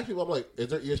 I've asked people, I'm like, is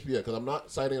there ESPN? Because I'm not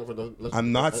signing up for the.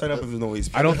 I'm not signing up if there's no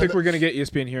ESPN. I don't think we're gonna get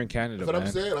ESPN here in Canada. That's what man.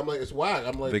 I'm saying. I'm like, it's whack.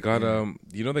 I'm like, They got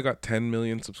they got 10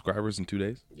 million subscribers in 2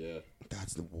 days. yeah.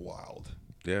 That's wild.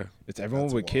 Yeah. It's everyone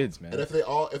with kids, man. And if they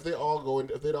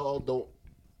all don't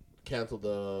cancel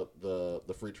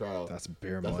the free trial, That's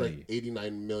bare that's money. like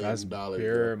 $89 million. That's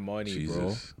bare money,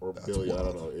 Jesus. Or billion. I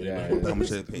don't know. Yeah, How much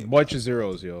they paying? bunch of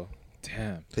zeros, yo.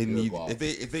 Damn. They need Wow. if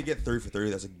they get 30 for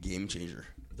 30, that's a game changer.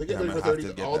 If they get Yeah, 30 I'm for gonna have to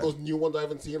 30, get all that. those new ones I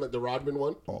haven't seen, like the Rodman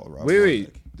one. Oh, Rob Wait.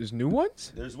 Like, There's new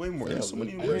ones? there's way more. There's so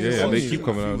many. Yeah, they keep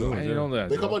coming out. I didn't know that.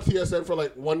 They come on TSN for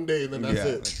like one day and then that's Yeah,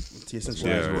 it. like, TSN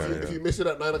Yeah, If you miss it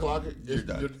at 9 o'clock,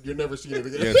 you're never seeing it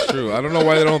again. Yeah, it's true. I don't know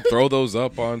why they don't throw those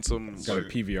up on some. Got a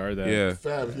PVR that. Yeah.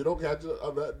 Fam, if you don't catch it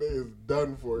on that day, it's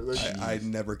done for. Like, I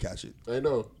never catch it. I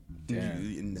know.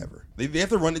 Damn. Never. They have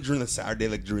to run it during the Saturday,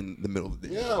 like during the middle of the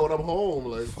day. Yeah, when I'm home,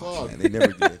 like fuck. Man, they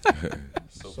never do it.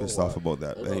 So pissed whack. off about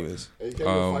that. I know. Anyways, And you can't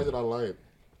even find it online.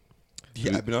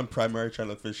 yeah, I've been on Primary trying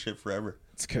to look for shit forever.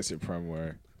 It's because you're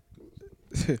Primeware.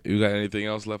 You got anything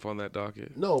else left on that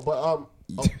docket? No, but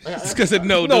It's because it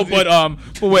no. No, but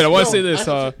wait, I want to say this.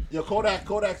 Yo,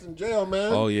 Kodak's in jail,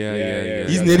 man. Oh yeah.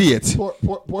 He's an idiot.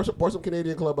 Pour some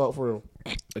Canadian Club out for him.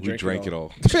 We drank it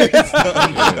all.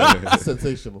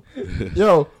 Sensational.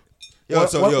 Yo,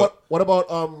 what about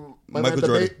my Michael man,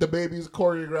 Jordan. the baby's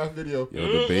choreographed video? Yo,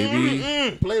 the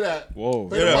baby. Play that. Whoa.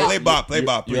 Play Bop, please.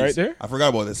 You right there? I forgot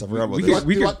about this.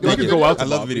 We could go out to I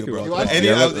love Bob. the video, bro. You watch it?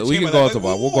 Yeah, we can go out to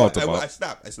Bob. We'll go out to Bob. I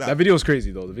snapped. That video's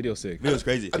crazy though. The video's sick. Video's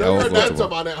crazy. I know you're a Yeah, dancer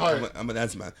on that hard. I'm a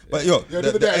dance man. But yo, Yeah,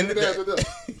 do the dance.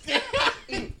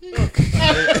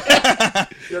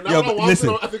 You're not Yo, gonna but watch listen.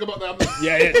 it. I think about that.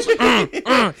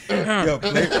 yo,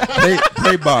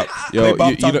 play Bop. Yo, Play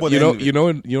Bop, talk about the end of it. you know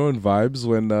in Vibes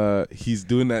when he's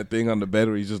doing that thing on the bed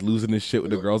where he's just losing his shit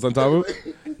with the girls on top of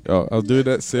him. Yo, I was doing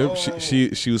that sim.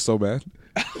 She was so mad.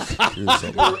 Watch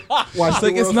It's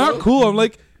like it's not cool. I'm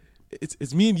like,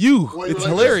 it's me and you. When you're It's like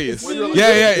hilarious. this. When you're like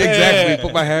Yeah, this. exactly.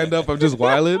 Put my hand up. I'm just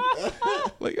wilding.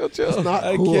 Like yo, chill.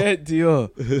 I can't deal.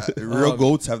 Real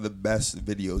goats have the best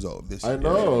videos of this. I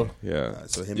know. Yeah.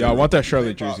 So him Yeah, I and want that Bop.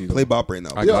 Charlotte jersey. Play Bop right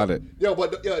now. I got it. Yo,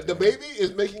 but the baby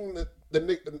is making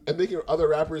making other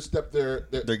rappers step their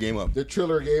game up, their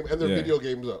Triller game and their Yeah. video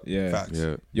games up. Yeah. Facts.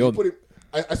 Yeah. Yo,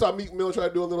 I saw Meek Mill try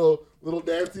to do a little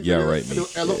dance. Yeah, right, And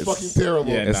Meek. it looked It's- fucking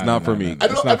terrible. Yeah, It's not for me. I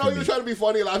It's know not for he was me. trying to be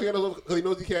funny, laughing at himself because he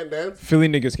knows he can't dance. Philly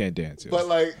niggas can't dance. yo. But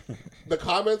like the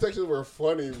comment sections were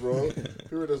funny, bro.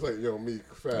 We were just like, "Yo, Meek,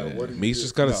 fam, what do you?" Meek's do?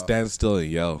 just gotta stand still and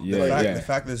yell. Yeah. The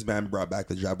fact that this man brought back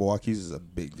the Jabberwockies is a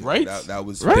big deal. Right? That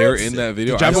was Right? They're in that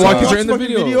video. The I Jabberwockies saw- are in the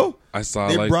video. I saw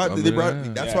They like brought. a They minute brought. and a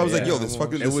half. That's why I was like, "Yo, this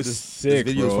fucking. It was sick,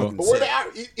 this video is bro. fucking But where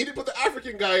sick." he didn't put the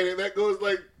African guy in it. That goes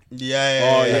like,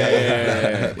 Yeah.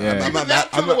 yeah. even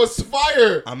that trailer was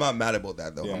fire. I'm not mad about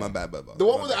that though. I'm not mad about that. The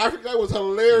one with the African guy was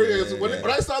hilarious. When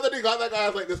I saw that he got that guy, I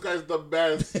was like, "This guy's the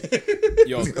best."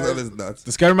 Yo, That is nuts.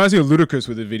 this guy reminds me of Ludacris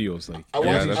with the videos. Like,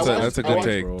 that's a good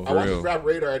take. I For watched his real. Rap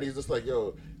Radar, and he's just like,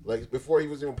 "Yo, like before he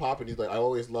was even popping, he's like, I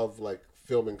always loved like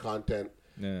filming content.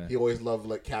 Yeah. He always loved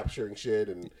like capturing shit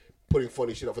and putting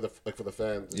funny shit up for the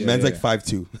fans. Man's like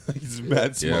 5'2". He's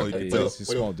mad small. Yeah. You can Yeah, tell. he's a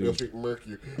small dude. Straight murk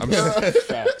you.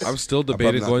 I'm still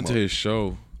debating knock going him to out. his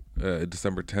show.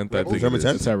 December 10th, I Rebel? think. December it is.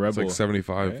 10th? It's at Rebel. It's like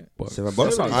 75 Right? bucks. $7.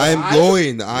 That's not I'm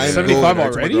going. I'm 75 going.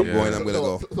 already? I'm going. It's I'm a gonna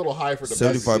little, go. it's a little high for the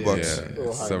 $75 best. bucks. A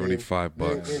little high. 75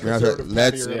 bucks.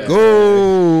 Let's Me and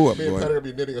go. I'm Pat are going. gonna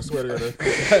be knitting a sweater.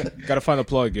 And gotta find a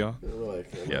plug, yo. we're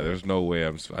like, Yeah, there's no way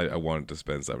I wanted to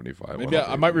spend 75. Maybe on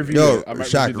I might review Yo, it. I might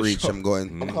Shaq review the Reach. show. I'm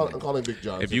going. I'm calling Big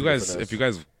John. If you guys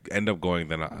end up going,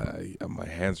 then my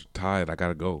hands are tied. I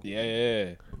gotta go.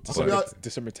 Yeah.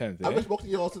 December 10th. I've Yeah? been smoking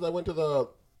to y'all since I went to the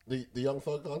Young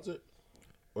Thug concert.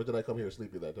 Or did I come here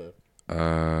sleepy that time?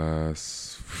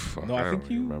 Fuck, No, I think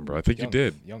don't you remember. I think you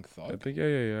did. Young Thug. I think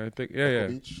yeah. I think yeah.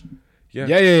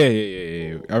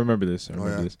 Yeah. I remember this. I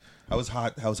remember this. I was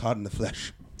hot in the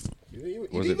flesh. He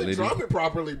didn't even drop it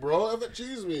properly, bro.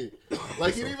 Excuse me.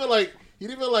 Like he didn't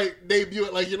even debut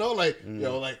it. Like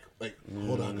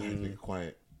hold on, guys, make it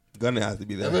quiet. Gonna have to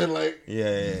be that. And then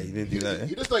yeah, he didn't do that.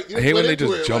 You just I hate when they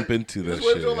just jump into this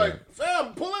shit.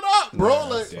 Fam, pull it up,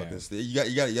 bro. You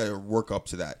gotta work up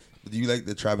to that. Do you like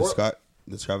the Travis Scott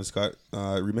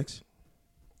remix?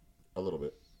 A little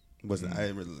bit. Wasn't I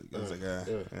didn't really? I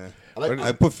was like,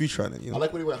 I put Future on it. You know? I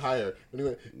like when he went higher. When he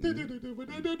went. That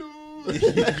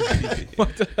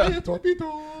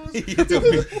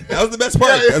was the best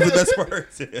part. That was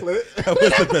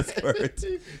the best part.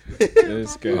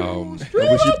 It's good.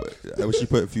 I wish you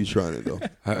put Future on it though.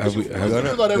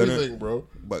 Gunna on everything, bro.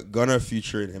 But Gunna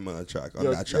featured him on that track.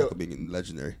 That track will be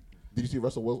legendary. Did you see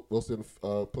Russell Wilson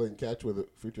playing catch with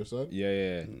Future's son?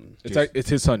 Yeah. It's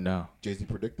his son now. Jay-Z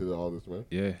predicted all this, man.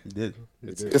 Yeah, he did.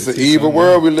 It's an evil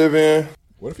world we live in.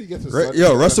 What if he gets his son?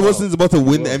 Yo, Russell Wilson's about to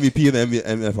win the MVP in the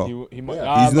NFL. He might.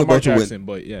 He's Lamar Jackson,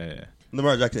 but yeah.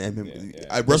 Lamar Jackson and him.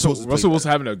 Russell Wilson's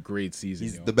having a great season.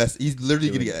 He's the best. He's literally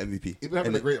going to get MVP. He's been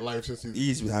having a great life since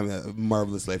he's been having a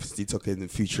marvelous life since he took in the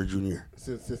Future Junior.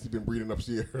 Since he's been breeding up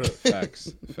Sierra.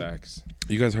 Facts.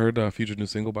 You guys heard Future's new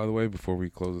single, by the way, before we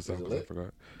close this out? I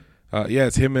forgot. Yeah,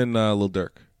 it's him and Lil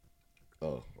Durk.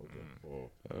 Oh, okay.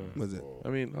 What's it? I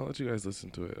mean, I'll let you guys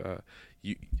listen to it.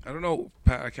 I don't know,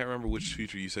 Pat. I can't remember which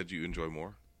Future you said you enjoy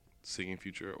more, singing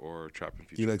Future or trapping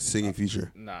Future. You like singing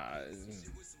Future? Nah.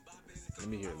 Let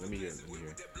me hear.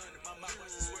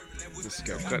 This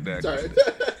guy cut that.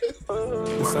 So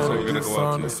we're gonna go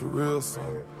out. It's a real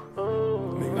song.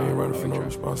 Nigga ain't running for no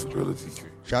responsibility.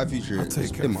 Trap Future.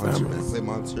 Play Monster, man. Play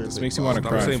Monster. This makes you want to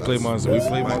cry. I'm saying play Monster. We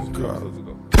play Monster.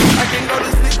 I can go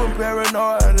to sleep, I'm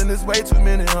paranoid, and there's way too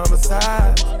many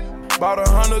homicides. Bought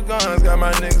 100 guns, got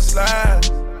my nigga slide.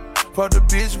 For the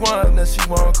bitch one, that she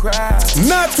won't cry.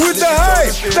 Not with the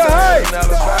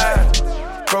hype.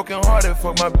 Broken hearted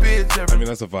for my bitch. I mean,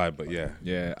 that's a vibe, but yeah.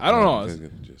 Yeah, I don't know.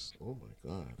 Oh my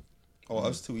god. Oh,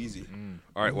 that's too easy.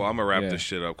 All right, well, I'm gonna wrap this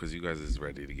shit up because you guys is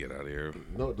ready to get out of here.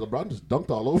 No, LeBron just dunked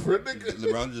all over it,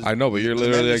 nigga. I know, but you're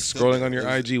literally like scrolling on your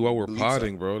IG while we're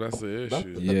potting, bro. That's the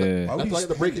issue. Yeah. That's like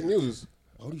the breaking news.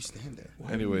 Why would you stand there?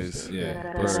 Anyways,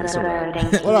 yeah. It's a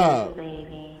wrap. What up?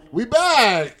 We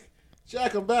back.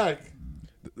 Jack, I'm back.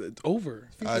 It's over.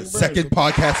 Second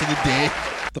podcast of the day.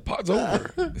 The pod's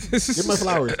over. Give my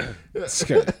flowers.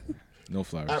 No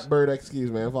flowers. At Bird XKeys,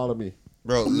 man. Follow me.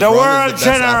 Bro, the world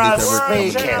general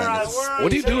speaking.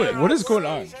 What are you doing? What is going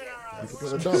on?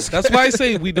 That's why I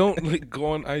say we don't go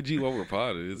on IG while we're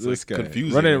potted. It's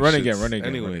confusing. Run again.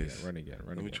 Anyways. Run again.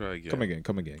 Let me try again.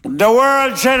 Come again. The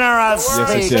world general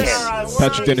speaking. Yes.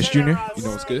 Patrick Dennis Jr. You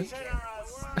know what's good?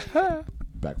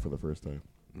 Back for the first time.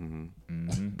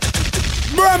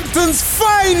 Brampton's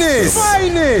finest.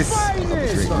 _GB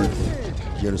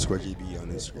on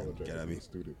Instagram. Get at me.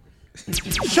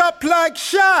 Shop like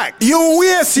Shaq. You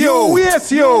waste you. It's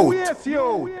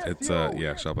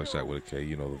Shop Like Shaq with a K.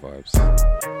 You know the vibes.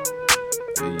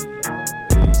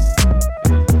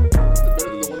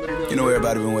 You know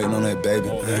everybody been waiting on that baby.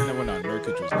 That one on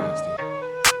Nurkic was nasty.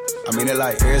 I mean, it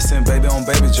like ever since baby on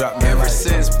baby drop. Ever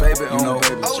since baby on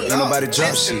baby drop. Ain't nobody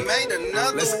drop shit.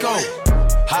 Let's go.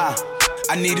 Ha.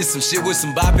 I needed some shit with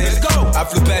some bop in it. I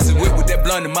flew past the whip with that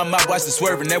blunt in my mouth, watched it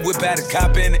swerving. That whip had a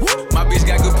cop in it. My bitch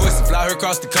got good pussy, fly her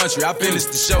across the country. I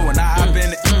finished the show and I hop in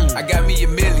it. I got me a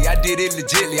milli, I did it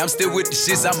legitly. I'm still with the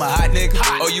shits, I'm a hot nigga.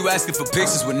 Oh, you asking for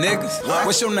pictures with niggas?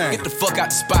 What's your name? Get the fuck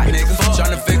out the spot, nigga.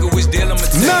 Tryna figure which deal I'ma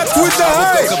take. Not with the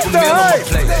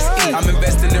hype. I'm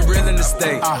investing in real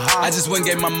estate. I just went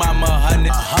and gave my mama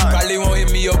 100. Probably won't hear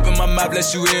me open my mouth,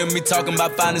 bless you hear me talking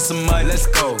about finding some money. Let's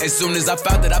go. As soon as I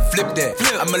found that, I flipped that.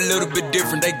 I'm a little bit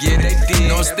different, they get it.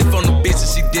 No, I'm stiff on the bitch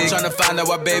and she dig. Tryna find out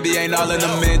why baby ain't all in the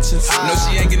mentions. No,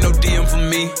 she ain't get no DM from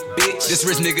me. Bitch, this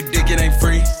rich nigga dick, it ain't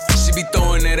free. She be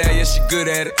throwing that at, yeah, she good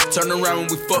at it. Turn around when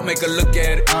we fuck, make her look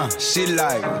at it. She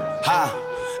like, ha.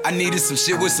 I needed some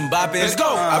shit with some bop in it. Let's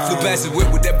go. I flew past the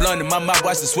whip with that blunt in my mouth,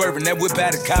 watched it swerving. That whip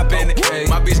had a cop in it.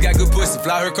 My bitch got good pussy,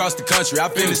 fly her across the country. I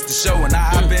finished the show and I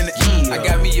hop in it. I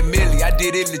got me a milli, I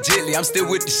did it legitly. I'm still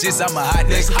with the shits, I'm a hot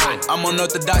nigga. I'm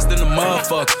unorthodox than a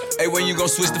motherfucker. Hey, when you gon'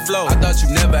 switch the flow? I thought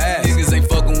you never asked. Niggas ain't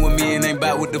fucking with me and ain't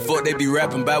bout what the fuck they be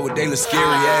rapping about, what they look scary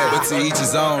ass. But to each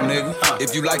his own, nigga.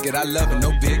 If you like it, I love it, no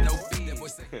big.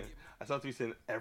 I thought we said